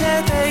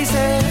que te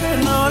hice,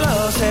 no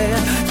lo sé,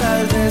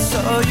 tal vez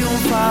soy un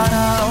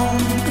faraón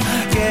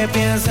que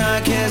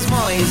piensa que es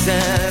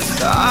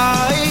Moisés.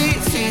 Ay,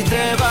 si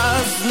te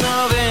vas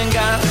no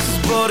vengas,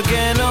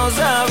 porque no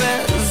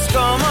sabes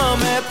cómo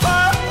me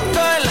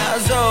pongo en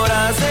las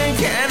horas en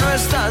que no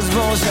estás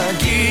vos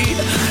aquí.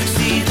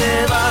 Si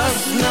te vas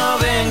no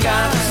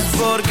vengas,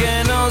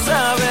 porque no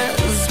sabes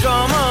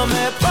cómo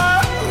me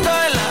pongo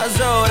en las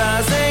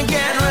horas en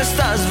que no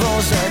estás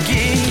vos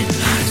aquí.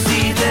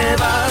 Si te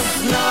vas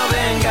no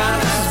vengas,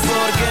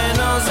 porque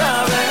no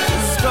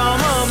sabes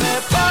cómo me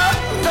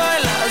pongo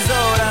en las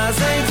horas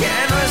en que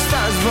no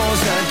estás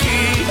vos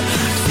aquí.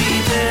 Si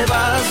te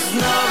vas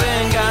no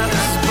vengas,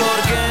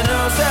 porque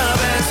no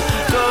sabes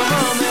cómo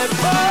me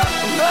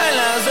pongo en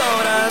las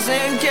horas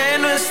en que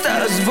no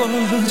estás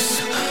vos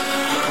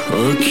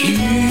aquí.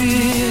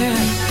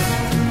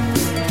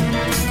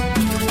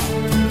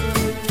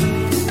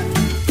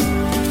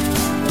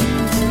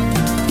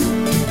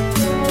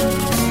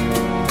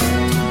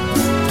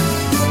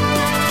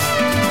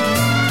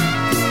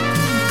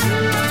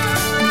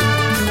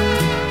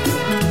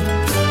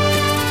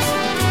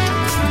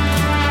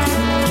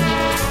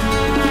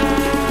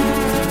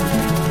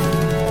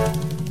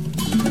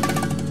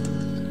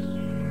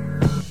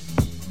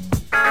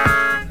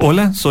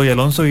 Hola, soy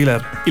Alonso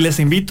Aguilar y les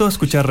invito a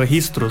escuchar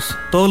Registros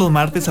todos los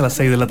martes a las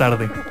 6 de la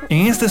tarde.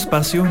 En este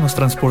espacio nos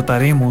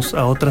transportaremos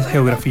a otras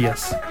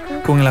geografías,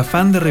 con el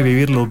afán de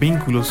revivir los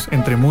vínculos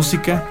entre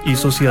música y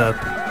sociedad.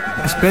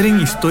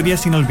 Esperen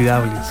historias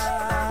inolvidables,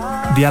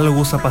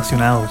 diálogos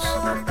apasionados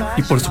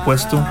y, por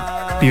supuesto,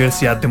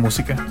 diversidad de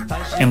música.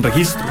 En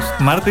Registros,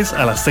 martes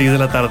a las 6 de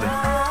la tarde.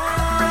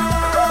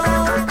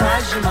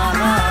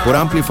 Por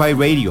Amplify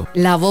Radio.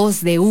 La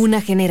voz de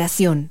una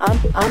generación.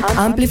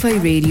 Amplify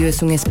Radio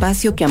es un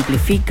espacio que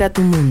amplifica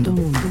tu mundo.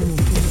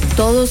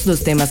 Todos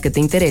los temas que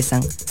te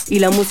interesan y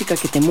la música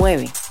que te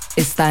mueve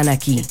están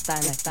aquí.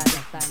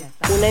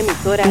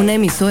 Una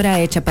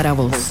emisora hecha para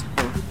vos.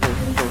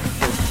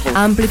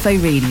 Amplify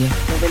Radio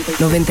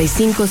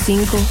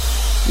 95.5,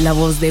 la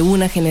voz de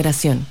una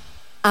generación.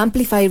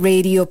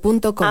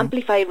 Amplifyradio.com.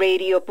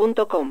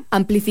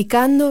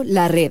 Amplificando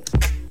la red.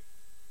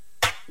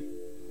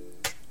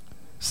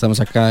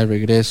 Estamos acá de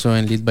regreso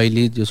en Lead by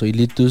Lead. Yo soy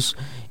Litus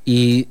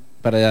y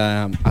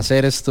para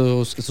hacer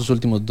estos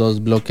últimos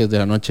dos bloques de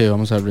la noche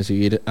vamos a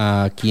recibir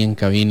aquí en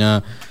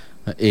cabina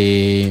a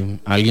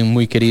alguien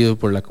muy querido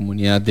por la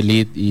comunidad de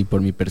Lead y por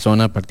mi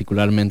persona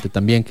particularmente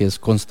también, que es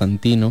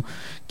Constantino,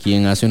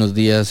 quien hace unos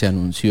días se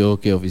anunció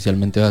que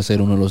oficialmente va a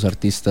ser uno de los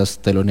artistas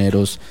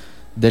teloneros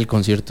del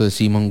concierto de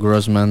Simon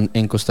Grossman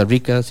en Costa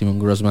Rica. Simon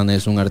Grossman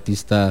es un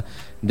artista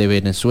de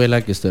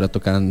Venezuela que estará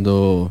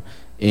tocando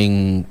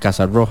en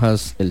Casas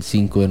Rojas el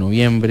 5 de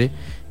noviembre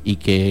y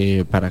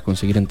que para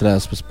conseguir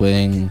entradas pues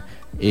pueden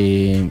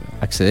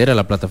acceder a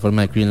la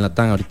plataforma de Green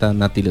Latam. Ahorita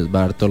Nati les va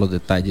a dar todos los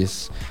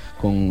detalles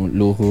con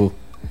lujo,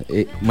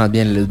 más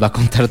bien les va a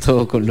contar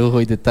todo con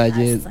lujo y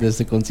detalles de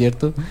este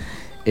concierto,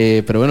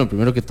 pero bueno,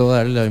 primero que todo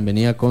darle la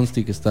bienvenida a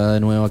Consti, que está de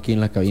nuevo aquí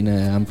en la cabina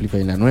de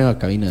Amplify, en la nueva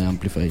cabina de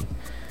Amplify.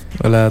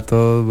 Hola a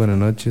todos, buenas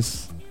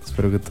noches,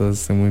 espero que todos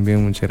estén muy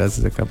bien, muchas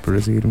gracias acá por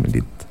recibirme.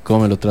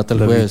 ¿Cómo me lo trata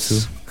el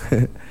jueves?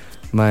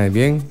 Mae,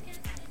 bien,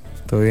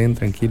 todo bien,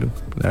 tranquilo,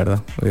 la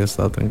verdad, hoy he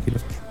estado tranquilo.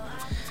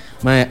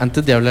 Mae,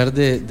 antes de hablar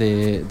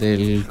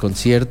del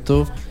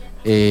concierto,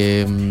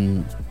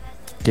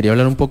 quería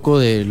hablar un poco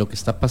de lo que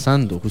está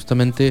pasando.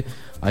 Justamente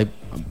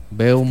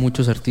veo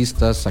muchos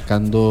artistas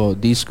sacando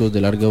discos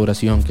de larga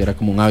duración, que era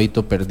como un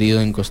hábito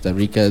perdido en Costa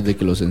Rica desde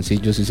que los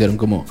sencillos se hicieron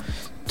como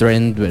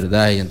trend,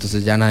 ¿verdad? Y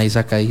entonces ya nadie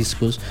saca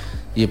discos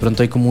y de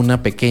pronto hay como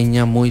una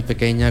pequeña, muy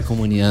pequeña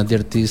comunidad de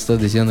artistas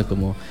diciendo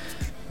como,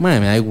 me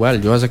da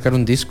igual, yo voy a sacar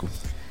un disco.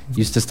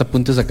 Y usted está a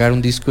punto de sacar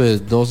un disco de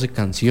 12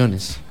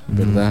 canciones,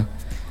 ¿verdad?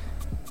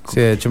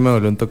 Sí, de hecho me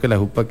volvió un toque la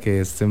jupa que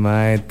este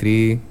mae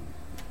Tri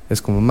es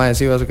como, mae,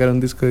 sí, va a sacar un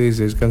disco de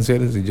 16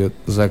 canciones. Y yo,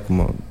 o sea,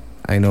 como,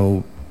 I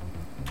know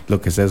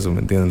lo que es eso, ¿me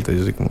entiendes? Entonces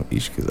yo soy como,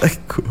 ish, que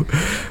psycho,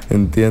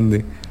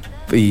 ¿entiende?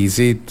 Y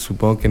sí,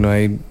 supongo que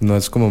no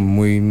es como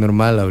muy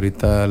normal.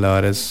 Ahorita la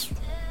vara es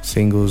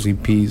singles,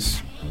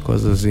 EPs,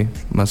 cosas así,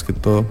 más que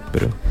todo.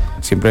 Pero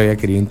siempre había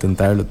querido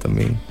intentarlo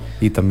también.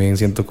 Y también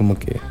siento como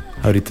que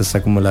ahorita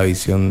está como la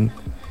visión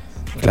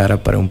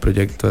clara para un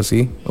proyecto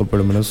así, o por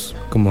lo menos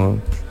como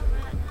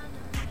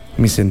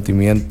mis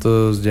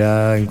sentimientos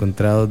ya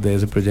encontrados de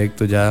ese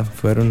proyecto ya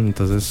fueron,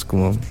 entonces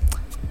como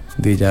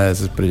ya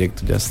ese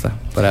proyecto ya está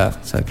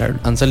para sacarlo.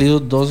 Han salido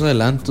 2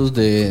 adelantos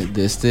de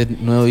este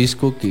nuevo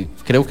disco que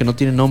creo que no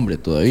tiene nombre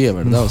todavía,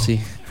 ¿verdad? No. ¿O sí?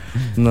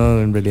 No,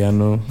 en realidad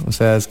no. O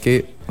sea, es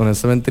que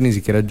honestamente ni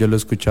siquiera yo lo he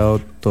escuchado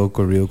todo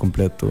corrido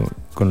completo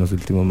con los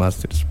últimos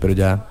masters, pero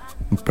ya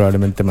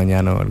probablemente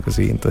mañana o algo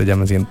así, entonces ya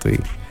me siento y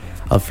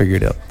I'll figure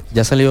it out.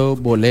 Ya salió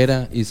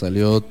Bolera y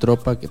salió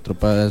Tropa, que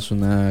Tropa es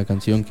una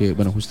canción que,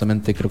 bueno,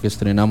 justamente creo que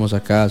estrenamos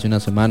acá hace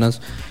unas semanas.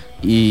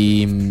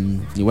 Y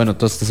bueno,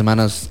 todas estas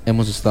semanas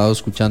hemos estado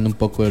escuchando un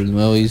poco del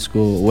nuevo disco,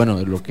 bueno,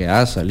 de lo que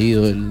ha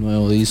salido del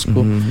nuevo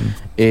disco.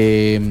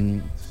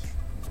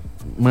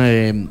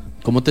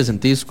 ¿Cómo te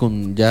sentís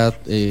con ya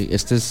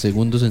este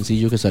segundo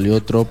sencillo que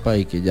salió, Tropa,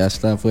 y que ya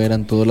está afuera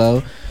en todo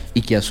lado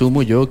y que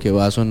asumo yo que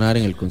va a sonar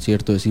en el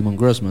concierto de Simon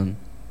Grossman?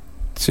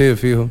 Sí, de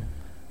fijo.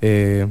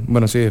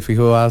 Bueno, sí, de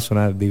fijo va a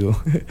sonar, digo.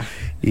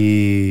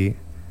 y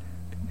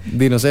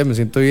no sé, me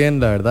siento bien,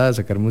 la verdad, de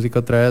sacar música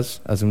otra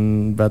vez. Hace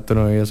un rato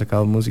no había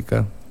sacado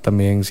música.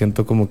 También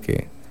siento como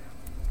que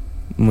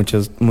mucho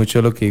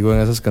de lo que digo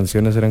en esas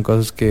canciones eran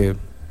cosas que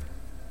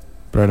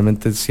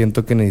probablemente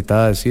siento que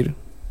necesitaba decir.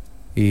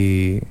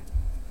 Y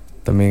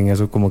también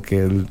eso como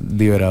que es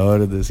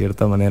liberador de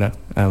cierta manera.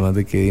 Además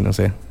de que, no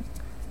sé,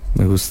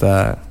 me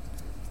gusta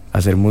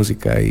hacer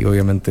música y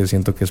obviamente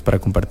siento que es para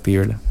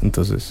compartirla.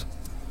 Entonces,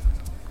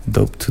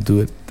 dope to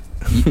do it.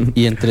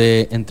 Y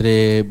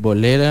entre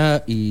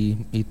Bolera y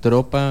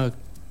Tropa,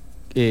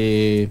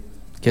 ¿qué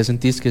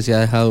sentís que se ha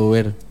dejado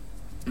ver?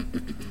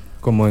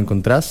 Como en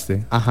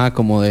contraste. Ajá,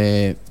 como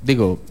de,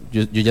 digo,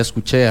 yo ya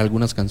escuché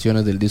algunas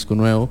canciones del disco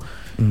nuevo,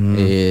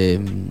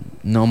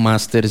 no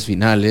masters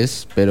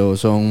finales, pero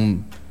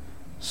son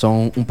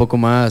un poco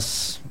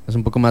más, es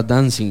un poco más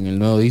dancing el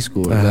nuevo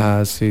disco, ¿verdad?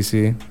 Ajá,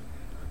 sí.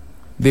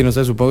 No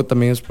sé, supongo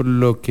también es por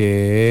lo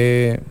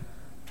que he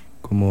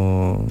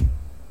como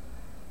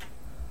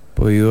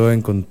podido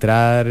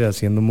encontrar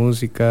haciendo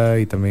música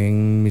y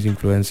también mis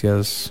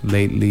influencias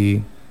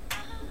lately.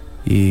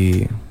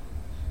 Y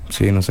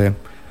sí, no sé,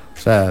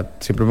 o sea,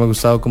 siempre me ha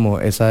gustado como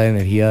esa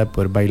energía de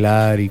poder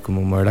bailar y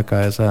como mover la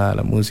cabeza a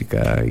la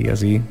música y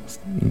así.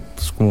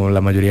 Es como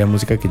la mayoría de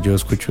música que yo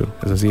escucho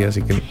es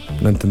así que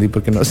no entendí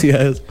por qué no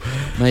hacía eso.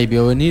 ¿Me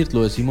vio venir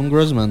lo de Simon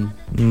Grossman?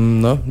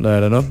 No, la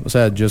verdad no. O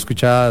sea, yo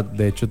escuchaba,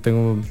 de hecho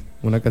tengo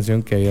una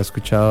canción que había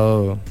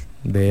escuchado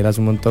de él hace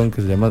un montón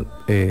que se llama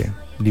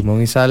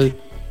Limón y Sal,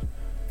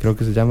 creo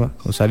que se llama,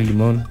 o Sal y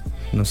Limón,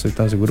 no estoy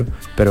tan seguro,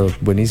 pero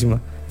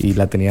buenísima. Y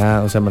la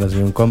tenía, o sea, me la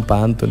enseñó un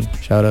compa, Anton,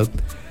 shout out.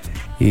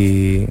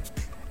 Y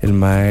el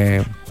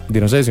mae,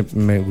 no sé,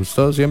 me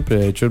gustó siempre.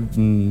 De hecho,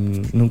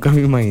 nunca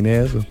me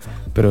imaginé eso.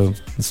 Pero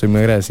estoy muy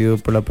agradecido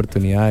por la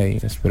oportunidad y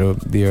espero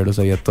verlos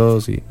ahí a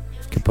todos y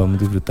que podamos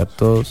disfrutar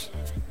todos.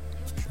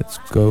 Let's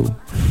go.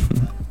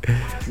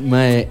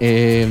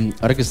 Mae,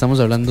 ahora que estamos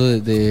hablando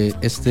de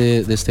este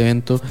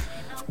evento,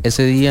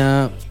 ese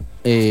día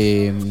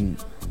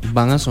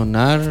van a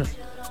sonar,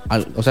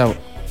 o sea,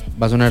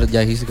 va a sonar, ya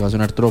dijiste que va a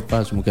sonar Tropa,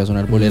 asumo que va a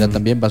sonar Bolera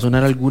también. ¿Va a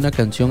sonar alguna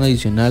canción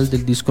adicional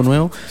del disco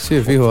nuevo?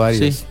 Sí, fijo,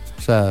 varias. Sí.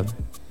 O sea,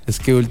 es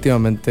que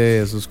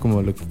últimamente eso es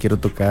como lo que quiero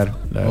tocar,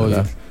 la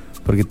verdad.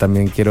 Porque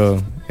también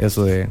quiero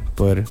eso de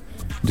poder...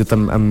 a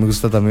mí me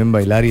gusta también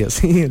bailar y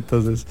así,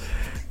 entonces,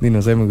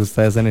 no sé, me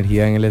gusta esa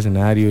energía en el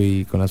escenario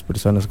y con las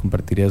personas,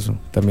 compartir eso.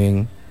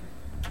 También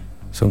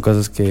son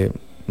cosas que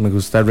me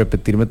gusta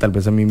repetirme tal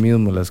vez a mí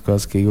mismo, las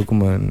cosas que digo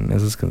como en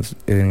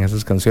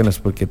esas canciones,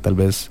 porque tal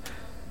vez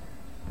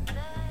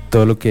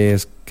todo lo que he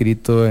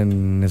escrito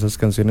en esas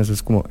canciones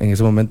es como en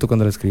ese momento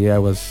cuando la escribía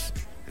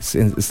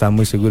estaba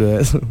muy seguro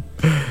de eso.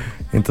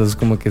 Entonces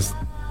como que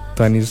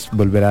Tanis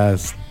volverá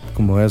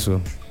como eso,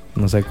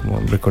 no sé, como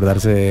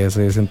recordarse de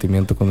ese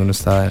sentimiento cuando uno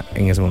estaba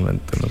en ese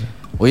momento, no sé.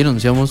 Hoy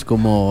anunciamos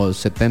como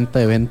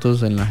 70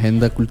 eventos en la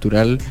agenda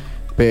cultural,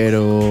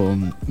 pero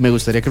me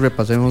gustaría que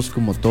repasemos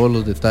como todos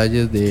los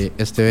detalles de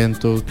este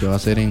evento que va a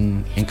ser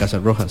en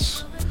Casas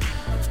Rojas.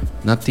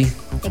 Nati.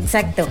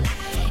 Exacto.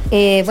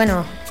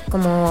 Bueno,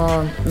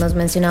 como nos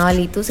mencionaba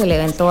Litus, el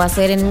evento va a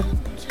ser en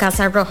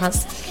Casas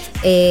Rojas.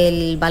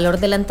 El valor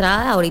de la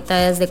entrada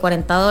ahorita es de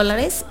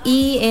 $40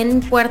 y en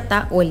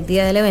puerta o el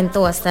día del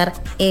evento va a estar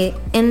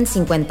en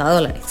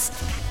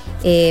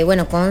 $50.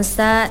 Bueno,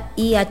 Consta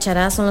y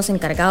Achará son los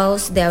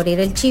encargados de abrir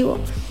el chivo,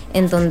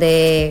 en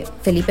donde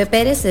Felipe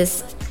Pérez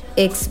es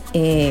ex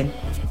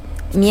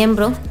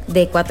miembro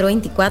de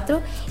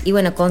 424 y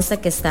bueno,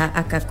 Consta que está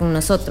acá con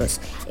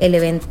nosotros. El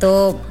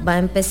evento va a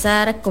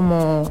empezar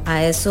como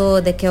a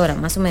eso de qué hora,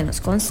 más o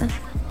menos, Consta.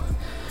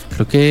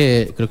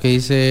 Creo que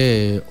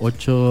dice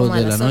 8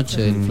 de la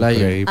noche el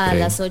flyer. A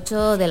las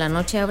 8 de la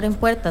noche abren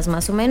puertas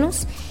más o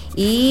menos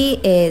y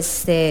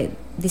dice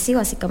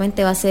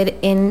básicamente va a ser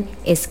en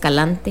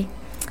Escalante.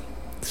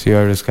 Sí,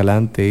 Barrio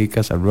Escalante y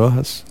Casas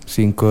Rojas,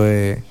 5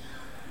 de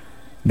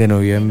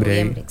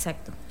noviembre.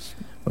 Exacto.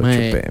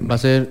 Va a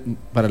ser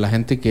para la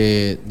gente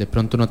que de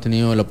pronto no ha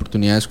tenido la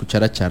oportunidad de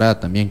escuchar a Chará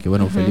también, que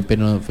bueno,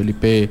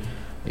 Felipe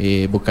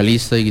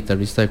vocalista y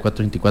guitarrista de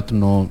 424,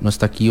 no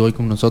está aquí hoy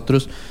con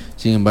nosotros.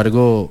 Sin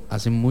embargo,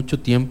 hace mucho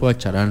tiempo a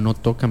Chará no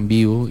toca en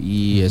vivo,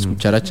 y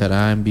escuchar a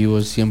Chará en vivo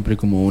es siempre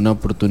como una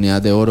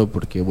oportunidad de oro,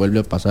 porque vuelve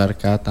a pasar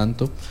cada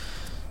tanto.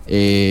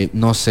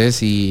 No sé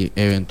si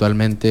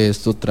eventualmente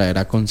esto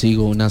traerá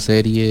consigo una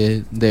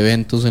serie de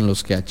eventos en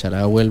los que a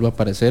Chará vuelva a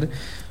aparecer,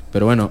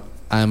 pero bueno,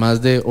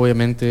 además de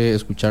obviamente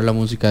escuchar la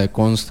música de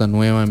Consta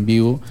nueva en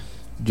vivo,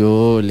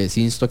 yo les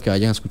insto a que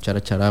vayan a escuchar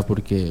a Chará,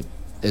 porque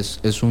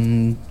es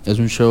un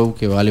show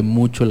que vale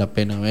mucho la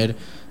pena ver.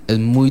 Es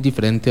muy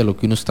diferente a lo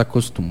que uno está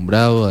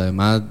acostumbrado,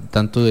 además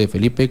tanto de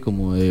Felipe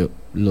como de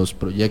los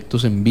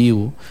proyectos en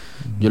vivo.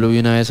 Yo lo vi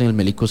una vez en el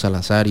Melico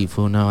Salazar y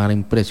fue una vara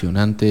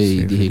impresionante,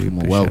 y dije Felipe,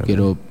 como wow,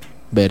 quiero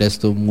ver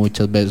esto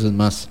muchas veces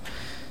más.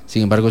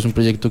 Sin embargo, es un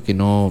proyecto que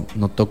no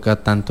toca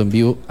tanto en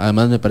vivo.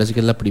 Además, me parece que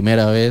es la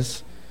primera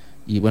vez,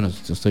 y bueno,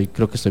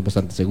 creo que estoy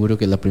bastante seguro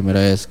que es la primera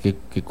vez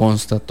que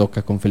Consta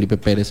toca con Felipe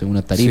Pérez en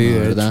una tarima, sí,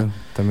 ¿verdad? Hecho,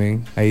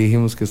 también ahí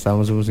dijimos que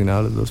estábamos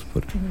emocionados los dos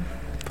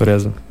por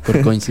eso.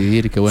 Por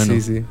coincidir, qué bueno.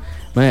 Sí.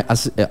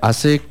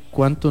 ¿Hace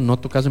cuánto no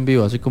tocas en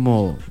vivo? Hace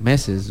como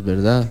meses,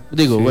 ¿verdad?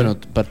 Digo, sí. Bueno,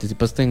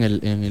 participaste en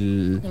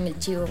el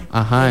Chivo.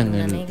 Ajá,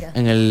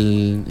 en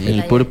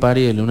el Pool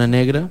Party de Luna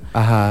Negra.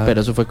 Ajá. Pero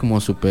eso fue como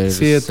súper.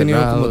 Sí, he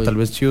tenido como tal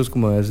vez chivos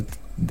como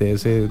de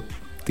ese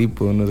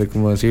tipo, no sé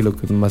cómo decirlo,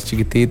 más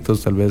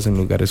chiquititos, tal vez en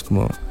lugares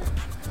como,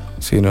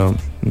 sí, no,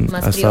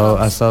 ha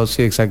estado,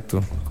 sí,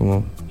 exacto,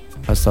 como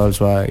ha estado el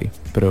suave,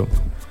 pero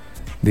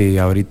de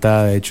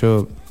ahorita, de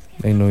hecho,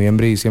 en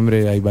noviembre y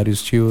diciembre hay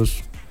varios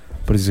chivos,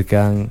 por si se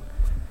quedan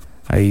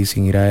ahí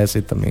sin ir a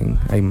ese, también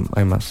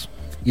hay más.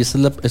 Y este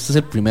es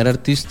el primer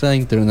artista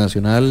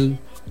internacional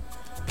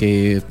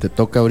que te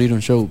toca abrir un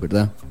show,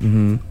 ¿verdad?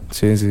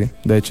 Sí,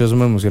 de hecho eso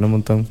me emociona un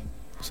montón,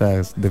 o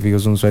sea, de fijo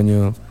es un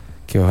sueño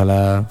que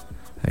ojalá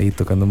ahí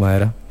tocando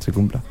madera se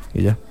cumpla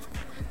y ya.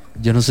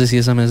 Yo no sé si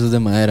esa mesa es de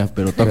madera,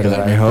 pero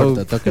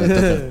tócala,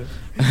 tócala.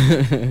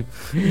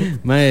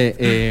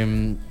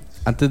 Mae,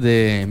 antes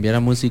de enviar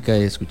a música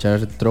y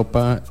escuchar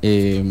Tropa,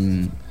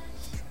 te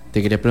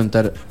quería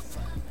preguntar,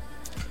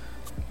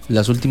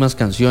 las últimas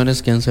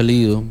canciones que han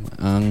salido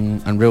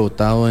han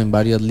rebotado en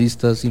varias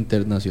listas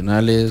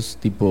internacionales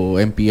tipo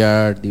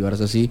NPR,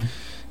 diversas así,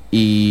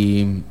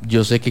 y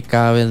yo sé que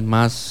cada vez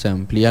más se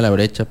amplía la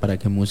brecha para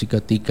que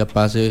música tica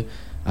pase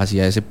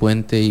hacia ese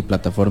puente y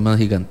plataformas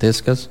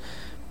gigantescas,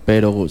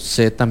 pero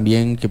sé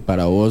también que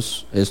para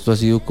vos esto ha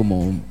sido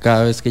como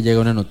cada vez que llega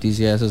una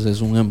noticia de esas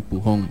es un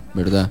empujón,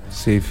 ¿verdad?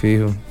 Sí,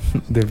 fijo,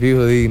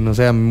 no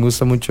sé, a mí me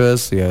gusta mucho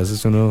eso, y a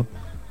veces uno,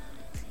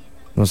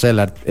 no sé, el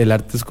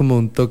arte es como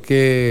un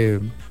toque,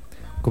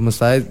 como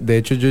está, de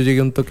hecho yo llegué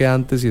a un toque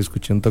antes y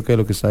escuché un toque de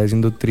lo que estaba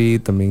diciendo Tri,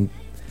 también,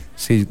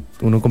 sí,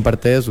 uno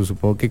comparte eso,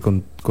 supongo que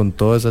con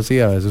todo es así,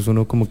 a veces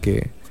uno como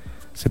que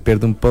se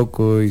pierde un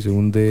poco y se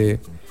hunde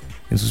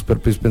en sus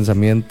propios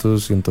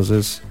pensamientos, y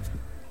entonces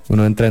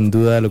uno entra en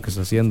duda de lo que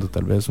está haciendo,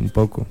 tal vez un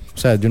poco. O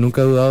sea, yo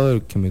nunca he dudado de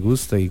lo que me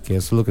gusta y que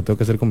eso es lo que tengo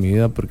que hacer con mi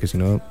vida, porque si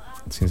no,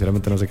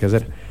 sinceramente no sé qué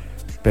hacer.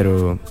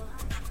 Pero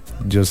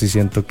yo sí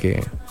siento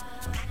que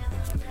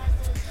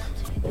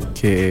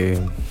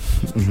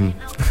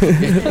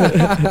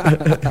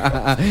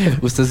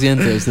Usted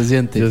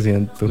siente. Yo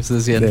siento. Usted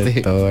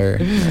siente.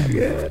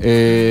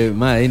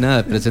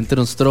 Nada,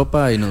 preséntenos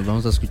Tropa y nos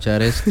vamos a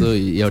escuchar esto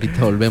y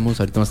ahorita volvemos.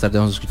 Ahorita más tarde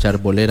vamos a escuchar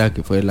Bolera,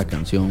 que fue la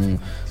canción,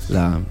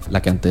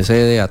 la que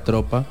antecede a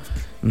Tropa.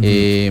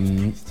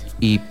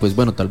 Y pues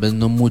bueno, tal vez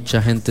no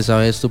mucha gente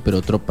sabe esto,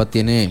 pero Tropa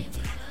tiene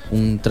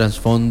un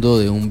trasfondo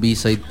de un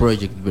B-side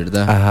project,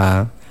 ¿verdad?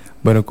 Ajá.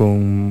 Bueno,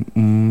 con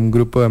un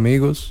grupo de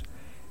amigos,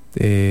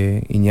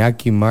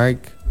 Iñaki, Mark,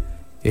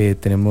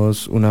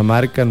 tenemos una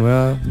marca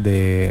nueva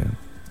de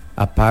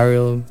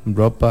apparel,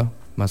 ropa,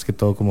 más que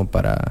todo como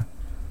para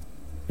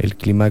el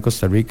clima de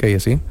Costa Rica y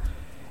así.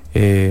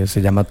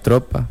 Se llama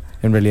Tropa.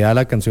 En realidad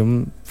la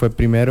canción fue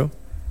primero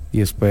y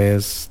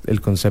después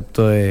el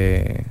concepto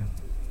de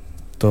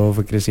todo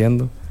fue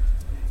creciendo.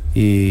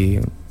 Y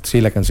sí,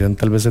 la canción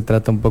tal vez se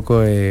trata un poco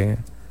de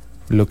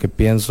lo que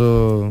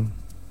pienso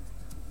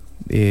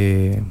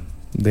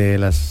de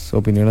las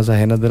opiniones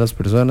ajenas de las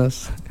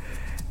personas,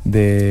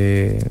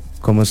 de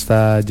cómo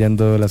está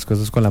yendo las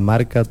cosas con la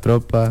marca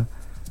Tropa,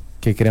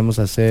 qué queremos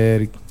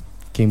hacer,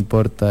 qué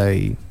importa,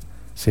 y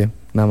sí,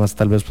 nada más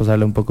tal vez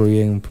pasarle un poco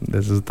bien, de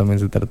eso también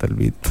se trata el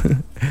beat.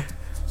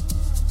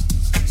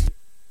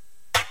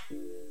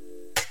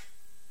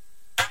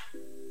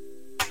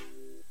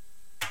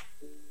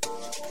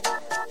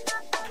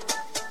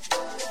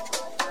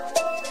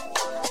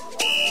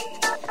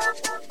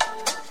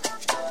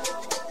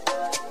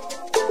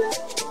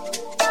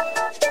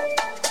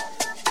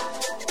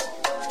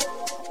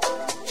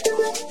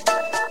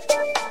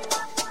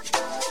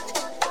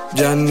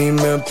 Ya ni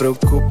me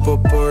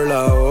preocupo por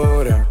la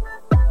hora,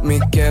 mi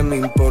que me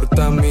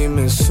importa, mi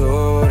me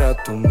sobra.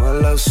 Toma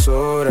las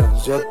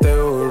horas, ya te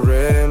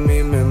borré de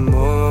mi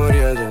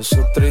memoria, ya es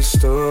otra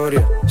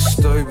historia.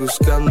 Estoy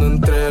buscando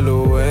entre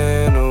lo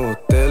bueno,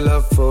 te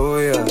la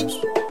follas.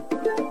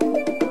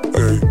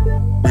 Ey,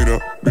 mira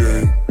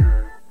bien,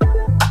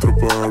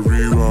 Tropa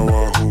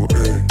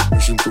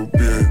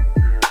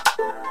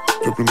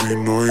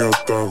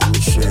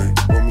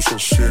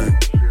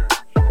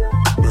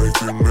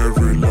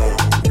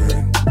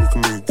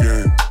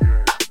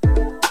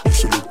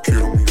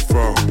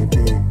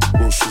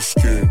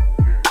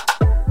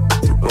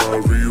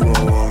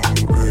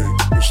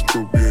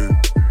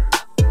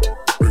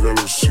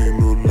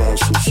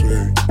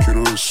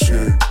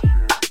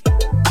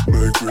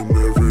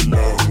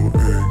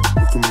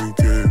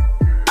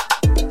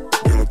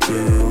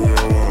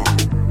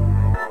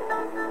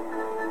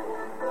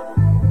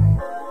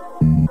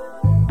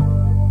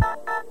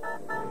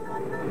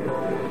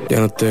Ya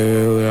no te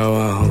veo de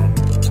abajo.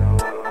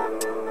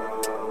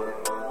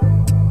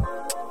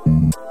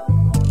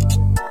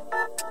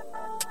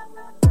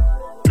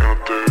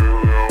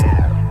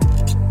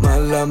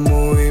 Mala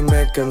movie,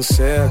 me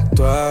cansé de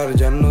actuar.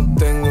 Ya no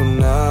tengo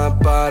nada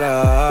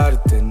para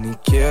darte, ni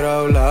quiero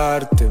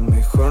hablarte,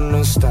 mejor no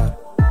estar.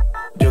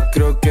 Yo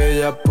creo que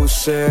ya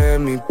puse de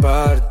mi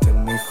parte,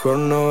 mejor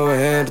no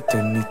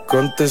verte ni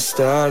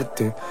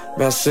contestarte,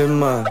 me hace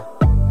mal.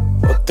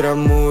 Otra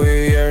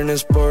movie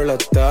viernes por la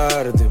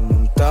tarde,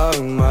 montado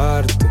en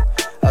Marte,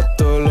 a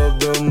todos los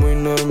veo muy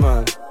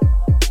normal.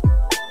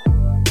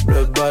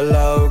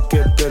 Resbalado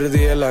que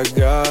perdí el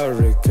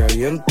agarre,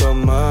 caí en tu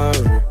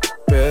amarre,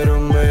 pero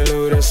me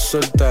logré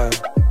soltar,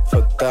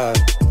 fatal.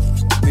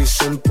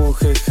 Dice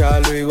empuje,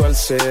 jalo, igual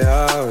se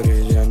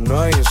abre, ya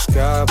no hay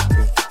escape,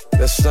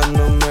 de esta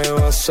no me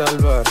va a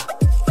salvar.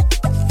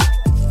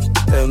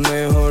 Es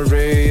mejor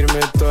reírme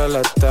toda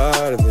la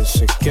tarde,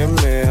 sé que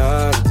me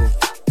arde,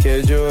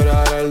 que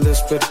llorar al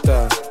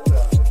despertar.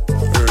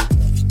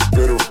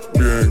 Pero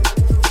bien,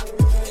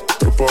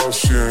 tropa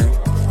 100,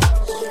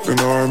 de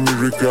nada en mis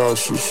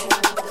regazos,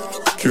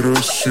 quiero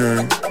el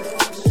 100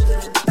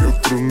 y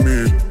otros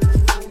 1000,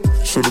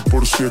 solo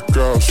por si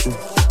acaso,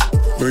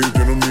 medio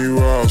lleno mi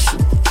vaso,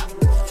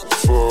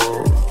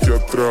 fuck, que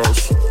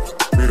atraso,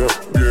 mira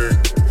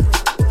bien,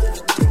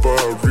 tropa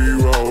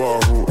arriba,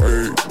 abajo,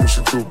 ey, me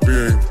siento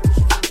bien,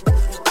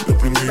 ya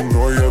aprendí,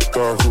 no hay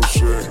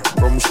atajos,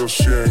 vamos a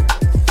 100,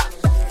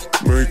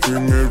 make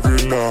me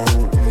relajo,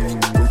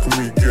 voy con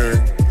mi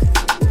gang.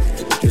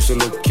 Yo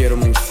solo quiero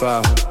mi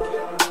fajo.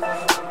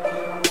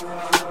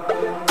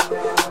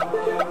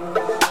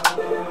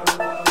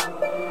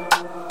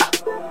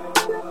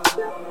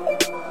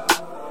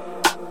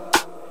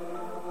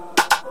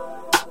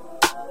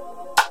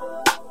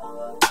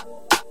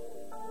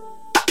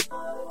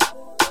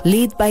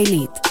 Lead by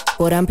Lead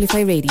por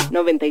Amplify Radio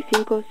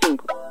 95.5.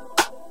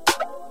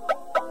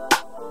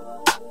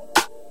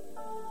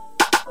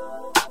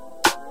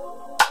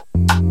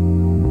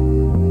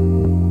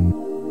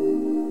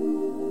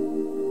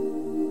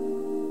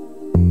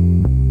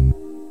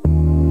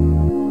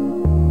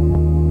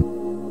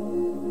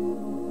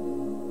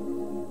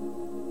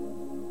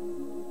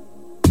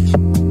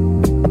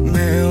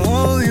 Me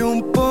odio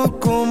un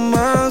poco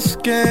más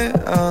que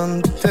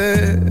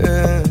antes,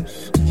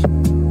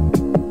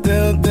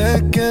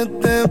 desde que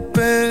te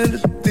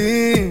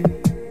perdí.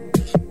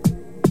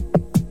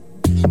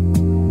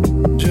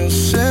 Yo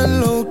sé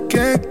lo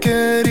que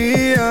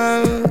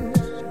querías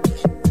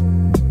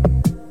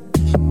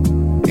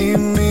y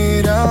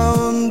mira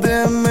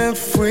dónde me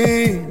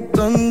fui,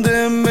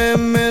 dónde me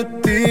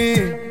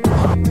metí.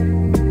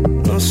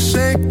 No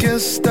sé qué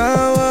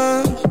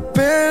estaba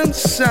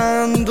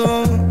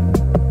pensando,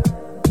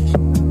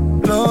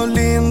 lo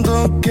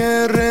lindo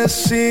que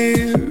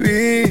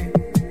recibí.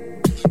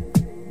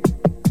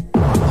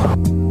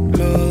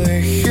 Lo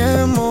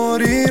dejé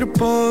morir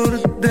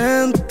por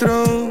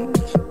dentro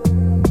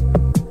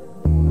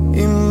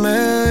y me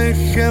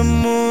dejé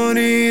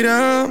morir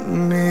a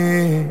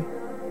mí.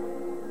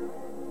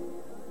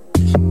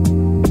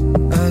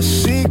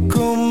 Así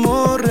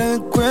como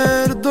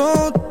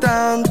recuerdo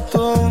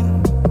tanto,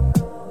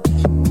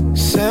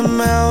 se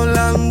me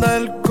ablanda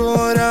el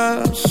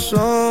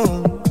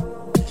corazón.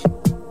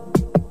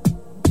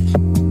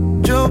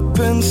 Yo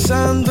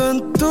pensando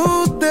en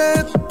tus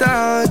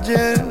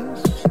detalles,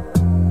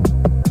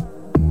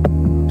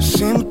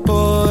 sin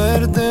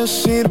poder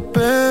decir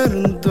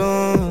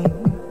perdón.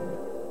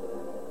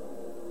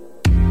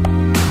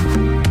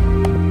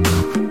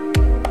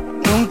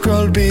 Nunca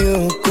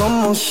olvido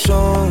cómo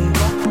son,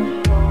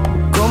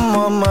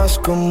 cómo amas,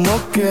 cómo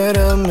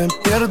quieres, me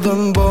pierdo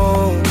en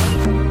vos.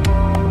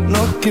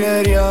 No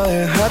quería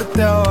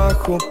dejarte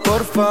abajo,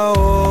 por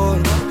favor.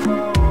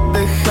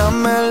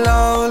 Déjame al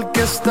lado, el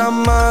que está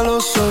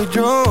malo soy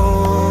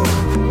yo.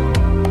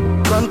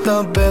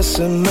 Cuántas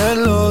veces me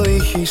lo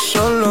dije y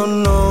solo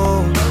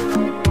no.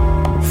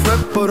 Fue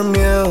por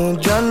miedo,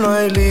 ya no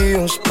hay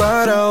líos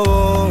para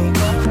vos.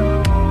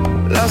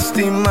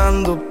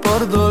 Lastimando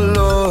por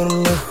dolor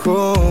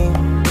mejor.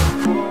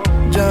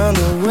 Ya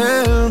no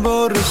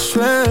vuelvo,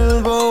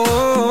 resuelvo.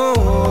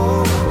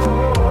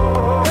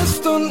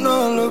 Esto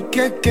no es lo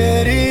que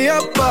quería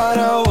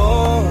para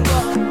vos.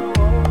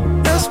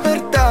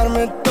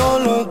 Despertarme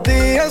todos los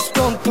días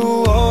con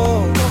tu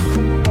voz.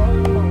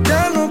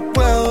 Ya no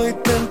puedo y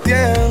te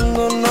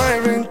entiendo, no hay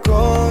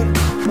rencor.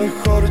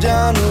 Mejor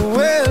ya no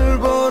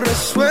vuelvo,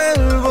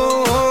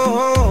 resuelvo.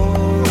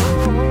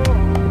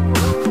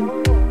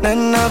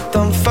 Nena,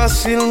 tan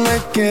fácil me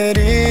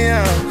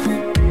querías.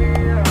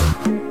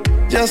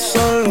 Ya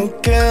solo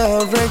queda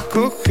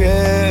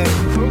recoger.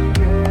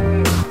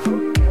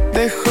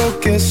 Dejo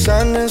que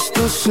sanes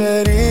tus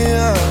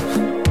heridas.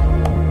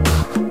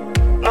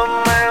 No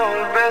me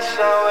volves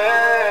a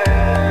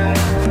ver.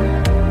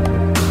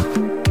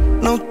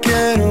 No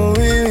quiero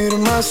vivir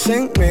más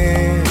en mí,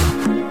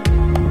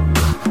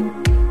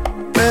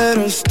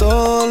 pero es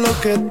todo lo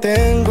que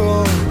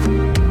tengo,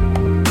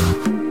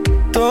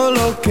 todo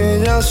lo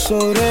que ya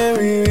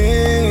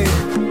sobreviví.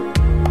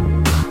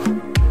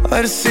 A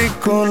ver si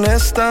con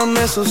esta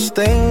me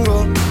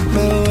sostengo.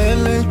 Me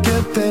duele el que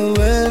te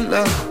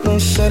duela, no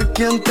ser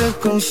quien te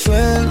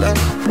consuela,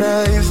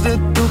 raíz de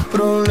tu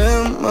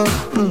problema.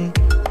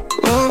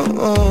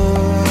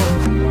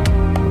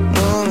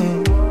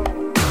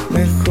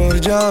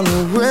 Mejor ya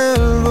no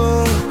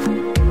vuelvo,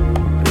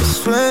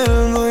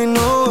 resuelvo y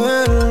no vuelvo.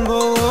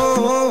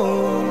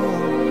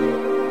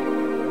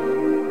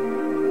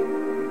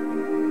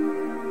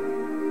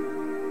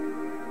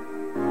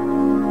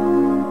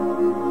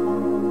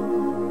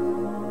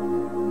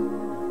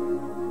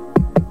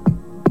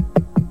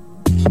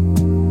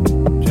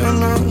 Yo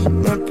no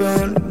me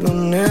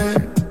perdoné,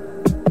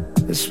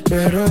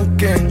 espero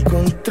que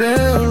encontré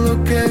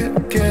lo que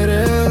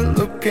querer,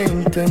 lo que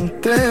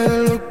intenté,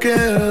 lo que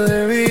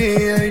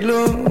debía y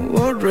lo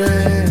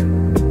borré.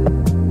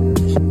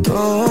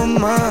 Todo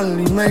mal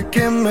y me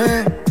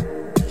quemé.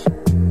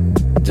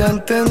 Ya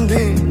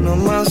entendí, no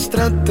más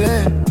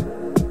traté.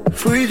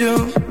 Fui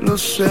yo, lo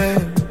sé.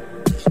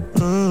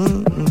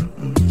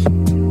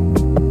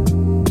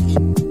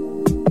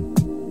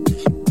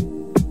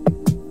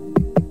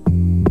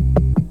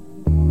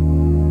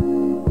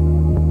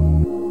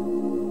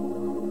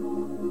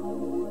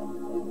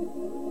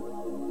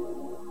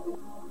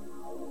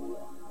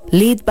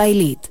 Lead by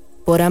Lead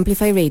por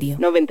Amplify Radio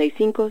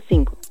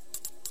 95.5.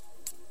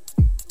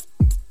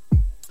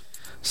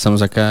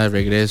 Estamos acá de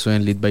regreso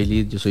en Lead by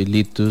Lead. Yo soy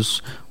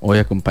Litus, hoy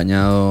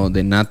acompañado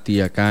de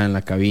Nati acá en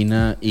la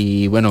cabina.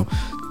 Y bueno,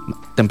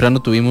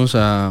 temprano tuvimos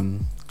a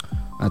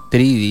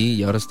 3D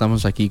y ahora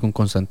estamos aquí con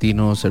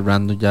Constantino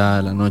cerrando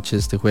ya la noche de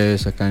este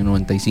jueves acá en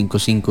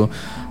 95.5.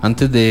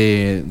 Antes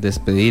de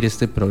despedir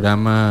este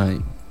programa,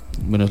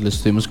 bueno, les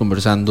estuvimos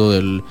conversando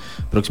del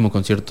próximo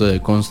concierto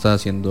de Consta,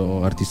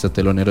 siendo artista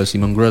telonero de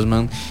Simon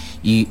Grossman,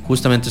 y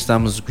justamente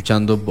estábamos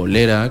escuchando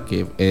Bolera,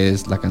 que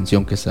es la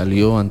canción que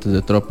salió antes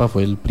de Tropa,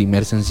 fue el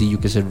primer sencillo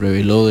que se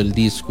reveló del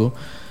disco,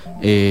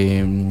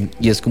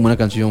 y es como una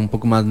canción un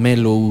poco más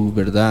mellow,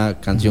 ¿verdad?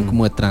 Canción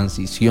como de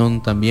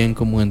transición también,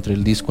 como entre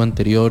el disco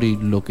anterior y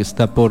lo que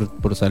está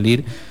por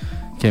salir,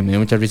 que me dio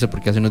mucha risa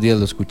porque hace unos días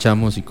lo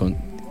escuchamos y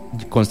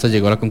Consta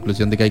llegó a la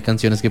conclusión de que hay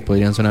canciones que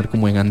podrían sonar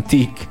como en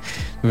Antique,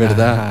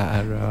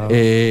 ¿verdad?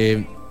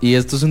 Y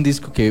esto es un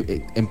disco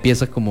que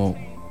empieza como,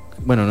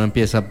 bueno, no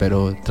empieza,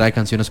 pero trae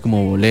canciones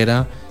como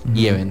Bolera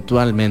y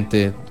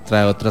eventualmente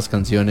trae otras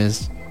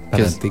canciones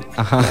que es, Antique.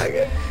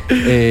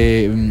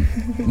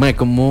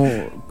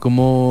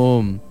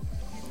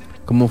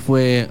 ¿Cómo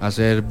fue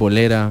hacer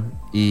Bolera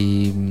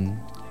y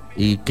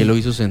qué lo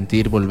hizo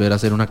sentir volver a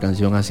hacer una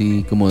canción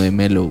así como de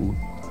mellow?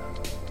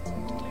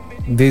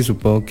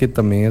 Supongo que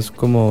también es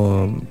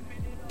como,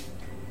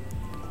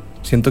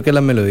 siento que la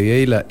melodía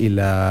y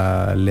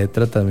la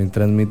letra también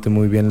transmite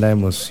muy bien la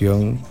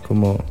emoción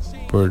como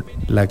por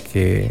la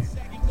que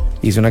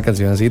hice una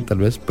canción así, tal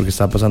vez porque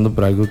estaba pasando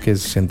por algo que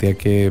sentía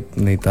que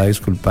necesitaba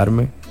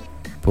disculparme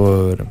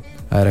por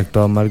haber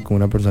actuado mal con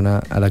una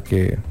persona a la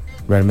que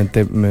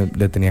realmente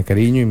le tenía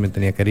cariño y me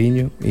tenía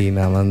cariño, y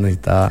nada más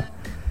necesitaba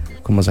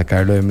como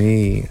sacarlo de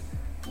mí,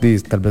 y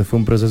tal vez fue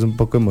un proceso un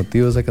poco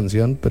emotivo esa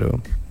canción, pero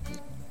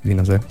y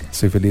no sé,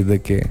 estoy feliz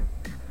de que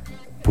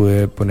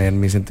pude poner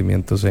mis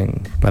sentimientos en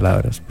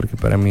palabras, porque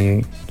para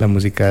mí la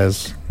música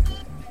es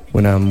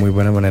una muy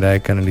buena manera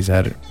de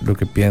canalizar lo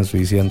que pienso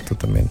y siento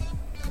también.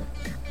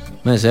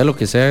 Sea lo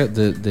que sea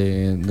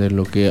de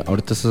lo que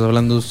ahorita estás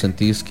hablando,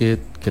 ¿sentís que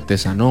te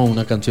sanó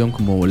una canción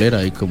como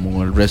Bolera y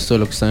como el resto de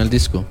lo que está en el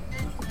disco?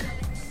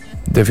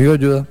 De fijo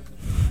ayuda.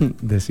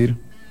 Decir,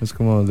 es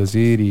como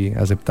decir y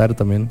aceptar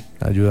también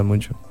ayuda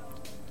mucho.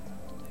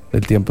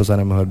 El tiempo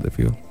sana mejor, de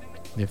fijo.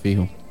 De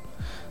fijo.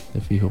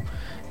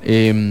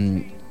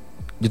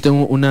 Yo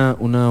tengo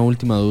una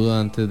última duda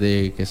antes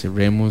de que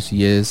cerremos,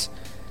 y es,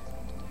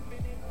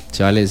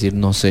 se vale decir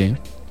no sé,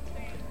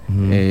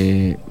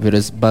 pero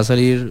va a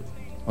salir,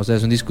 o sea,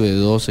 es un disco de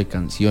 12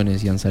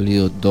 canciones y han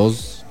salido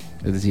 2,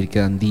 es decir,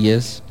 quedan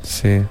 10.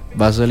 Sí.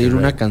 ¿Va a salir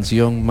una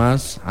canción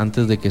más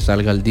antes de que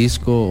salga el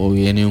disco o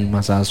viene un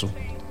masazo?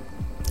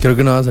 Creo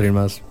que no va a salir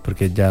más,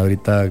 porque ya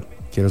ahorita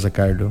quiero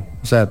sacarlo,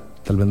 o sea,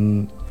 tal vez,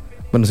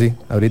 bueno, sí,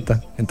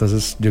 ahorita.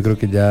 Entonces yo creo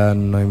que ya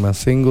no hay más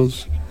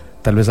singles.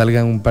 Tal vez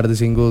salgan un par de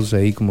singles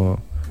ahí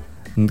como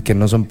que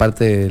no son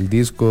parte del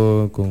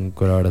disco, con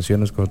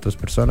colaboraciones con otras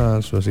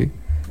personas o así.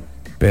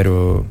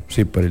 Pero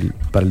sí, para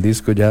el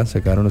disco ya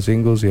sacaron los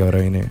singles y ahora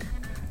viene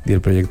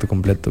el proyecto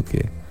completo,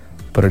 que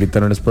por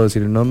ahorita no les puedo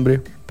decir el nombre,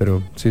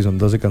 pero sí, son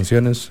 12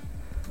 canciones.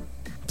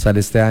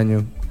 Sale este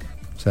año,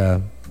 o sea,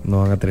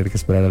 no van a tener que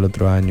esperar al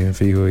otro año de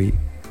fijo y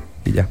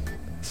ya.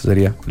 Eso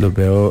sería. Los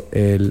veo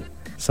el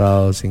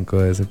sábado 5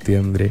 de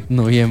septiembre.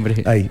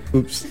 Noviembre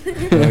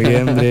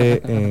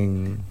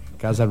en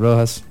Casa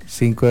Rojas.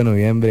 5 de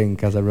noviembre en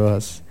Casa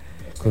Rojas.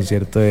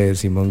 Concierto de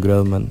Simon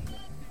Grossman.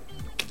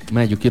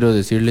 Yo quiero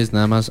decirles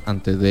nada más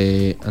antes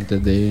de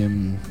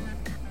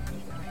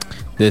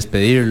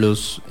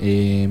despedirlos,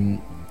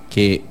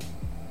 que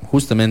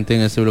justamente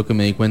en este bloque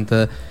me di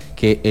cuenta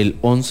que el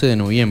 11 de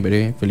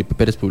noviembre Felipe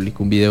Pérez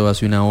publicó un video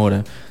hace una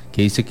hora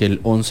que dice que el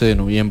 11 de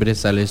noviembre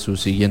sale su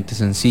siguiente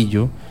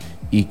sencillo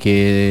y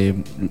que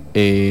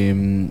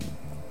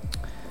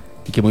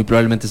muy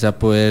probablemente se va a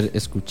poder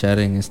escuchar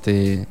en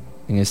este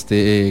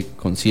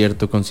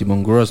concierto con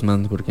Simon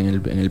Grossman, porque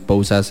en el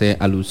post hace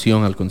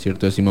alusión al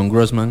concierto de Simon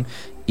Grossman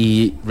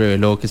y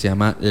reveló que se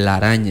llama La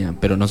Araña,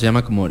 pero no se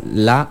llama como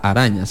La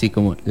Araña, así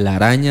como La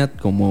Araña,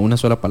 como una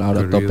sola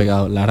palabra, todo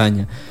pegado, La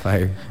Araña.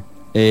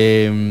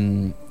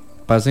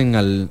 Pasen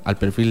al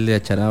perfil de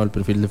Acharado, al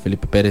perfil de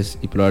Felipe Pérez,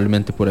 y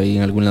probablemente por ahí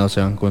en algún lado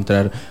se va a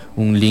encontrar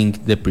un link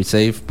de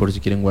pre-save por si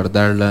quieren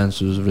guardarla en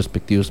sus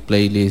respectivos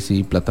playlists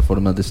y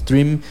plataformas de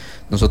stream.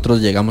 Nosotros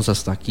llegamos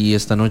hasta aquí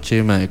esta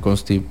noche. Mae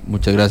Consti,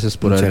 muchas gracias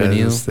por haber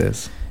venido. Muchas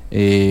gracias a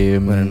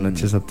ustedes. Buenas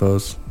noches a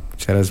todos.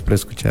 Muchas gracias por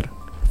escuchar.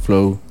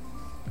 Flow.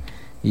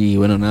 Y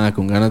bueno, nada,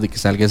 con ganas de que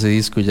salga ese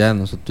disco ya.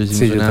 Nosotros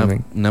hicimos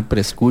una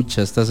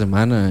preescucha esta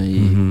semana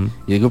y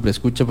digo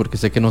preescucha porque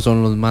sé que no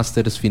son los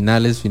masters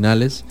finales.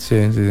 Sí.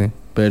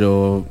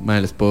 Pero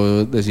les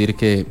puedo decir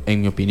que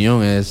en mi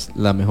opinión es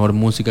la mejor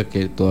música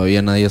que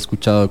todavía nadie ha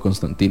escuchado de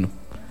Constantino.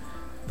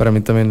 Para mí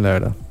también, la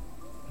verdad.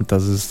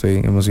 Entonces estoy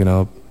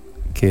emocionado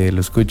que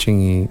lo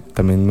escuchen y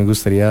también me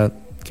gustaría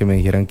que me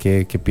dijeran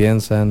qué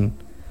piensan.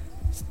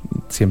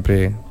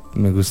 Siempre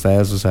me gusta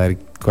eso, saber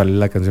cuál es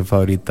la canción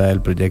favorita del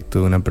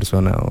proyecto de una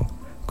persona o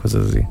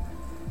cosas así.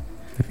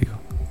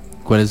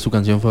 ¿Cuál es su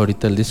canción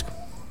favorita del disco?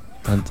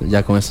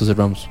 Ya con esto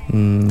cerramos.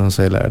 No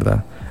sé, la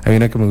verdad. Hay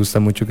una que me gusta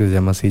mucho que se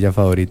llama Silla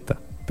Favorita,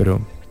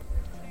 pero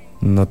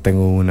no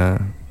tengo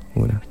una.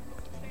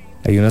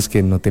 Hay unas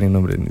que no tienen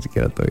nombre ni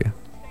siquiera todavía,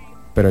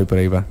 pero ahí por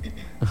ahí va.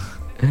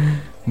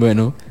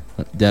 Bueno,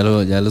 ya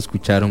lo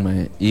escucharon,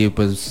 mae. Y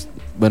pues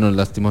bueno,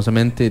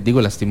 lastimosamente,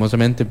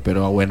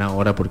 pero a buena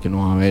hora porque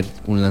no va a haber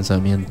un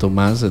lanzamiento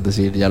más, es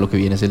decir, ya lo que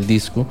viene es el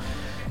disco.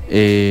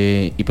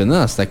 Y pues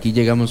nada, hasta aquí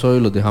llegamos hoy,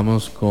 los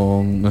dejamos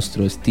con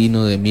nuestro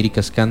destino de Miri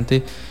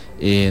Cascante.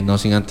 No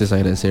sin antes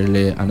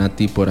agradecerle a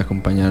Nati por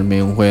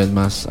acompañarme un jueves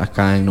más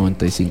acá en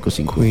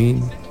 95.5.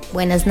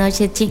 Buenas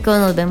noches, chicos,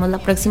 nos vemos la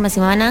próxima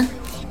semana.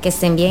 Que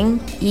estén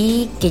bien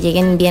y que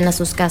lleguen bien a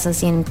sus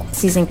casas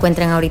si se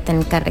encuentran ahorita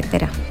en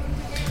carretera.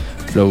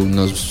 Flow,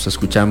 nos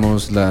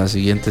escuchamos la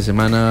siguiente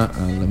semana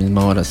a la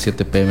misma hora,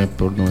 7 p.m.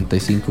 por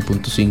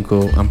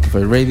 95.5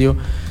 Amplify Radio.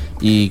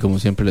 Y como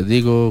siempre les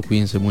digo,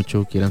 cuídense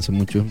mucho, quiéranse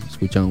mucho,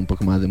 escuchan un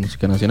poco más de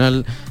música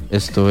nacional.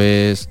 Esto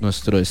es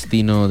nuestro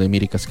destino de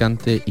Miri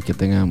Cascante y que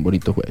tengan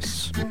bonito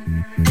jueves.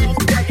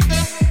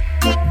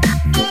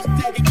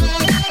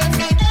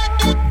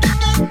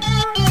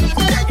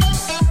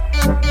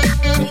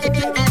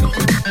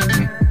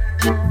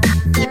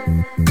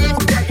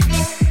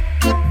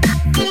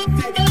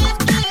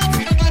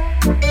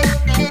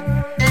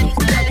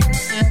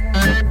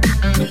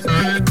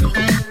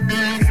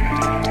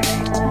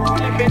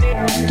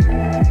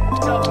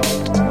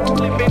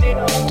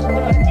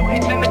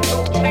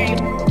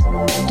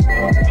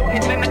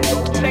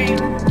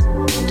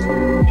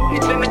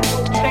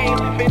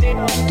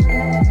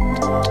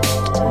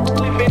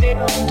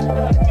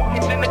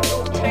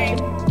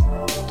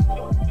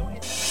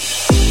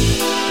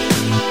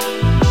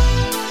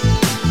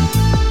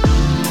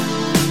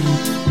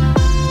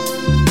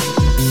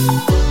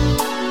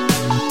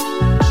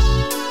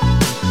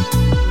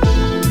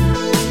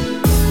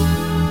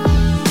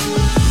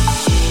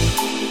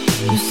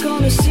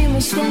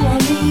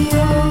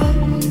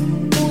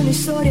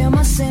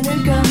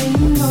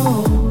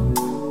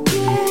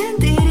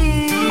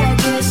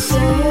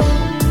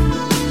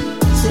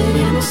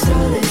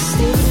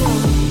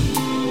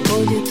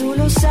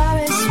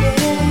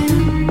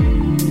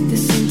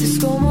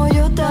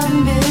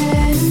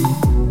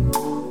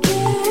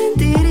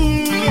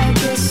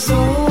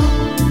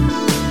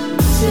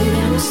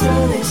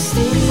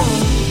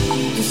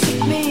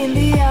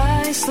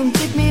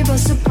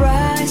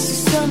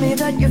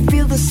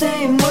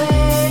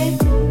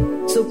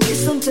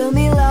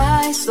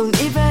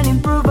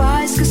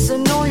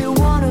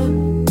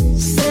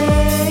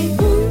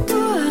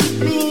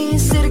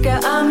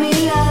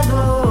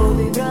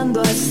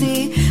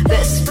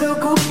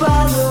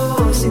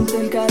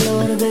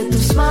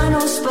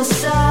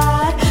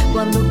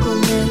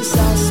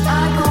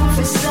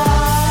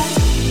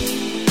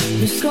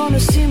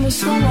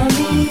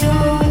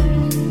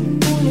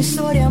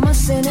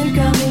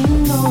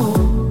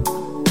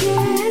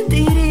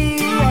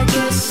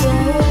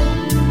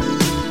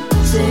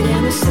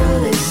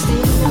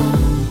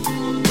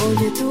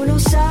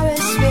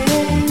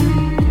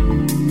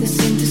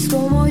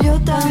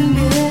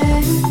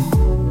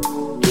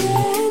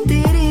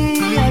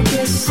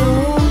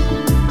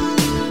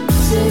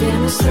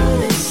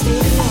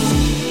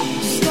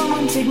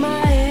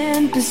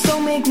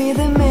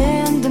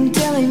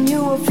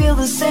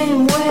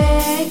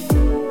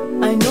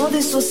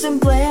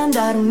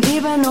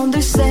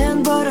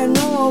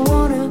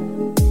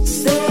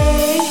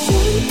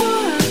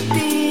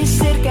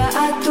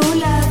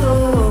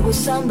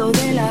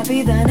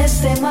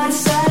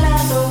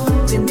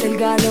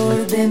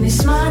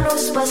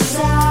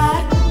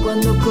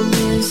 Cuando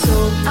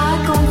comienzo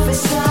a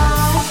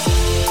confesar,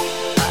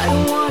 I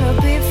don't wanna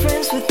be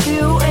friends with you.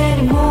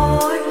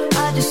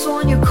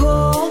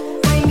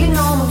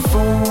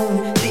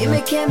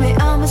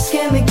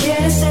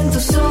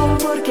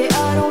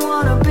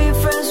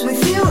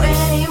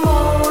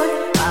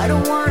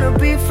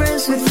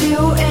 with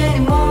you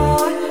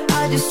anymore.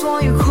 I just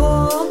want you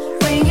call,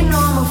 ringing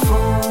on my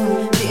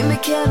phone. Dime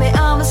que me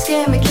amas,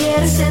 que me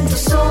quieres en tu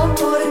son,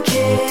 ¿por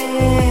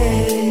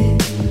qué?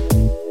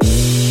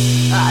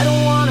 I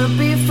don't wanna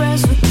be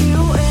friends with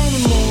you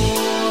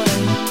anymore.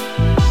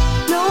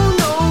 No,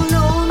 no,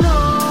 no, no.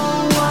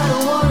 I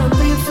don't wanna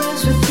be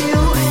friends with you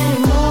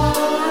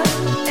anymore,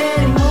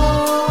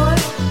 anymore.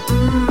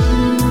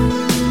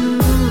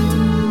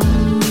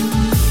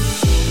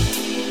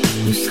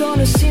 Nos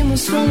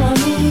conocimos como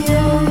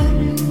amigos,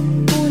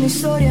 una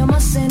historia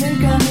más en el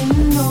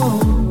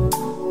camino.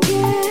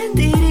 ¿Quién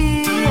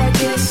diría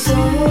que eso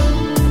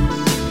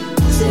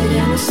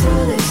sería nuestro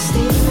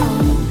destino?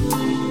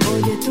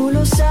 Oye, tú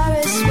lo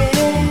sabes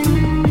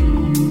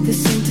bien, te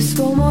sientes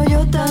como yo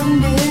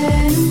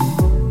también.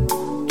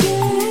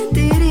 ¿Quién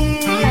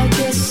diría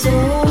que eso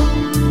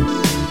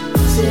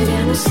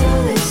sería nuestro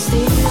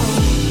destino?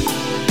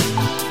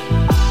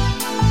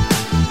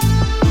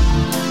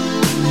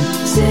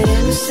 Sería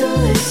nuestro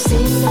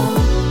destino.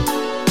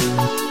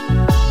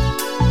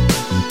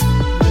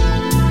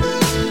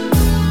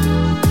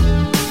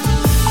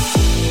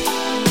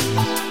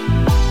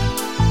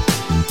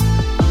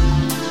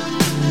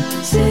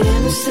 Sería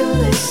nuestro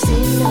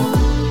destino.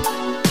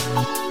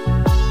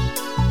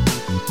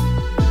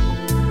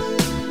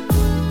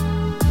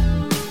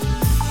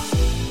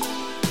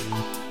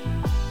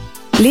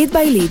 Lead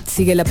by Lead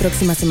sigue la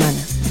próxima semana,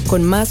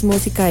 con más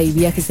música y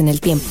viajes en el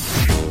tiempo.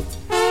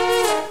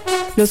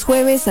 Los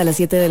jueves a las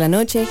 7 de la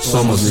noche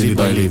somos Lead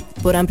by Lead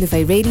por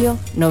Amplify Radio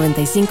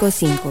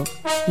 95.5.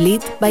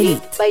 Lead by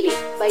Lead. By Lead,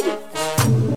 by Lead.